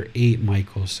chapter 8,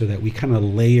 Michael, so that we kind of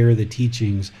layer the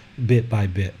teachings bit by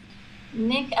bit.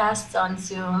 Nick asked on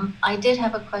Zoom, I did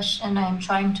have a question. I am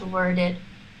trying to word it.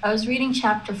 I was reading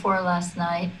chapter 4 last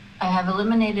night. I have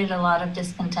eliminated a lot of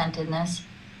discontentedness.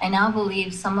 I now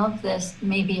believe some of this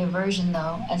may be aversion,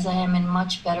 though, as I am in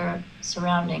much better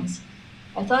surroundings.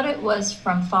 I thought it was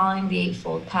from following the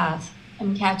Eightfold Path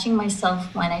and catching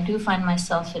myself when I do find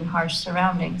myself in harsh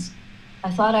surroundings.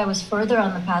 I thought I was further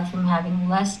on the path from having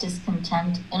less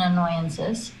discontent and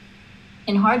annoyances.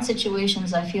 In hard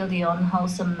situations, I feel the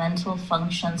unwholesome mental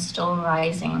functions still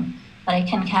rising, but I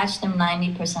can catch them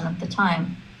 90% of the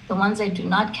time. The ones I do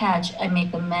not catch, I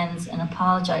make amends and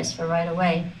apologize for right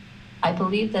away. I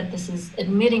believe that this is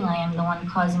admitting I am the one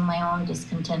causing my own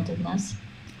discontentedness.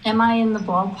 Am I in the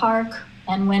ballpark?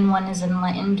 And when one is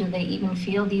enlightened, do they even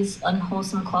feel these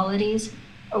unwholesome qualities?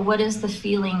 Or what is the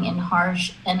feeling in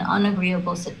harsh and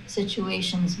unagreeable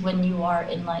situations when you are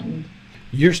enlightened?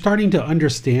 You're starting to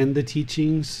understand the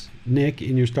teachings, Nick,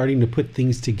 and you're starting to put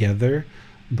things together,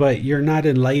 but you're not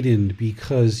enlightened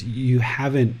because you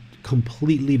haven't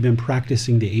completely been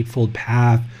practicing the Eightfold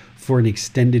Path for an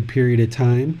extended period of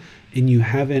time, and you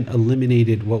haven't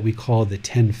eliminated what we call the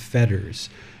 10 fetters.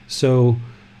 So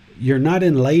you're not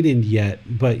enlightened yet,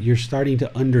 but you're starting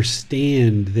to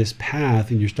understand this path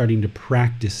and you're starting to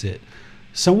practice it.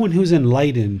 Someone who's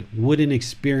enlightened wouldn't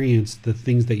experience the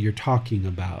things that you're talking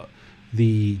about,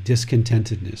 the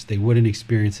discontentedness. They wouldn't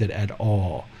experience it at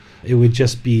all. It would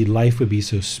just be, life would be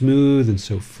so smooth and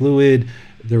so fluid.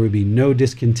 There would be no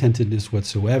discontentedness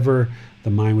whatsoever. The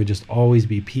mind would just always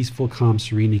be peaceful, calm,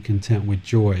 serene, and content with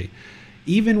joy.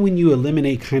 Even when you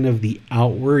eliminate kind of the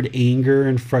outward anger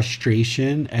and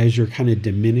frustration as you're kind of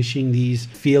diminishing these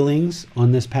feelings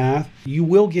on this path, you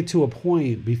will get to a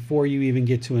point before you even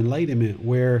get to enlightenment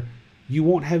where you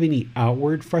won't have any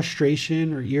outward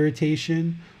frustration or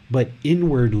irritation, but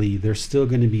inwardly there's still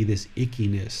going to be this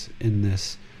ickiness and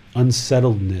this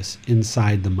unsettledness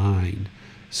inside the mind.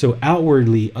 So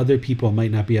outwardly, other people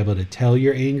might not be able to tell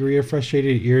you're angry or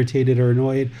frustrated, irritated or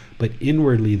annoyed, but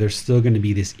inwardly there's still going to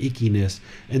be this ickiness.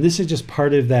 And this is just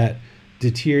part of that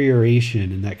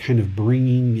deterioration and that kind of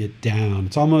bringing it down.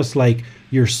 It's almost like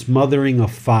you're smothering a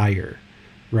fire,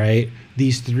 right?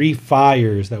 These 3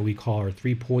 fires that we call, or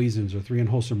 3 poisons or 3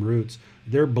 unwholesome roots,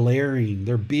 they're blaring,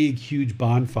 they're big, huge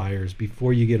bonfires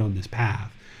before you get on this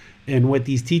path. And what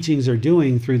these teachings are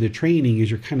doing through the training is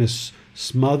you're kind of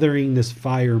smothering this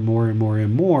fire more and more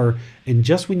and more. And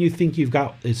just when you think you've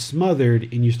got it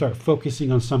smothered and you start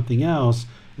focusing on something else,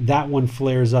 that one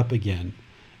flares up again.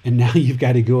 And now you've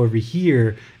got to go over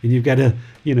here and you've got to,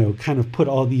 kind of put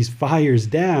all these fires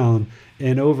down.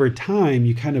 And over time,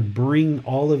 you kind of bring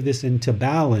all of this into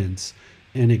balance,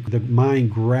 and the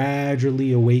mind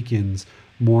gradually awakens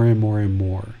more and more and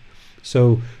more.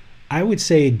 So I would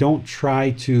say don't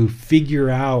try to figure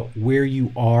out where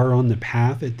you are on the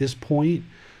path at this point.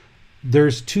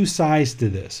 There's 2 sides to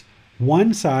this.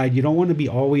 One side, you don't want to be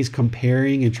always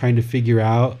comparing and trying to figure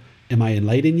out, am I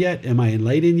enlightened yet? Am I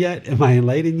enlightened yet? Am I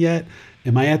enlightened yet?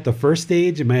 Am I at the first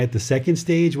stage? Am I at the second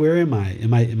stage? Where am I?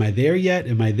 Am I there yet?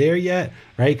 Am I there yet?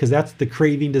 Right? Because that's the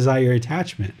craving, desire,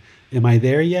 attachment. Am I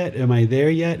there yet? Am I there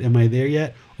yet? Am I there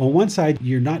yet? On one side,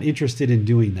 you're not interested in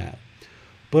doing that.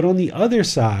 But on the other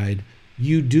side,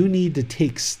 you do need to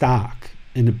take stock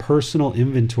in a personal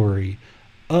inventory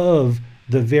of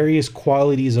the various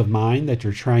qualities of mind that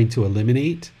you're trying to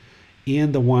eliminate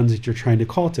and the ones that you're trying to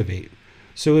cultivate.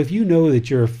 So if you know that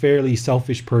you're a fairly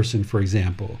selfish person, for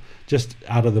example, just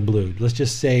out of the blue, let's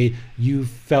just say you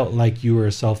felt like you were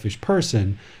a selfish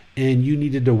person and you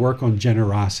needed to work on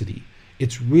generosity.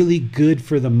 It's really good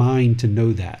for the mind to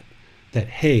know that,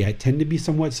 hey, I tend to be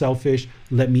somewhat selfish.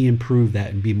 Let me improve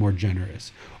that and be more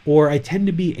generous. Or I tend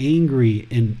to be angry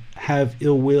and have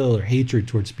ill will or hatred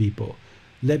towards people.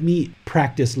 Let me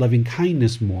practice loving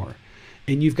kindness more.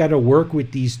 And you've got to work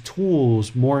with these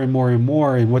tools more and more and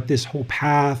more. And what this whole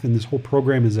path and this whole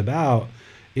program is about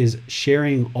is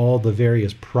sharing all the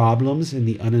various problems in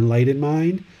the unenlightened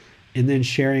mind and then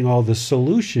sharing all the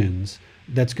solutions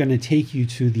that's going to take you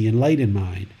to the enlightened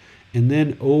mind. And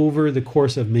then over the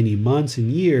course of many months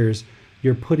and years,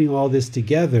 you're putting all this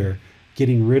together,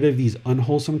 getting rid of these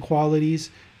unwholesome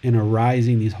qualities and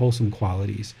arising these wholesome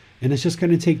qualities. And it's just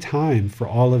going to take time for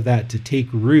all of that to take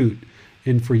root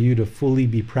and for you to fully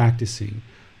be practicing.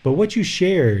 But what you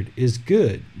shared is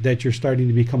good, that you're starting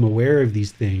to become aware of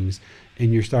these things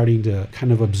and you're starting to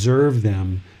kind of observe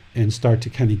them and start to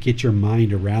kind of get your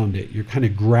mind around it. You're kind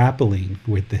of grappling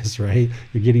with this, right?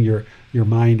 You're getting your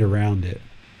mind around it.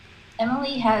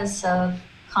 Emily has a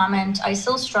comment. I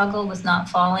still struggle with not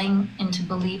falling into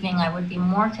believing I would be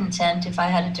more content if I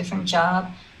had a different job,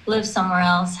 lived somewhere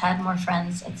else, had more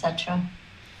friends, etc.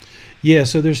 Yeah,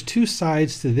 so there's two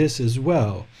sides to this as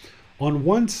well. On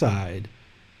one side,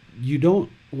 you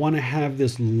don't want to have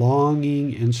this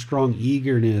longing and strong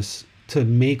eagerness to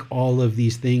make all of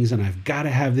these things, and I've got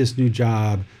to have this new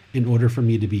job in order for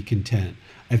me to be content.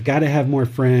 I've got to have more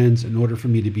friends in order for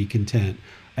me to be content.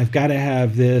 I've got to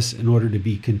have this in order to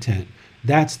be content.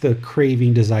 That's the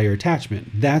craving, desire, attachment.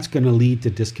 That's going to lead to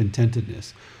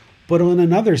discontentedness. But on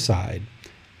another side,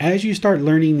 as you start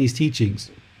learning these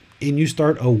teachings and you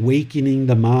start awakening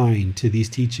the mind to these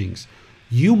teachings,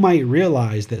 you might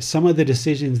realize that some of the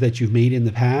decisions that you've made in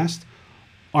the past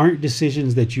aren't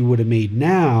decisions that you would have made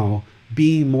now,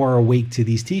 being more awake to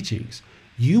these teachings.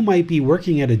 You might be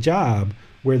working at a job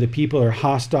where the people are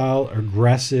hostile,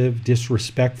 aggressive,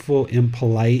 disrespectful,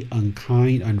 impolite,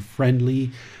 unkind,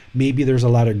 unfriendly. Maybe there's a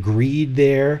lot of greed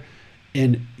there,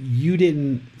 and you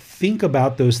didn't think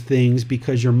about those things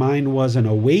because your mind wasn't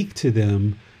awake to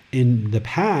them in the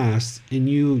past, and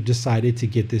you decided to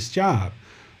get this job.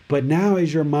 But now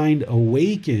as your mind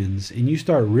awakens and you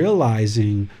start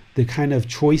realizing the kind of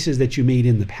choices that you made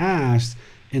in the past,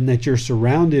 and that you're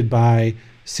surrounded by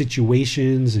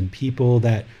situations and people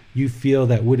that you feel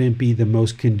that wouldn't be the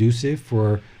most conducive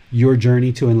for your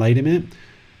journey to enlightenment,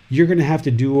 you're going to have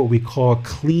to do what we call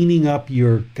cleaning up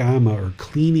your gamma, or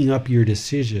cleaning up your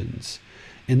decisions.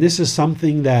 And this is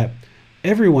something that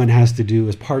everyone has to do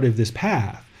as part of this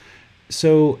path.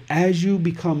 So as you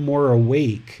become more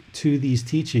awake to these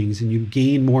teachings and you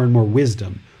gain more and more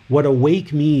wisdom, what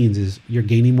awake means is you're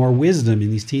gaining more wisdom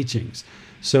in these teachings.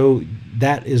 So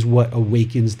that is what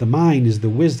awakens the mind, is the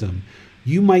wisdom.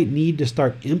 You might need to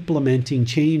start implementing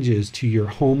changes to your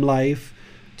home life,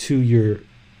 to your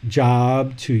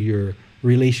job, to your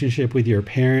relationship with your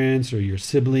parents or your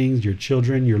siblings, your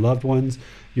children, your loved ones,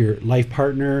 your life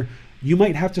partner. You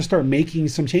might have to start making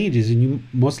some changes, and you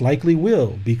most likely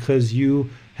will, because you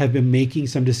have been making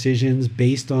some decisions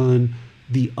based on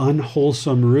the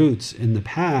unwholesome roots in the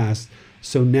past.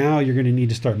 So now you're going to need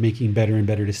to start making better and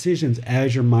better decisions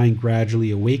as your mind gradually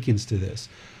awakens to this.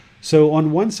 So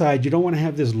on one side, you don't want to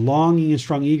have this longing and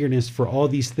strong eagerness for all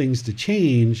these things to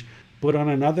change. But on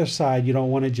another side, you don't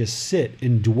want to just sit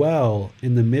and dwell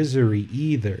in the misery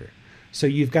either. So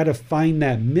you've got to find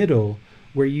that middle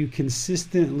where you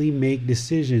consistently make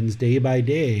decisions day by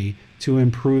day to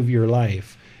improve your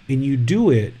life. And you do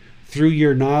it through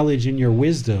your knowledge and your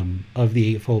wisdom of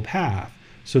the Eightfold Path.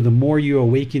 So the more you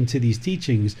awaken to these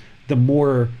teachings, the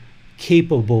more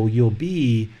capable you'll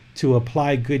be to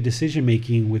apply good decision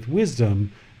making with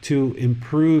wisdom to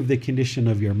improve the condition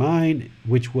of your mind,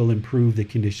 which will improve the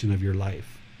condition of your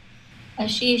life.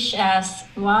 Ashish asks,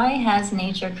 why has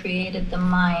nature created the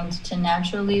mind to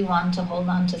naturally want to hold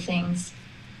on to things?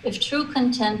 If true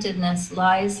contentedness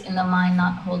lies in the mind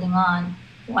not holding on,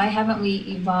 why haven't we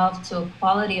evolved to a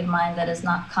quality of mind that is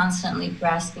not constantly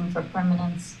grasping for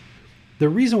permanence? The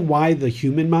reason why the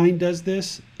human mind does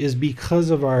this is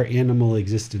because of our animal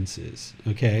existences,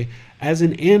 okay? As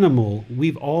an animal,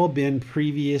 we've all been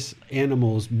previous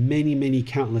animals, many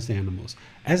countless animals.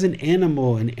 As an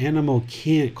animal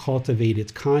can't cultivate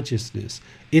its consciousness.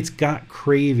 It's got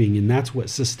craving, and that's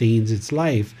what sustains its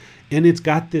life. And it's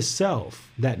got this self,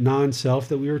 that non-self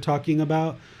that we were talking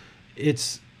about.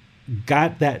 It's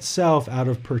got that self out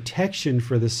of protection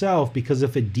for the self, because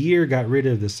if a deer got rid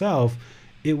of the self,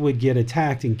 it would get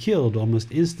attacked and killed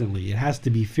almost instantly. It has to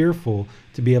be fearful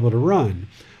to be able to run.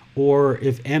 Or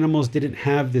if animals didn't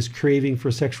have this craving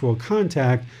for sexual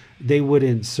contact, they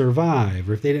wouldn't survive.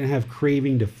 Or if they didn't have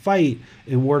craving to fight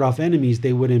and ward off enemies,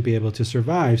 they wouldn't be able to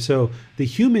survive. So the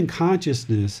human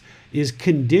consciousness is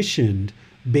conditioned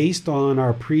based on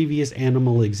our previous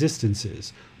animal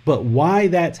existences. But why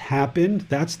that's happened,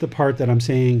 that's the part that I'm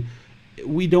saying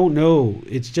we don't know.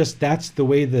 It's just that's the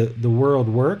way the world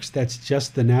works. That's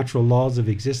just the natural laws of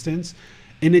existence.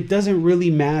 And it doesn't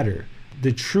really matter.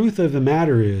 The truth of the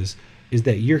matter is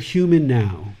that you're human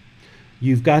now.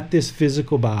 You've got this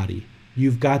physical body.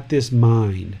 You've got this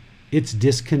mind. It's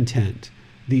discontent.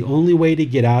 The only way to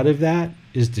get out of that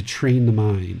is to train the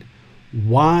mind.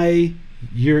 Why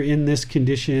you're in this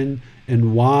condition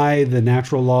and why the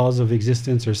natural laws of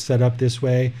existence are set up this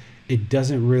way, it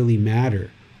doesn't really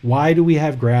matter. Why do we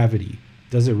have gravity?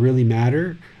 Does it really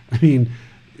matter? I mean,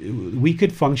 we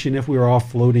could function if we were all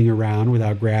floating around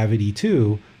without gravity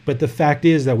too. But the fact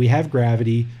is that we have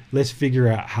gravity. Let's figure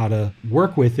out how to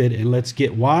work with it, and let's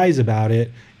get wise about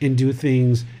it and do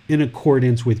things in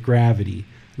accordance with gravity.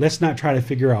 Let's not try to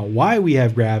figure out why we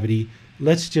have gravity.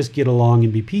 Let's just get along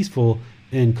and be peaceful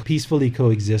and peacefully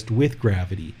coexist with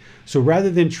gravity. So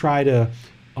rather than try to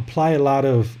apply a lot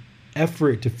of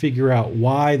effort to figure out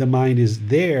why the mind is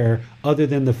there, other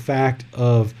than the fact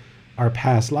of our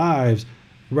past lives,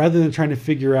 rather than trying to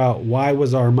figure out why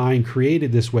was our mind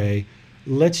created this way,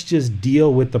 let's just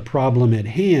deal with the problem at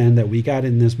hand that we got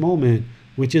in this moment,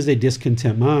 which is a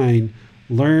discontent mind.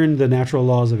 Learn the natural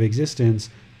laws of existence,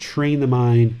 train the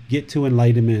mind, get to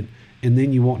enlightenment, and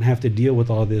then you won't have to deal with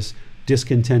all this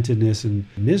discontentedness and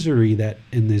misery that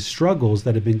and these struggles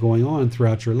that have been going on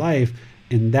throughout your life.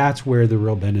 And that's where the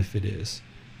real benefit is.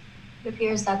 It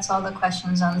appears that's all the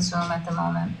questions on Zoom at the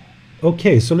moment.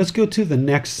 Okay, so let's go to the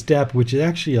next step, which is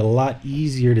actually a lot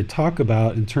easier to talk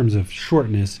about in terms of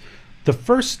shortness. The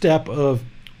first step of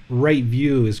right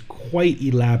view is quite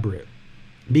elaborate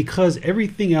because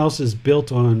everything else is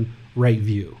built on right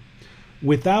view.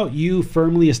 Without you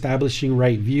firmly establishing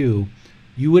right view,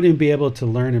 you wouldn't be able to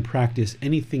learn and practice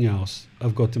anything else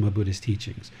of Gautama Buddha's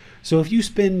teachings. So if you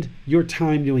spend your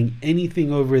time doing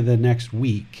anything over the next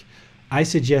week, I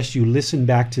suggest you listen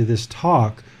back to this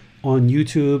talk on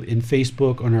YouTube and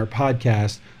Facebook on our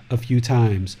podcast a few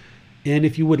times. And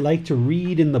if you would like to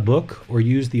read in the book or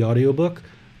use the audiobook,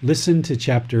 listen to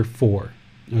chapter 4,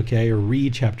 okay, or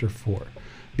read chapter 4.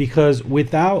 Because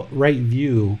without right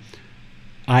view,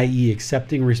 i.e.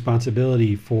 accepting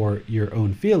responsibility for your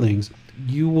own feelings,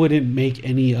 you wouldn't make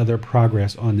any other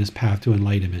progress on this path to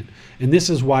enlightenment. And this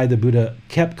is why the Buddha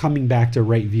kept coming back to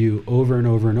right view over and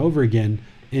over and over again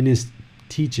in his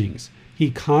teachings. He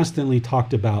constantly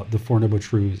talked about the Four Noble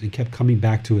Truths and kept coming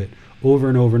back to it over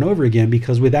and over and over again,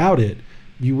 because without it,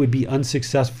 you would be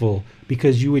unsuccessful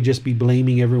because you would just be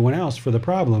blaming everyone else for the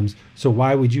problems. So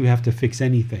why would you have to fix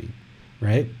anything,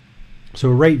 right? So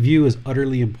right view is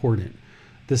utterly important.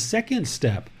 The second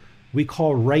step we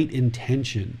call right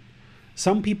intention.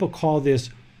 Some people call this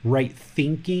right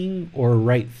thinking or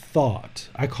right thought.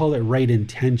 I call it right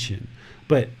intention.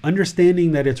 But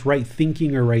understanding that it's right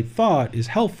thinking or right thought is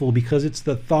helpful because it's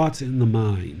the thoughts in the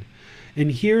mind.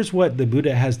 And here's what the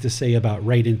Buddha has to say about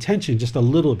right intention, just a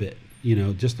little bit,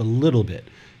 just a little bit.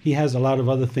 He has a lot of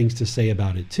other things to say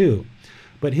about it too.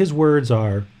 But his words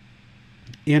are,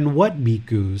 in what,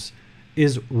 bhikkhus,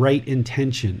 is right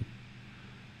intention?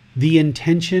 The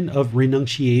intention of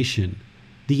renunciation,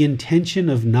 the intention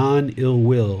of non-ill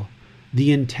will,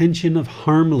 the intention of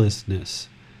harmlessness.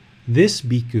 This,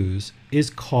 bhikkhus, is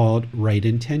called right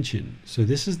intention. So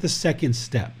this is the second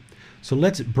step. So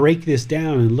let's break this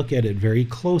down and look at it very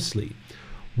closely.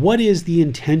 What is the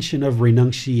intention of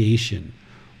renunciation?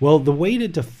 Well, the way to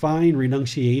define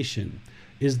renunciation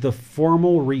is the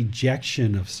formal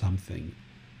rejection of something,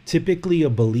 typically a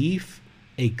belief,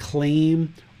 a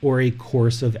claim, or a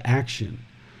course of action.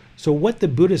 So what the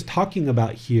Buddha is talking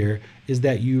about here is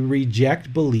that you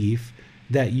reject belief,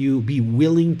 that you be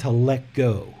willing to let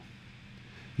go.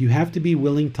 You have to be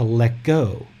willing to let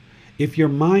go. If your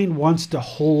mind wants to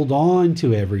hold on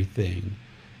to everything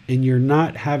and you're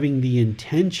not having the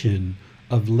intention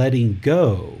of letting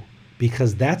go,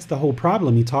 because that's the whole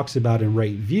problem he talks about in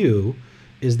right view,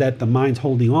 is that the mind's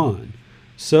holding on.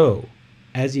 So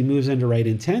as he moves into right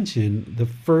intention, the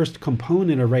first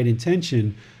component of right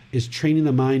intention is training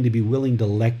the mind to be willing to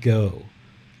let go.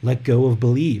 Let go of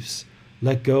beliefs.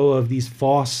 Let go of these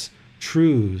false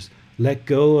truths. Let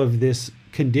go of this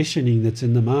conditioning that's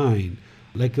in the mind.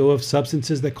 Let go of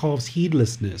substances that cause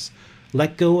heedlessness.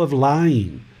 Let go of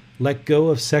lying. Let go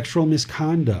of sexual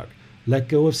misconduct. Let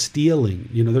go of stealing.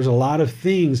 There's a lot of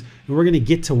things, and we're going to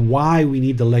get to why we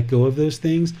need to let go of those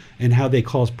things and how they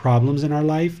cause problems in our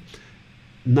life.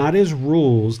 Not as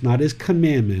rules, not as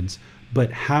commandments,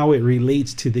 but how it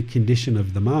relates to the condition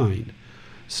of the mind.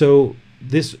 So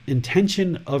this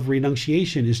intention of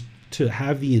renunciation is to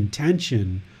have the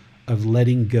intention of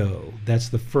letting go. That's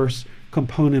the first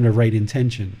component of right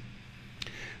intention.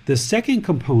 The second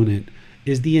component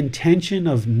is the intention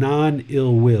of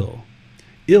non-ill will.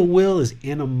 Ill will is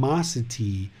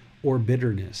animosity or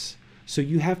bitterness. So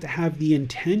you have to have the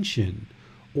intention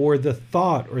or the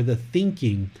thought or the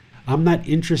thinking, I'm not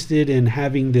interested in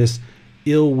having this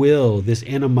ill will, this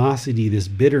animosity, this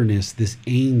bitterness, this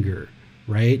anger,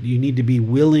 right? You need to be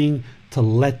willing to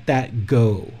let that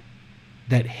go.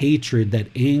 That hatred, that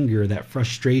anger, that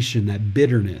frustration, that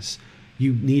bitterness.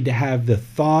 You need to have the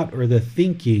thought or the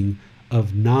thinking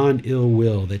of non-ill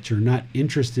will, that you're not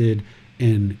interested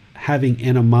in having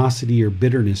animosity or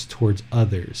bitterness towards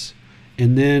others.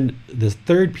 And then the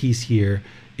third piece here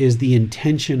is the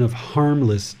intention of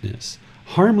harmlessness.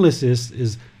 Harmlessness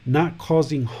is not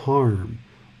causing harm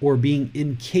or being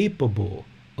incapable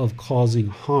of causing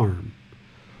harm.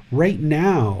 Right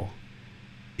now,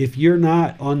 if you're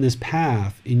not on this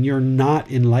path and you're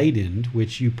not enlightened,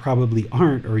 which you probably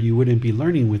aren't or you wouldn't be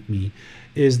learning with me,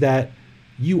 is that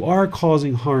you are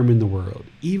causing harm in the world.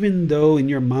 Even though in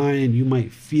your mind you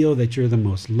might feel that you're the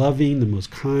most loving, the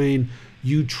most kind,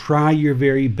 you try your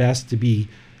very best to be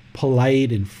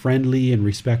polite and friendly and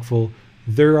respectful,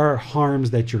 there are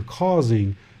harms that you're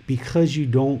causing because you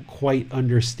don't quite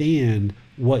understand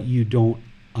what you don't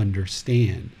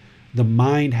understand. The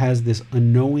mind has this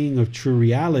unknowing of true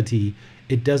reality.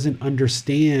 It doesn't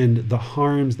understand the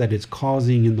harms that it's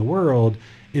causing in the world.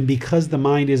 And because the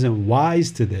mind isn't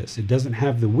wise to this, it doesn't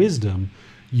have the wisdom,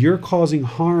 you're causing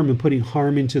harm and putting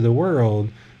harm into the world.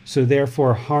 So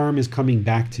therefore harm is coming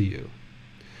back to you.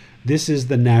 This is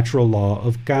the natural law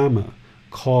of Kamma,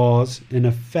 cause and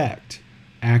effect,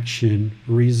 action,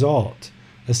 result,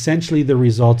 essentially the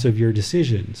results of your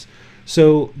decisions.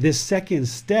 So this second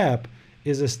step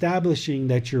is establishing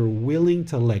that you're willing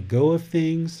to let go of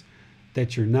things,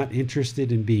 that you're not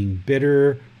interested in being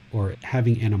bitter or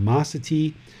having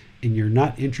animosity, and you're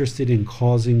not interested in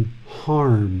causing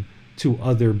harm to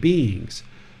other beings.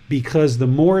 Because the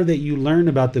more that you learn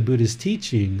about the Buddha's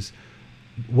teachings,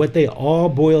 what they all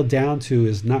boil down to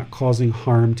is not causing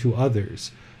harm to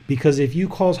others. Because if you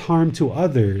cause harm to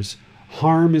others,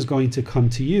 harm is going to come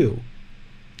to you.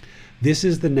 This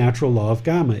is the natural law of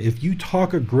Kamma. If you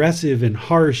talk aggressive and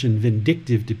harsh and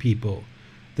vindictive to people,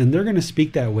 then they're going to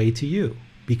speak that way to you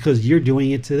because you're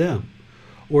doing it to them.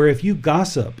 Or if you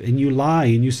gossip and you lie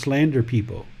and you slander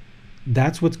people,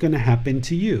 that's what's going to happen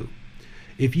to you.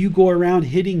 If you go around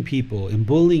hitting people and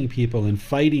bullying people and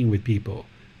fighting with people,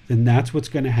 then that's what's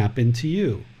going to happen to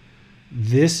you.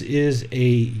 This is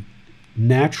a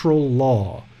natural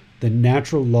law, the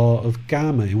natural law of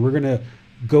Kamma. And we're going to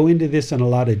go into this in a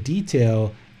lot of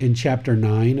detail in chapter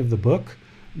 9 of the book.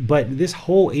 But this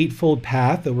whole eightfold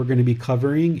path that we're going to be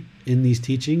covering in these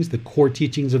teachings, the core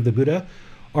teachings of the Buddha,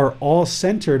 are all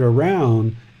centered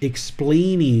around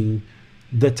explaining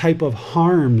the type of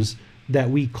harms that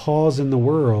we cause in the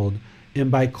world. And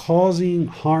by causing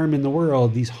harm in the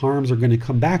world, these harms are going to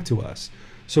come back to us.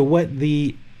 So what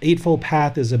the Eightfold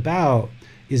Path is about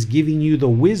is giving you the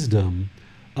wisdom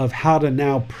of how to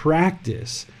now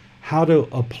practice, how to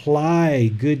apply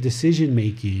good decision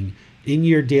making in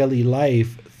your daily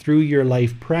life through your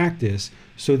life practice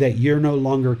so that you're no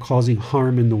longer causing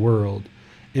harm in the world.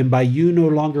 And by you no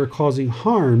longer causing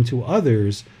harm to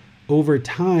others, over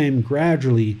time,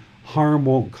 gradually, harm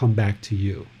won't come back to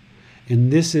you.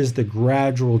 And this is the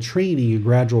gradual training and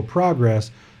gradual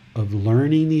progress of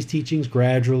learning these teachings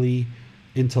gradually,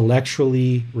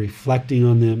 intellectually, reflecting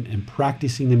on them and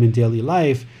practicing them in daily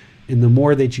life. And the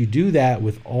more that you do that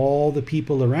with all the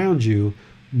people around you,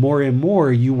 more and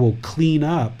more you will clean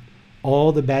up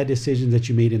all the bad decisions that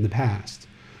you made in the past.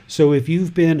 So if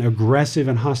you've been aggressive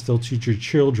and hostile to your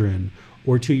children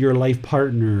or to your life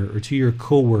partner or to your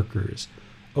coworkers,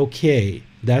 okay,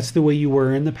 that's the way you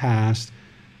were in the past.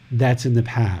 That's in the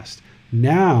past.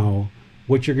 Now,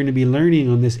 what you're going to be learning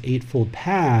on this Eightfold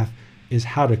Path is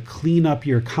how to clean up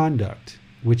your conduct,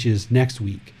 which is next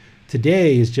week.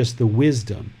 Today is just the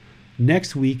wisdom.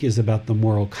 Next week is about the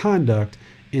moral conduct,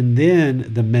 and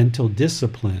then the mental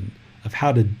discipline of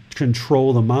how to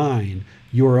control the mind,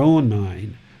 your own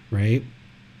mind, right?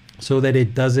 So that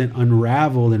it doesn't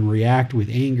unravel and react with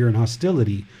anger and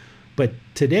hostility. But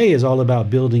today is all about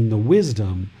building the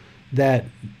wisdom that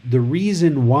the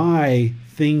reason why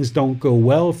things don't go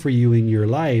well for you in your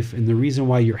life and the reason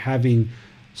why you're having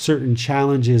certain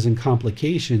challenges and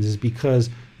complications is because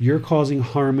you're causing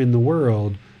harm in the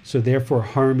world. So therefore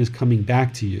harm is coming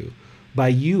back to you. By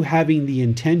you having the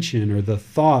intention or the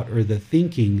thought or the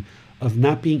thinking of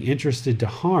not being interested to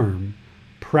harm,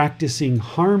 practicing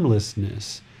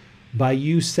harmlessness, by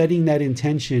you setting that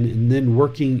intention and then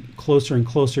working closer and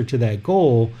closer to that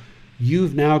goal,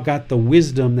 you've now got the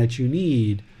wisdom that you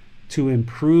need to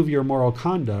improve your moral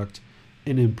conduct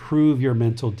and improve your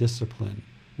mental discipline,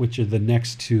 which are the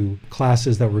next two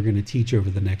classes that we're going to teach over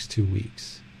the next 2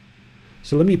 weeks.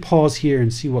 So let me pause here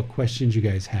and see what questions you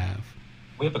guys have.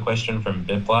 We have a question from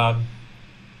Biplab.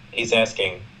 He's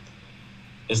asking,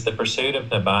 is the pursuit of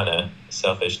nibbana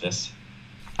selfishness?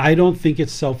 I don't think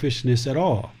it's selfishness at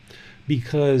all,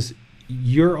 because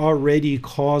you're already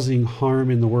causing harm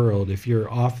in the world. If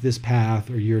you're off this path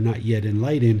or you're not yet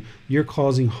enlightened, you're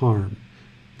causing harm.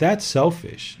 That's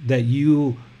selfish, that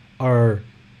you are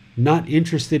not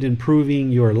interested in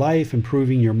improving your life,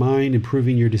 improving your mind,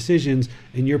 improving your decisions,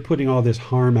 and you're putting all this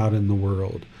harm out in the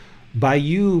world. By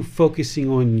you focusing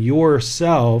on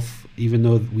yourself, even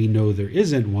though we know there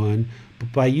isn't one,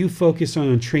 but by you focusing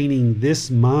on training this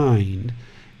mind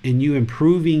and you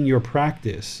improving your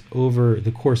practice over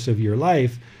the course of your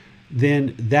life,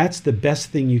 then that's the best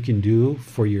thing you can do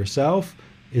for yourself.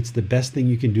 It's the best thing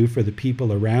you can do for the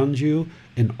people around you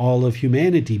and all of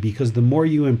humanity, because the more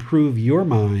you improve your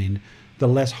mind, the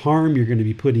less harm you're going to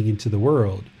be putting into the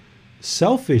world.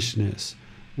 Selfishness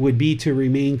would be to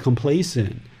remain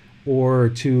complacent or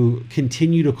to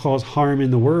continue to cause harm in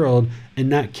the world and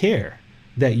not care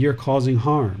that you're causing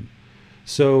harm.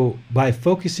 So by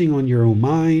focusing on your own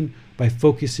mind, by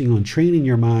focusing on training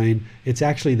your mind, it's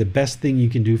actually the best thing you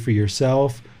can do for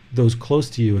yourself, those close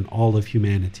to you, and all of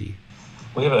humanity.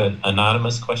 We have an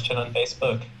anonymous question on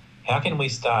Facebook. How can we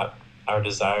stop our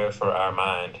desire for our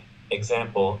mind?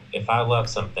 Example, if I love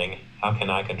something, how can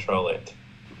I control it?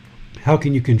 How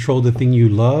can you control the thing you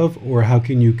love, or how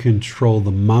can you control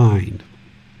the mind?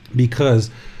 Because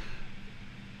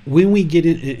when we get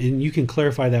in, and you can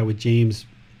clarify that with James,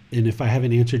 and if I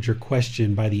haven't answered your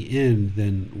question by the end,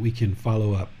 then we can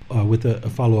follow up with a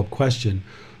follow-up question.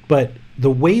 But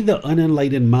the way the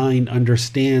unenlightened mind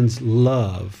understands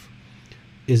love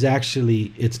is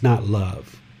actually, it's not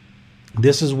love.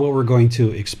 This is what we're going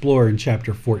to explore in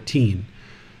chapter 14.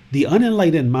 The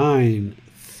unenlightened mind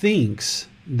thinks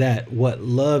that what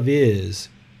love is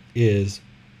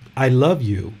I love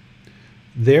you,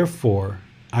 therefore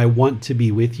I want to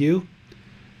be with you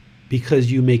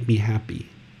because you make me happy.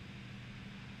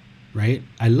 Right?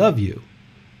 I love you.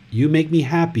 You make me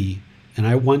happy, and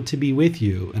I want to be with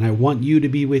you, and I want you to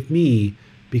be with me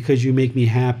because you make me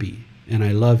happy, and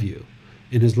I love you.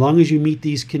 And as long as you meet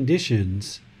these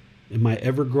conditions in my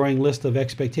ever-growing list of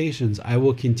expectations, I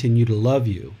will continue to love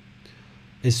you.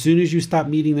 As soon as you stop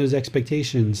meeting those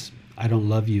expectations, I don't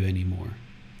love you anymore.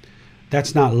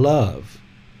 That's not love.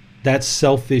 That's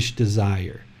selfish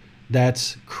desire.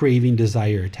 That's craving,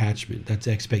 desire, attachment. That's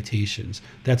expectations.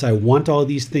 That's I want all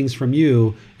these things from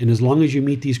you, and as long as you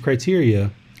meet these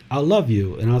criteria, I'll love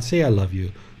you, and I'll say I love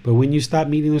you. But when you stop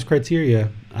meeting those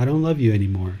criteria, I don't love you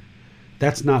anymore.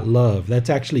 That's not love. That's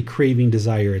actually craving,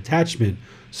 desire, attachment.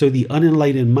 So the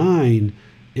unenlightened mind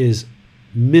is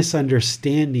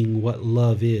misunderstanding what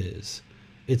love is.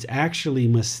 It's actually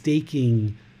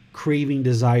mistaking craving,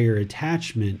 desire,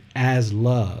 attachment as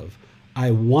love.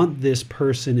 I want this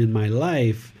person in my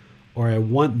life, or I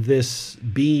want this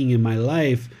being in my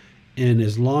life, and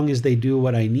as long as they do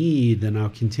what I need, then I'll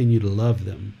continue to love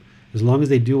them. As long as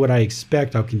they do what I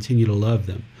expect, I'll continue to love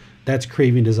them. That's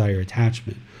craving, desire,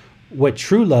 attachment. What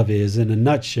true love is, in a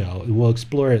nutshell, and we'll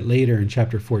explore it later in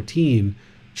chapter 14,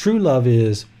 true love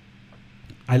is,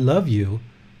 I love you.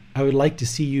 I would like to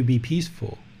see you be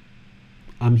peaceful.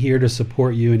 I'm here to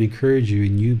support you and encourage you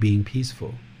in you being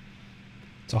peaceful.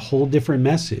 It's a whole different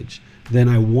message than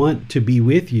I want to be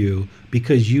with you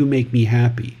because you make me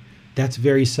happy. That's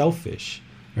very selfish,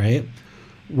 right?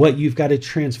 What you've got to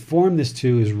transform this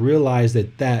to is realize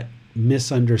that that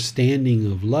misunderstanding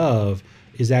of love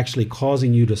is actually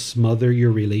causing you to smother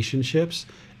your relationships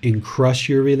and crush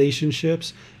your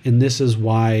relationships. And this is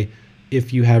why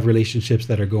if you have relationships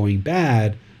that are going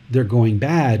bad, they're going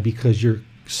bad because you're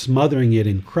smothering it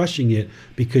and crushing it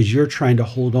because you're trying to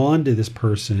hold on to this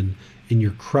person and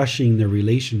you're crushing the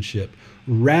relationship.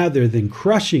 Rather than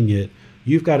crushing it,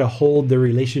 you've got to hold the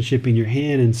relationship in your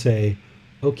hand and say,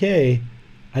 okay,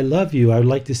 I love you. I would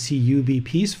like to see you be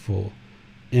peaceful.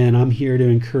 And I'm here to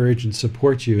encourage and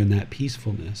support you in that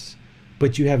peacefulness.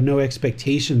 but you have no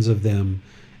expectations of them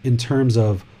in terms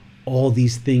of all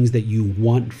these things that you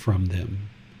want from them,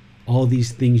 all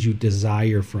these things you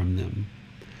desire from them.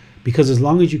 Because as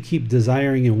long as you keep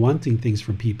desiring and wanting things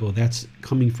from people, that's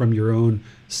coming from your own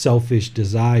selfish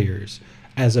desires,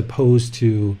 as opposed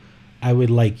to, I would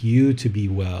like you to be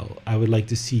well. I would like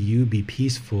to see you be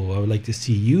peaceful. I would like to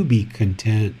see you be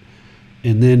content.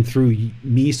 And then through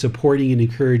me supporting and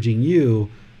encouraging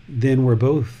you, then we're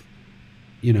both,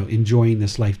 enjoying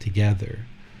this life together.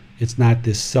 It's not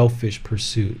this selfish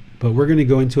pursuit. But we're going to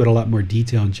go into it a lot more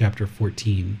detail in chapter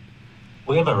 14.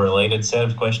 We have a related set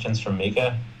of questions from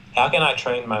Mika. How can I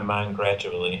train my mind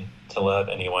gradually to love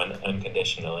anyone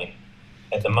unconditionally?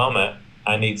 At the moment,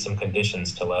 I need some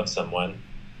conditions to love someone.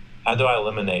 How do I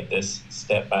eliminate this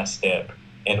step by step?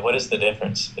 And what is the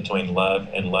difference between love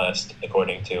and lust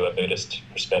according to a Buddhist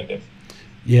perspective?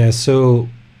 Yeah, so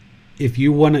if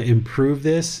you want to improve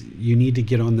this, you need to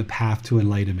get on the path to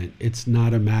enlightenment. It's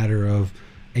not a matter of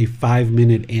a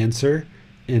 5-minute answer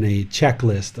and a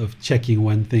checklist of checking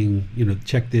one thing,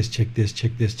 check this, check this,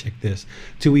 check this, check this.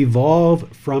 To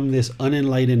evolve from this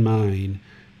unenlightened mind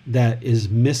that is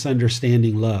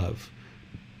misunderstanding love,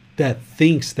 that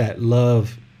thinks that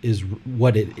love is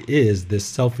what it is, this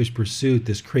selfish pursuit,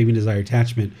 this craving, desire,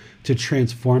 attachment, to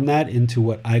transform that into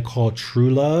what I call true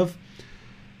love,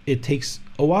 it takes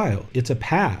a while. It's a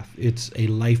path. It's a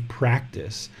life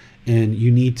practice. And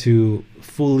you need to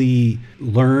fully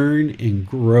learn and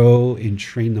grow and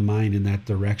train the mind in that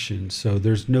direction. So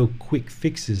there's no quick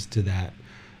fixes to that.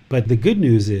 But the good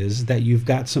news is that you've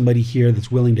got somebody here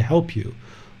that's willing to help you.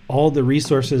 All the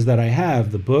resources that I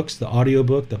have, the books, the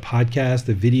audiobook, the podcast,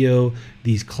 the video,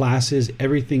 these classes,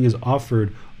 everything is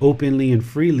offered openly and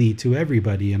freely to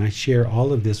everybody. And I share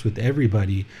all of this with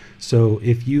everybody. So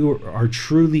if you are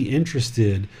truly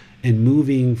interested in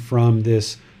moving from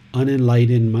this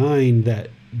unenlightened mind that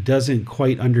doesn't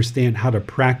quite understand how to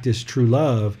practice true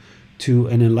love to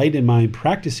an enlightened mind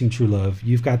practicing true love,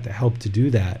 you've got the help to do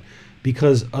that.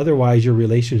 Because otherwise your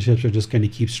relationships are just going to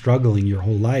keep struggling your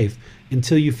whole life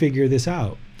until you figure this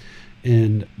out.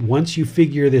 And once you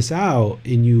figure this out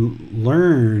and you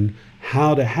learn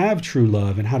how to have true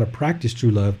love and how to practice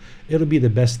true love, it'll be the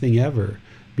best thing ever,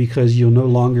 because you'll no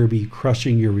longer be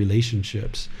crushing your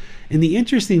relationships. And the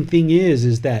interesting thing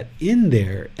is that in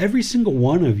there, every single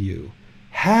one of you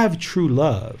have true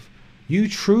love. You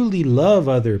truly love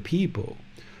other people.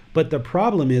 But the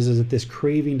problem is that this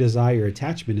craving, desire,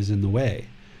 attachment is in the way.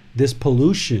 This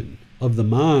pollution of the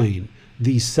mind,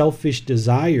 these selfish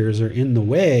desires are in the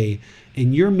way,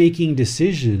 and you're making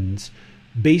decisions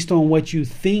based on what you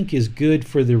think is good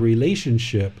for the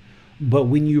relationship. But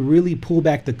when you really pull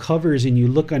back the covers and you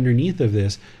look underneath of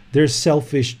this, there's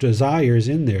selfish desires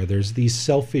in there. There's these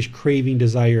selfish craving,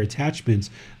 desire, attachments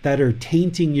that are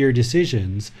tainting your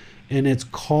decisions, and it's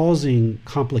causing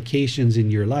complications in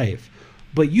your life.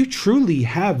 But you truly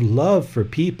have love for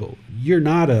people. You're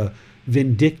not a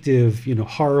vindictive,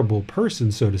 horrible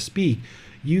person, so to speak.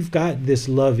 You've got this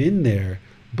love in there,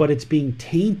 but it's being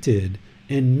tainted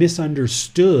and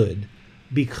misunderstood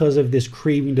because of this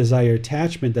craving, desire,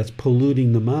 attachment that's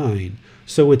polluting the mind.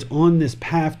 So it's on this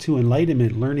path to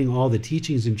enlightenment, learning all the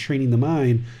teachings and training the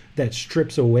mind that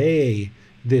strips away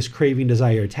this craving,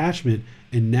 desire, attachment.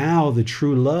 And now the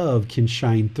true love can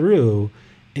shine through,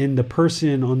 and the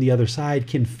person on the other side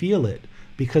can feel it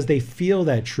because they feel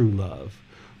that true love.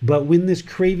 But when this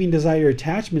craving, desire,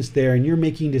 attachment's there and you're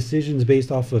making decisions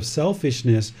based off of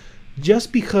selfishness,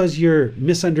 just because you're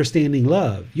misunderstanding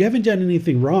love, you haven't done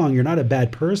anything wrong. You're not a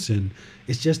bad person.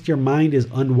 It's just your mind is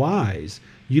unwise.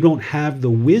 You don't have the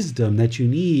wisdom that you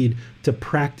need to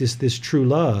practice this true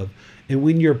love. And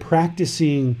when you're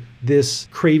practicing this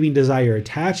craving, desire,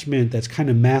 attachment that's kind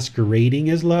of masquerading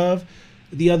as love,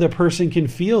 the other person can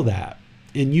feel that.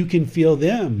 And you can feel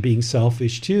them being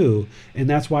selfish too. And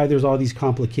that's why there's all these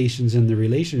complications in the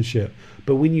relationship.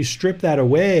 But when you strip that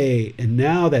away and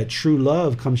now that true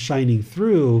love comes shining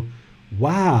through,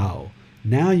 wow,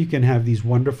 now you can have these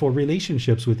wonderful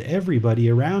relationships with everybody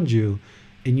around you.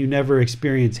 And you never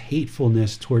experience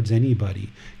hatefulness towards anybody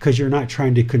because you're not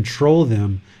trying to control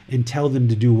them and tell them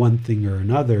to do one thing or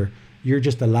another. You're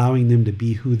just allowing them to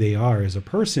be who they are as a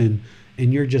person,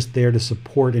 and you're just there to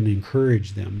support and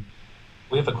encourage them.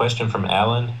 We have a question from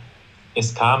Alan.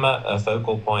 Is karma a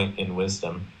focal point in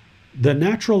wisdom? The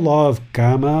natural law of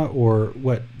karma, or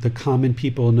what the common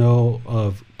people know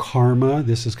of karma,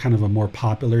 this is kind of a more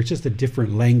popular, it's just a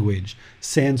different language,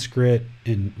 Sanskrit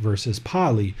and versus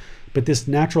Pali. But this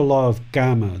natural law of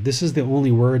karma, this is the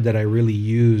only word that I really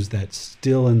use that's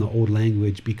still in the old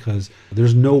language because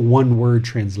there's no one word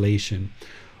translation.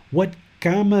 What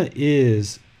karma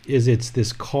is is it's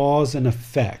this cause and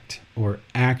effect, or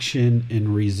action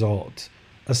and result.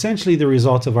 Essentially the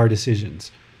result of our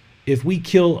decisions. If we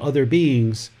kill other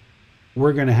beings,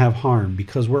 we're going to have harm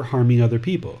because we're harming other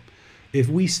people. If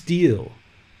we steal,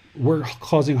 we're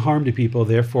causing harm to people,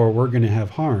 therefore we're going to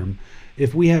have harm.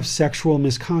 If we have sexual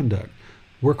misconduct,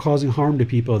 we're causing harm to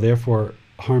people, therefore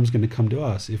harm's going to come to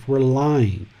us. If we're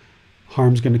lying,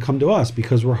 harm's going to come to us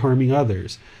because we're harming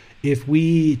others. If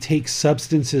we take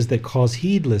substances that cause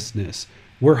heedlessness,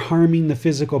 we're harming the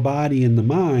physical body and the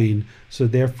mind, so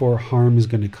therefore harm is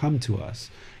going to come to us.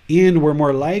 And we're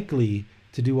more likely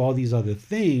to do all these other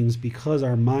things because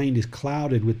our mind is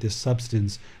clouded with this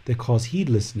substance that causes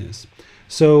heedlessness.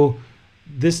 So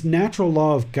this natural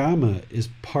law of karma is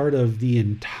part of the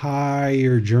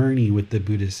entire journey with the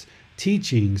Buddhist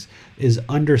teachings, is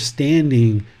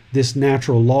understanding this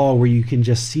natural law where you can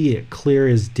just see it clear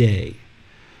as day.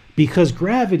 Because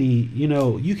gravity,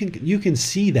 you can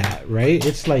see that, right?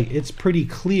 It's like, it's pretty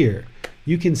clear.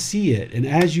 You can see it. And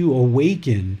as you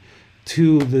awaken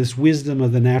to this wisdom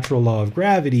of the natural law of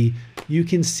gravity, you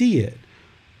can see it.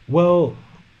 Well,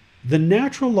 the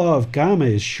natural law of karma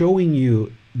is showing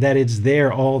you that it's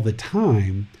there all the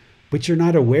time, but you're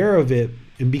not aware of it.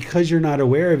 And because you're not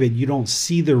aware of it, you don't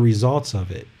see the results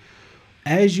of it.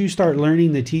 As you start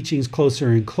learning the teachings closer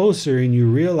and closer, and you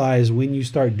realize when you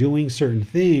start doing certain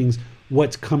things,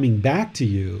 what's coming back to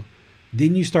you,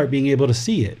 then you start being able to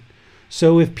see it.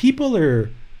 So if people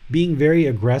are being very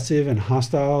aggressive and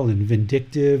hostile and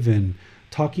vindictive and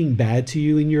talking bad to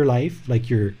you in your life, like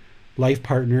your life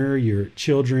partner, your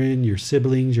children, your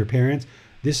siblings, your parents,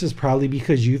 this is probably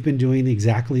because you've been doing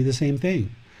exactly the same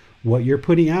thing. What you're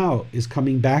putting out is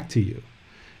coming back to you.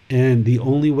 And the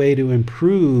only way to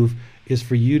improve is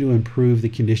for you to improve the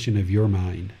condition of your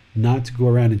mind, not to go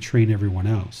around and train everyone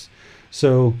else.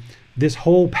 So this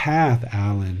whole path,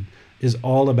 Alan, is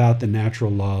all about the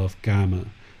natural law of karma,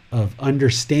 of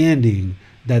understanding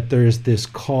that there's this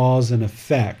cause and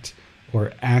effect,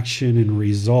 or action and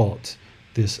result,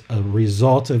 this a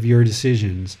result of your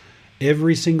decisions.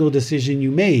 Every single decision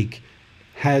you make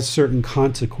has certain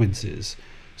consequences.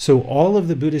 So all of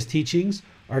the Buddhist teachings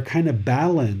are kind of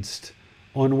balanced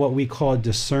on what we call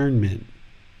discernment,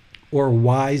 or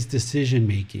wise decision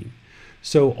making.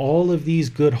 So all of these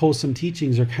good, wholesome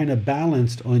teachings are kind of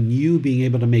balanced on you being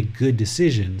able to make good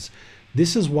decisions.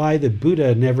 This is why the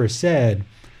Buddha never said,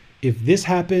 if this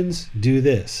happens, do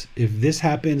this. If this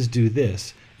happens, do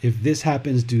this. If this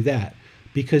happens, do that.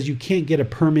 Because you can't get a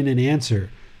permanent answer.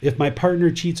 If my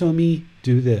partner cheats on me,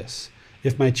 do this.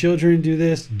 If my children do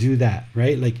this, do that,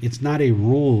 right? Like, it's not a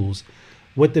rules.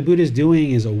 What the Buddha is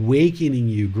doing is awakening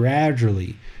you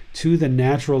gradually to the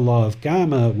natural law of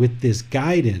karma with this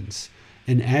guidance.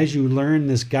 And as you learn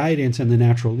this guidance and the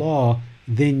natural law,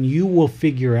 then you will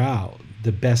figure out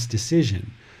the best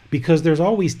decision. Because there's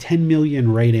always 10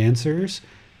 million right answers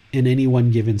in any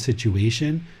one given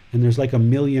situation, and there's like a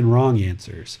million wrong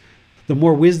answers. The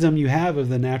more wisdom you have of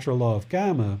the natural law of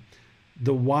karma,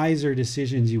 the wiser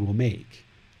decisions you will make.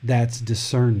 That's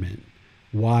discernment,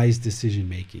 wise decision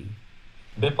making.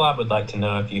 Biplab would like to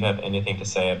know if you have anything to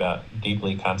say about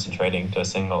deeply concentrating to a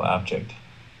single object.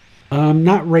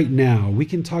 Not right now. We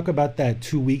can talk about that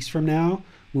 2 weeks from now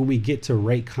when we get to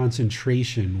right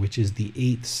concentration, which is the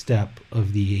 8th step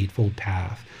of the Eightfold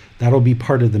Path. That'll be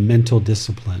part of the mental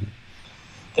discipline.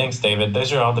 Thanks, David.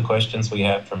 Those are all the questions we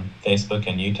have from Facebook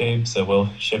and YouTube, so we'll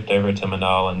shift over to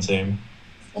Manal and Zoom.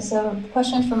 So,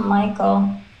 question from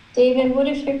Michael. David, what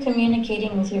if you're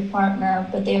communicating with your partner,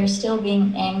 but they are still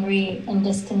being angry and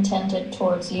discontented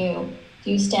towards you?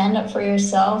 Do you stand up for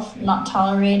yourself, not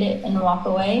tolerate it, and walk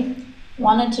away?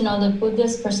 Wanted to know the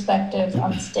Buddhist perspective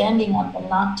on standing up and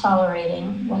not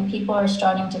tolerating when people are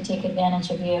starting to take advantage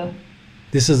of you.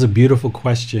 This is a beautiful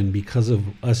question because of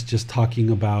us just talking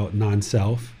about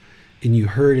non-self. And you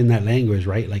heard in that language,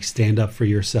 right? Like, stand up for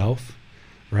yourself,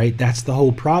 right? That's the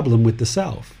whole problem with the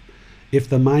self. If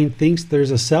the mind thinks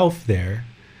there's a self there,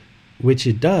 which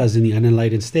it does in the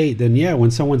unenlightened state, then yeah,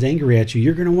 when someone's angry at you,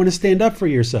 you're going to want to stand up for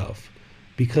yourself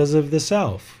because of the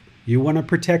self. You want to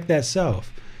protect that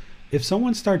self. If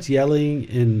someone starts yelling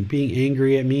and being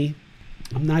angry at me,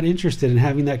 I'm not interested in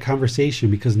having that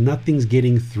conversation because nothing's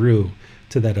getting through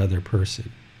to that other person,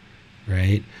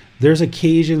 right? There's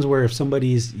occasions where if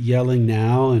somebody's yelling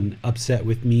now and upset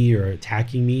with me or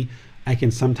attacking me, I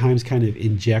can sometimes kind of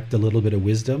inject a little bit of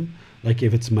wisdom. Like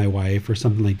if it's my wife or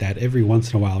something like that, every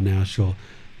once in a while now she'll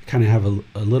kind of have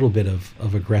a little bit of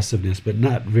aggressiveness, but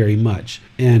not very much.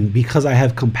 And because I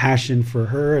have compassion for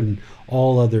her and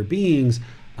all other beings,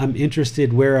 I'm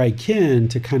interested where I can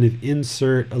to kind of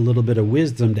insert a little bit of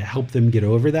wisdom to help them get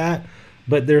over that.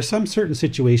 But there are some certain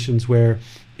situations where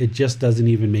it just doesn't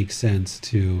even make sense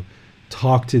to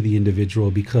talk to the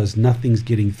individual because nothing's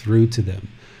getting through to them.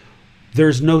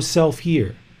 There's no self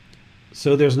here,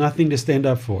 so there's nothing to stand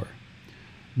up for.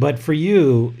 But for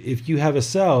you, if you have a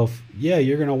self, yeah,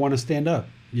 you're going to want to stand up.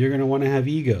 You're going to want to have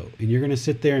ego, and you're going to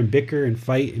sit there and bicker and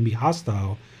fight and be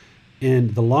hostile.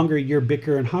 And the longer you're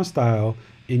bicker and hostile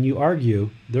and you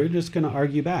argue, they're just going to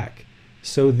argue back.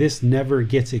 So this never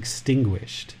gets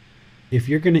extinguished. If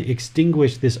you're going to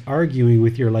extinguish this arguing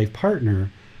with your life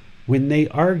partner, when they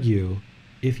argue,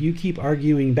 if you keep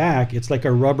arguing back, it's like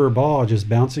a rubber ball just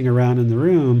bouncing around in the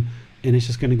room, and it's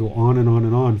just going to go on and on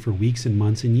and on for weeks and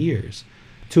months and years.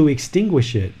 To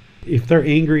extinguish it, if they're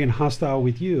angry and hostile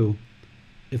with you,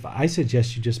 if I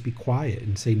suggest you just be quiet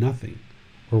and say nothing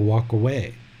or walk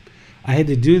away. I had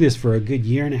to do this for a good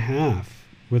year and a half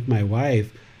with my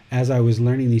wife. As I was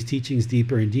learning these teachings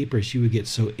deeper and deeper, she would get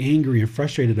so angry and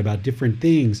frustrated about different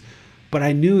things. But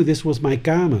I knew this was my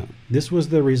karma. This was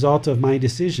the result of my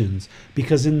decisions.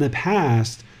 Because in the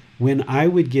past, when I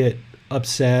would get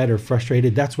upset or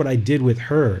frustrated, that's what I did with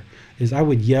her, is I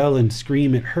would yell and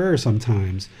scream at her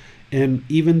sometimes. And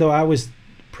even though I was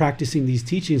practicing these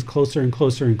teachings closer and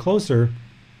closer and closer,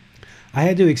 I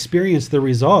had to experience the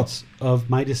results of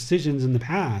my decisions in the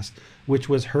past, which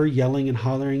was her yelling and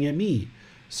hollering at me.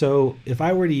 So if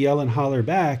I were to yell and holler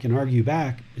back and argue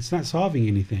back, it's not solving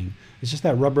anything. It's just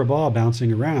that rubber ball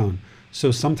bouncing around.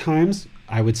 So sometimes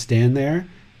I would stand there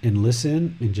and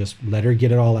listen and just let her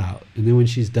get it all out. And then when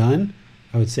she's done,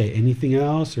 I would say, anything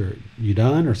else? Or you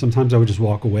done? Or sometimes I would just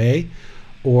walk away.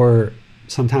 Or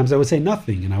sometimes I would say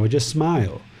nothing and I would just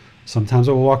smile. Sometimes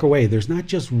I would walk away. There's not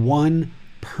just one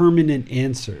permanent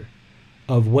answer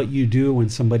of what you do when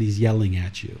somebody's yelling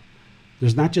at you.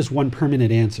 There's not just one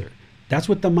permanent answer. That's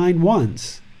what the mind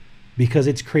wants because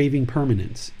it's craving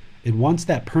permanence. It wants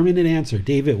that permanent answer.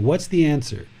 David, what's the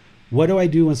answer? What do I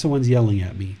do when someone's yelling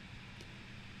at me?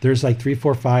 There's like 3,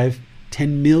 4, 5,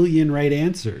 10 million right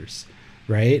answers,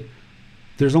 right?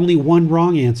 There's only one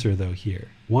wrong answer though here.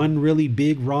 One really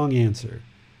big wrong answer.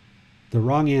 The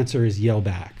wrong answer is yell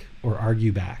back or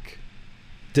argue back.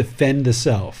 Defend the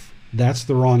self. That's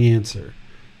the wrong answer.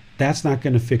 That's not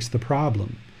going to fix the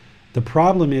problem. The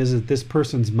problem is that this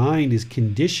person's mind is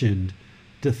conditioned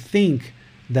to think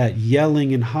that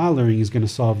yelling and hollering is going to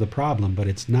solve the problem, but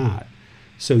it's not.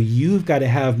 So you've got to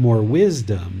have more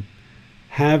wisdom,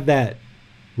 have that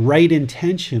right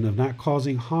intention of not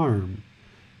causing harm.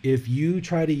 If you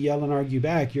try to yell and argue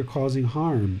back, you're causing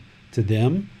harm to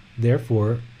them.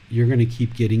 Therefore, you're going to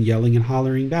keep getting yelling and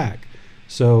hollering back.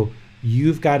 So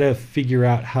you've got to figure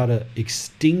out how to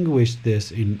extinguish this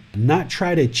and not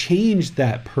try to change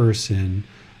that person,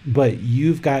 but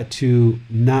you've got to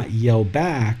not yell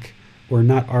back or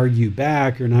not argue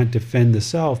back or not defend the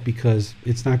self because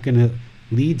it's not going to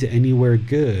lead to anywhere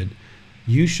good.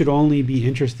 You should only be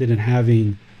interested in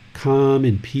having calm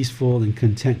and peaceful and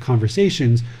content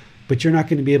conversations, but you're not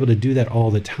going to be able to do that all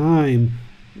the time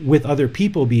with other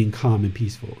people being calm and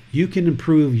peaceful. You can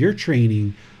improve your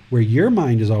training where your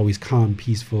mind is always calm,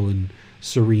 peaceful, and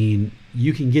serene.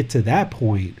 You can get to that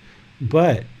point,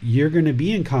 but you're going to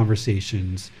be in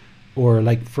conversations, or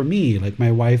like for me, like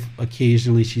my wife,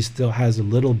 occasionally she still has a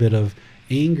little bit of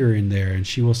anger in there, and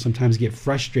she will sometimes get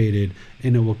frustrated,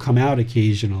 and it will come out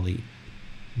occasionally.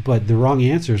 But the wrong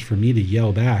answer is for me to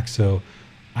yell back. So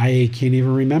I can't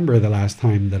even remember the last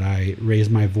time that I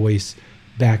raised my voice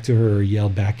back to her or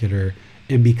yelled back at her.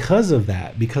 And because of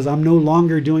that, because I'm no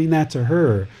longer doing that to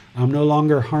her, I'm no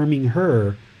longer harming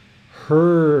her,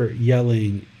 her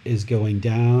yelling is going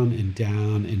down and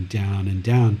down and down and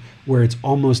down, where it's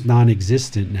almost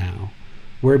non-existent now.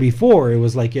 Where before it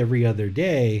was like every other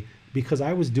day because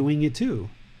I was doing it too.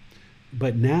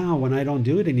 But now when I don't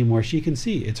do it anymore, she can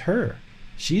see it's her.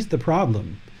 She's the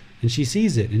problem, and she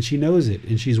sees it and she knows it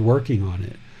and she's working on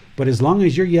it. But as long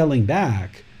as you're yelling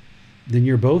back, then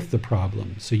you're both the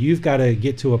problem. So you've got to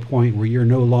get to a point where you're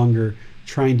no longer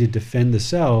trying to defend the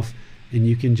self, and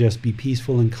you can just be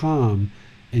peaceful and calm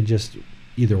and just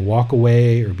either walk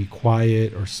away or be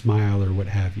quiet or smile or what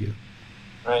have you.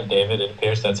 All right, David, it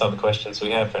appears that's all the questions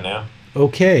we have for now.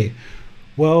 Okay.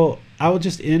 Well, I will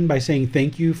just end by saying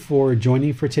thank you for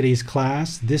joining for today's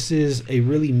class. This is a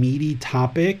really meaty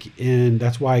topic, and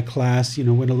that's why class,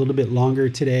 went a little bit longer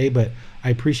today, but I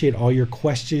appreciate all your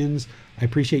questions. I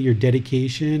appreciate your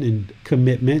dedication and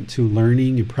commitment to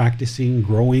learning and practicing,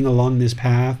 growing along this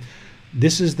path.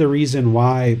 This is the reason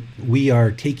why we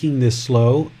are taking this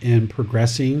slow and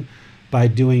progressing by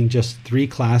doing just 3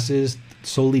 classes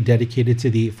solely dedicated to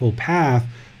the Eightfold Path,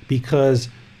 because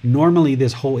normally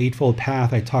this whole Eightfold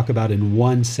Path I talk about in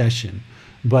one session.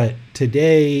 But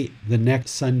today, the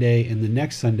next Sunday, and the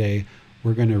next Sunday,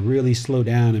 we're going to really slow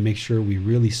down and make sure we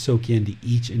really soak into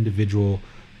each individual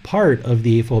part of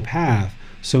the Eightfold Path.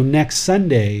 So next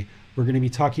Sunday, we're going to be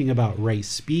talking about right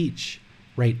speech,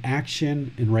 right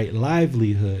action, and right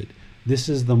livelihood. This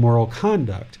is the moral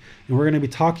conduct. And we're going to be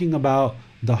talking about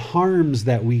the harms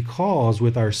that we cause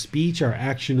with our speech, our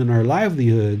action, and our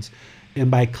livelihoods. And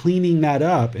by cleaning that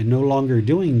up and no longer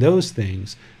doing those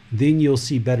things, then you'll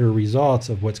see better results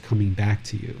of what's coming back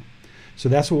to you. So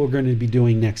that's what we're going to be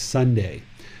doing next Sunday.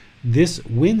 This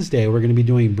Wednesday, we're going to be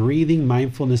doing breathing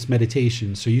mindfulness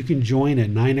meditation. So you can join at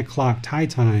 9 o'clock Thai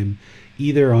time,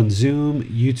 either on Zoom,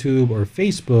 YouTube, or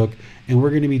Facebook. And we're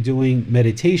going to be doing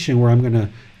meditation where I'm going to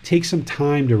take some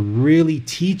time to really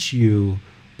teach you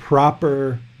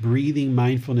proper breathing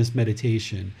mindfulness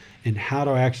meditation and how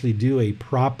to actually do a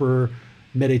proper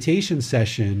meditation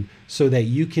session so that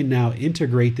you can now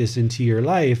integrate this into your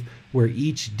life, where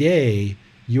each day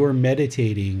you're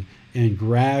meditating and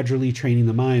gradually training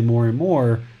the mind more and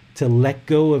more to let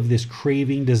go of this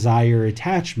craving, desire,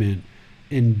 attachment,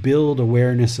 and build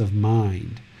awareness of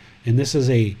mind. And this is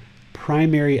a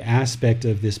primary aspect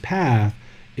of this path,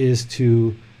 is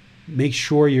to make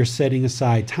sure you're setting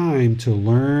aside time to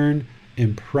learn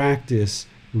and practice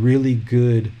really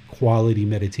good quality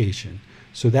meditation.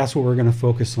 So that's what we're going to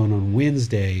focus on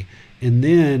Wednesday. And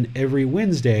then every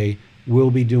Wednesday,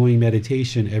 we'll be doing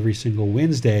meditation every single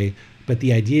Wednesday. But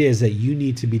the idea is that you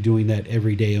need to be doing that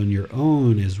every day on your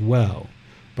own as well.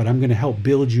 But I'm going to help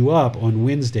build you up on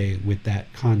Wednesday with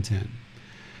that content.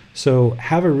 So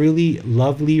have a really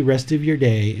lovely rest of your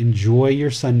day. Enjoy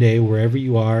your Sunday wherever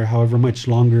you are, however much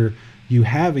longer you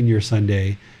have in your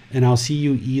Sunday. And I'll see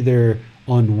you either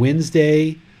on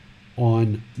Wednesday,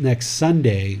 on next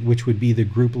Sunday, which would be the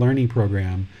group learning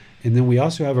program. And then we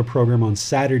also have a program on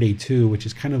Saturday too, which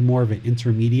is kind of more of an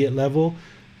intermediate level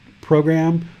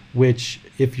program, which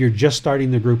if you're just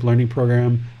starting the group learning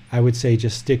program, I would say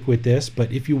just stick with this.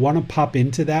 But if you want to pop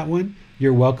into that one,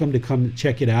 you're welcome to come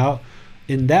check it out.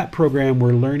 In that program,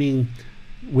 we're learning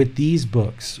with these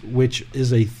books, which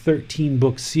is a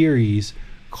 13-book series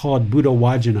called Buddha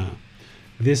Vajana.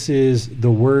 This is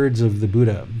the words of the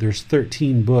Buddha. There's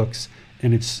 13 books,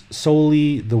 and it's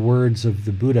solely the words of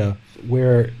the Buddha,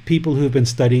 where people who have been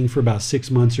studying for about 6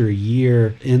 months or a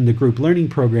year in the group learning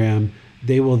program,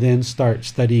 they will then start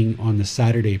studying on the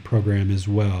Saturday program as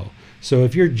well. So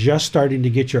if you're just starting to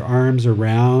get your arms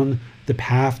around the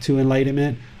path to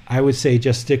enlightenment, I would say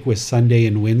just stick with Sunday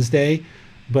and Wednesday.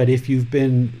 But if you've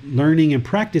been learning and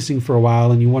practicing for a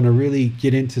while and you want to really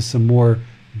get into some more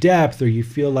depth, or you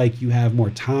feel like you have more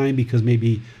time because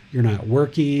maybe you're not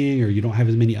working or you don't have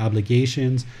as many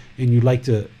obligations and you'd like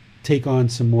to take on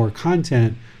some more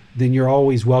content, then you're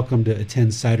always welcome to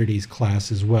attend Saturday's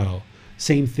class as well.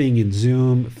 Same thing in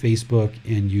Zoom, Facebook,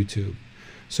 and YouTube.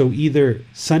 So either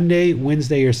Sunday,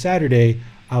 Wednesday, or Saturday,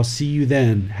 I'll see you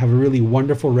then. Have a really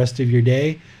wonderful rest of your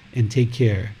day and take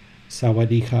care.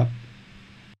 Sawadee krap.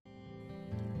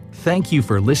 Thank you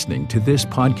for listening to this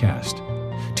podcast.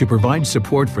 To provide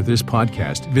support for this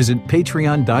podcast, visit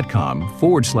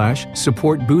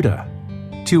patreon.com/support Buddha.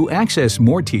 To access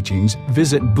more teachings,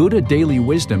 visit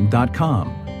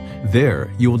buddhadailywisdom.com.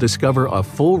 There, you will discover a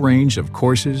full range of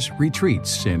courses,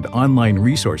 retreats, and online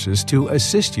resources to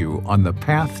assist you on the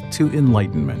path to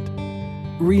enlightenment.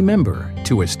 Remember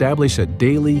to establish a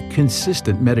daily,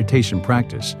 consistent meditation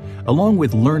practice, along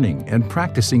with learning and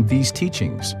practicing these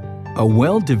teachings. A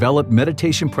well-developed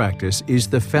meditation practice is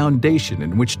the foundation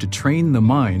in which to train the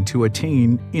mind to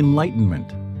attain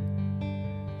enlightenment.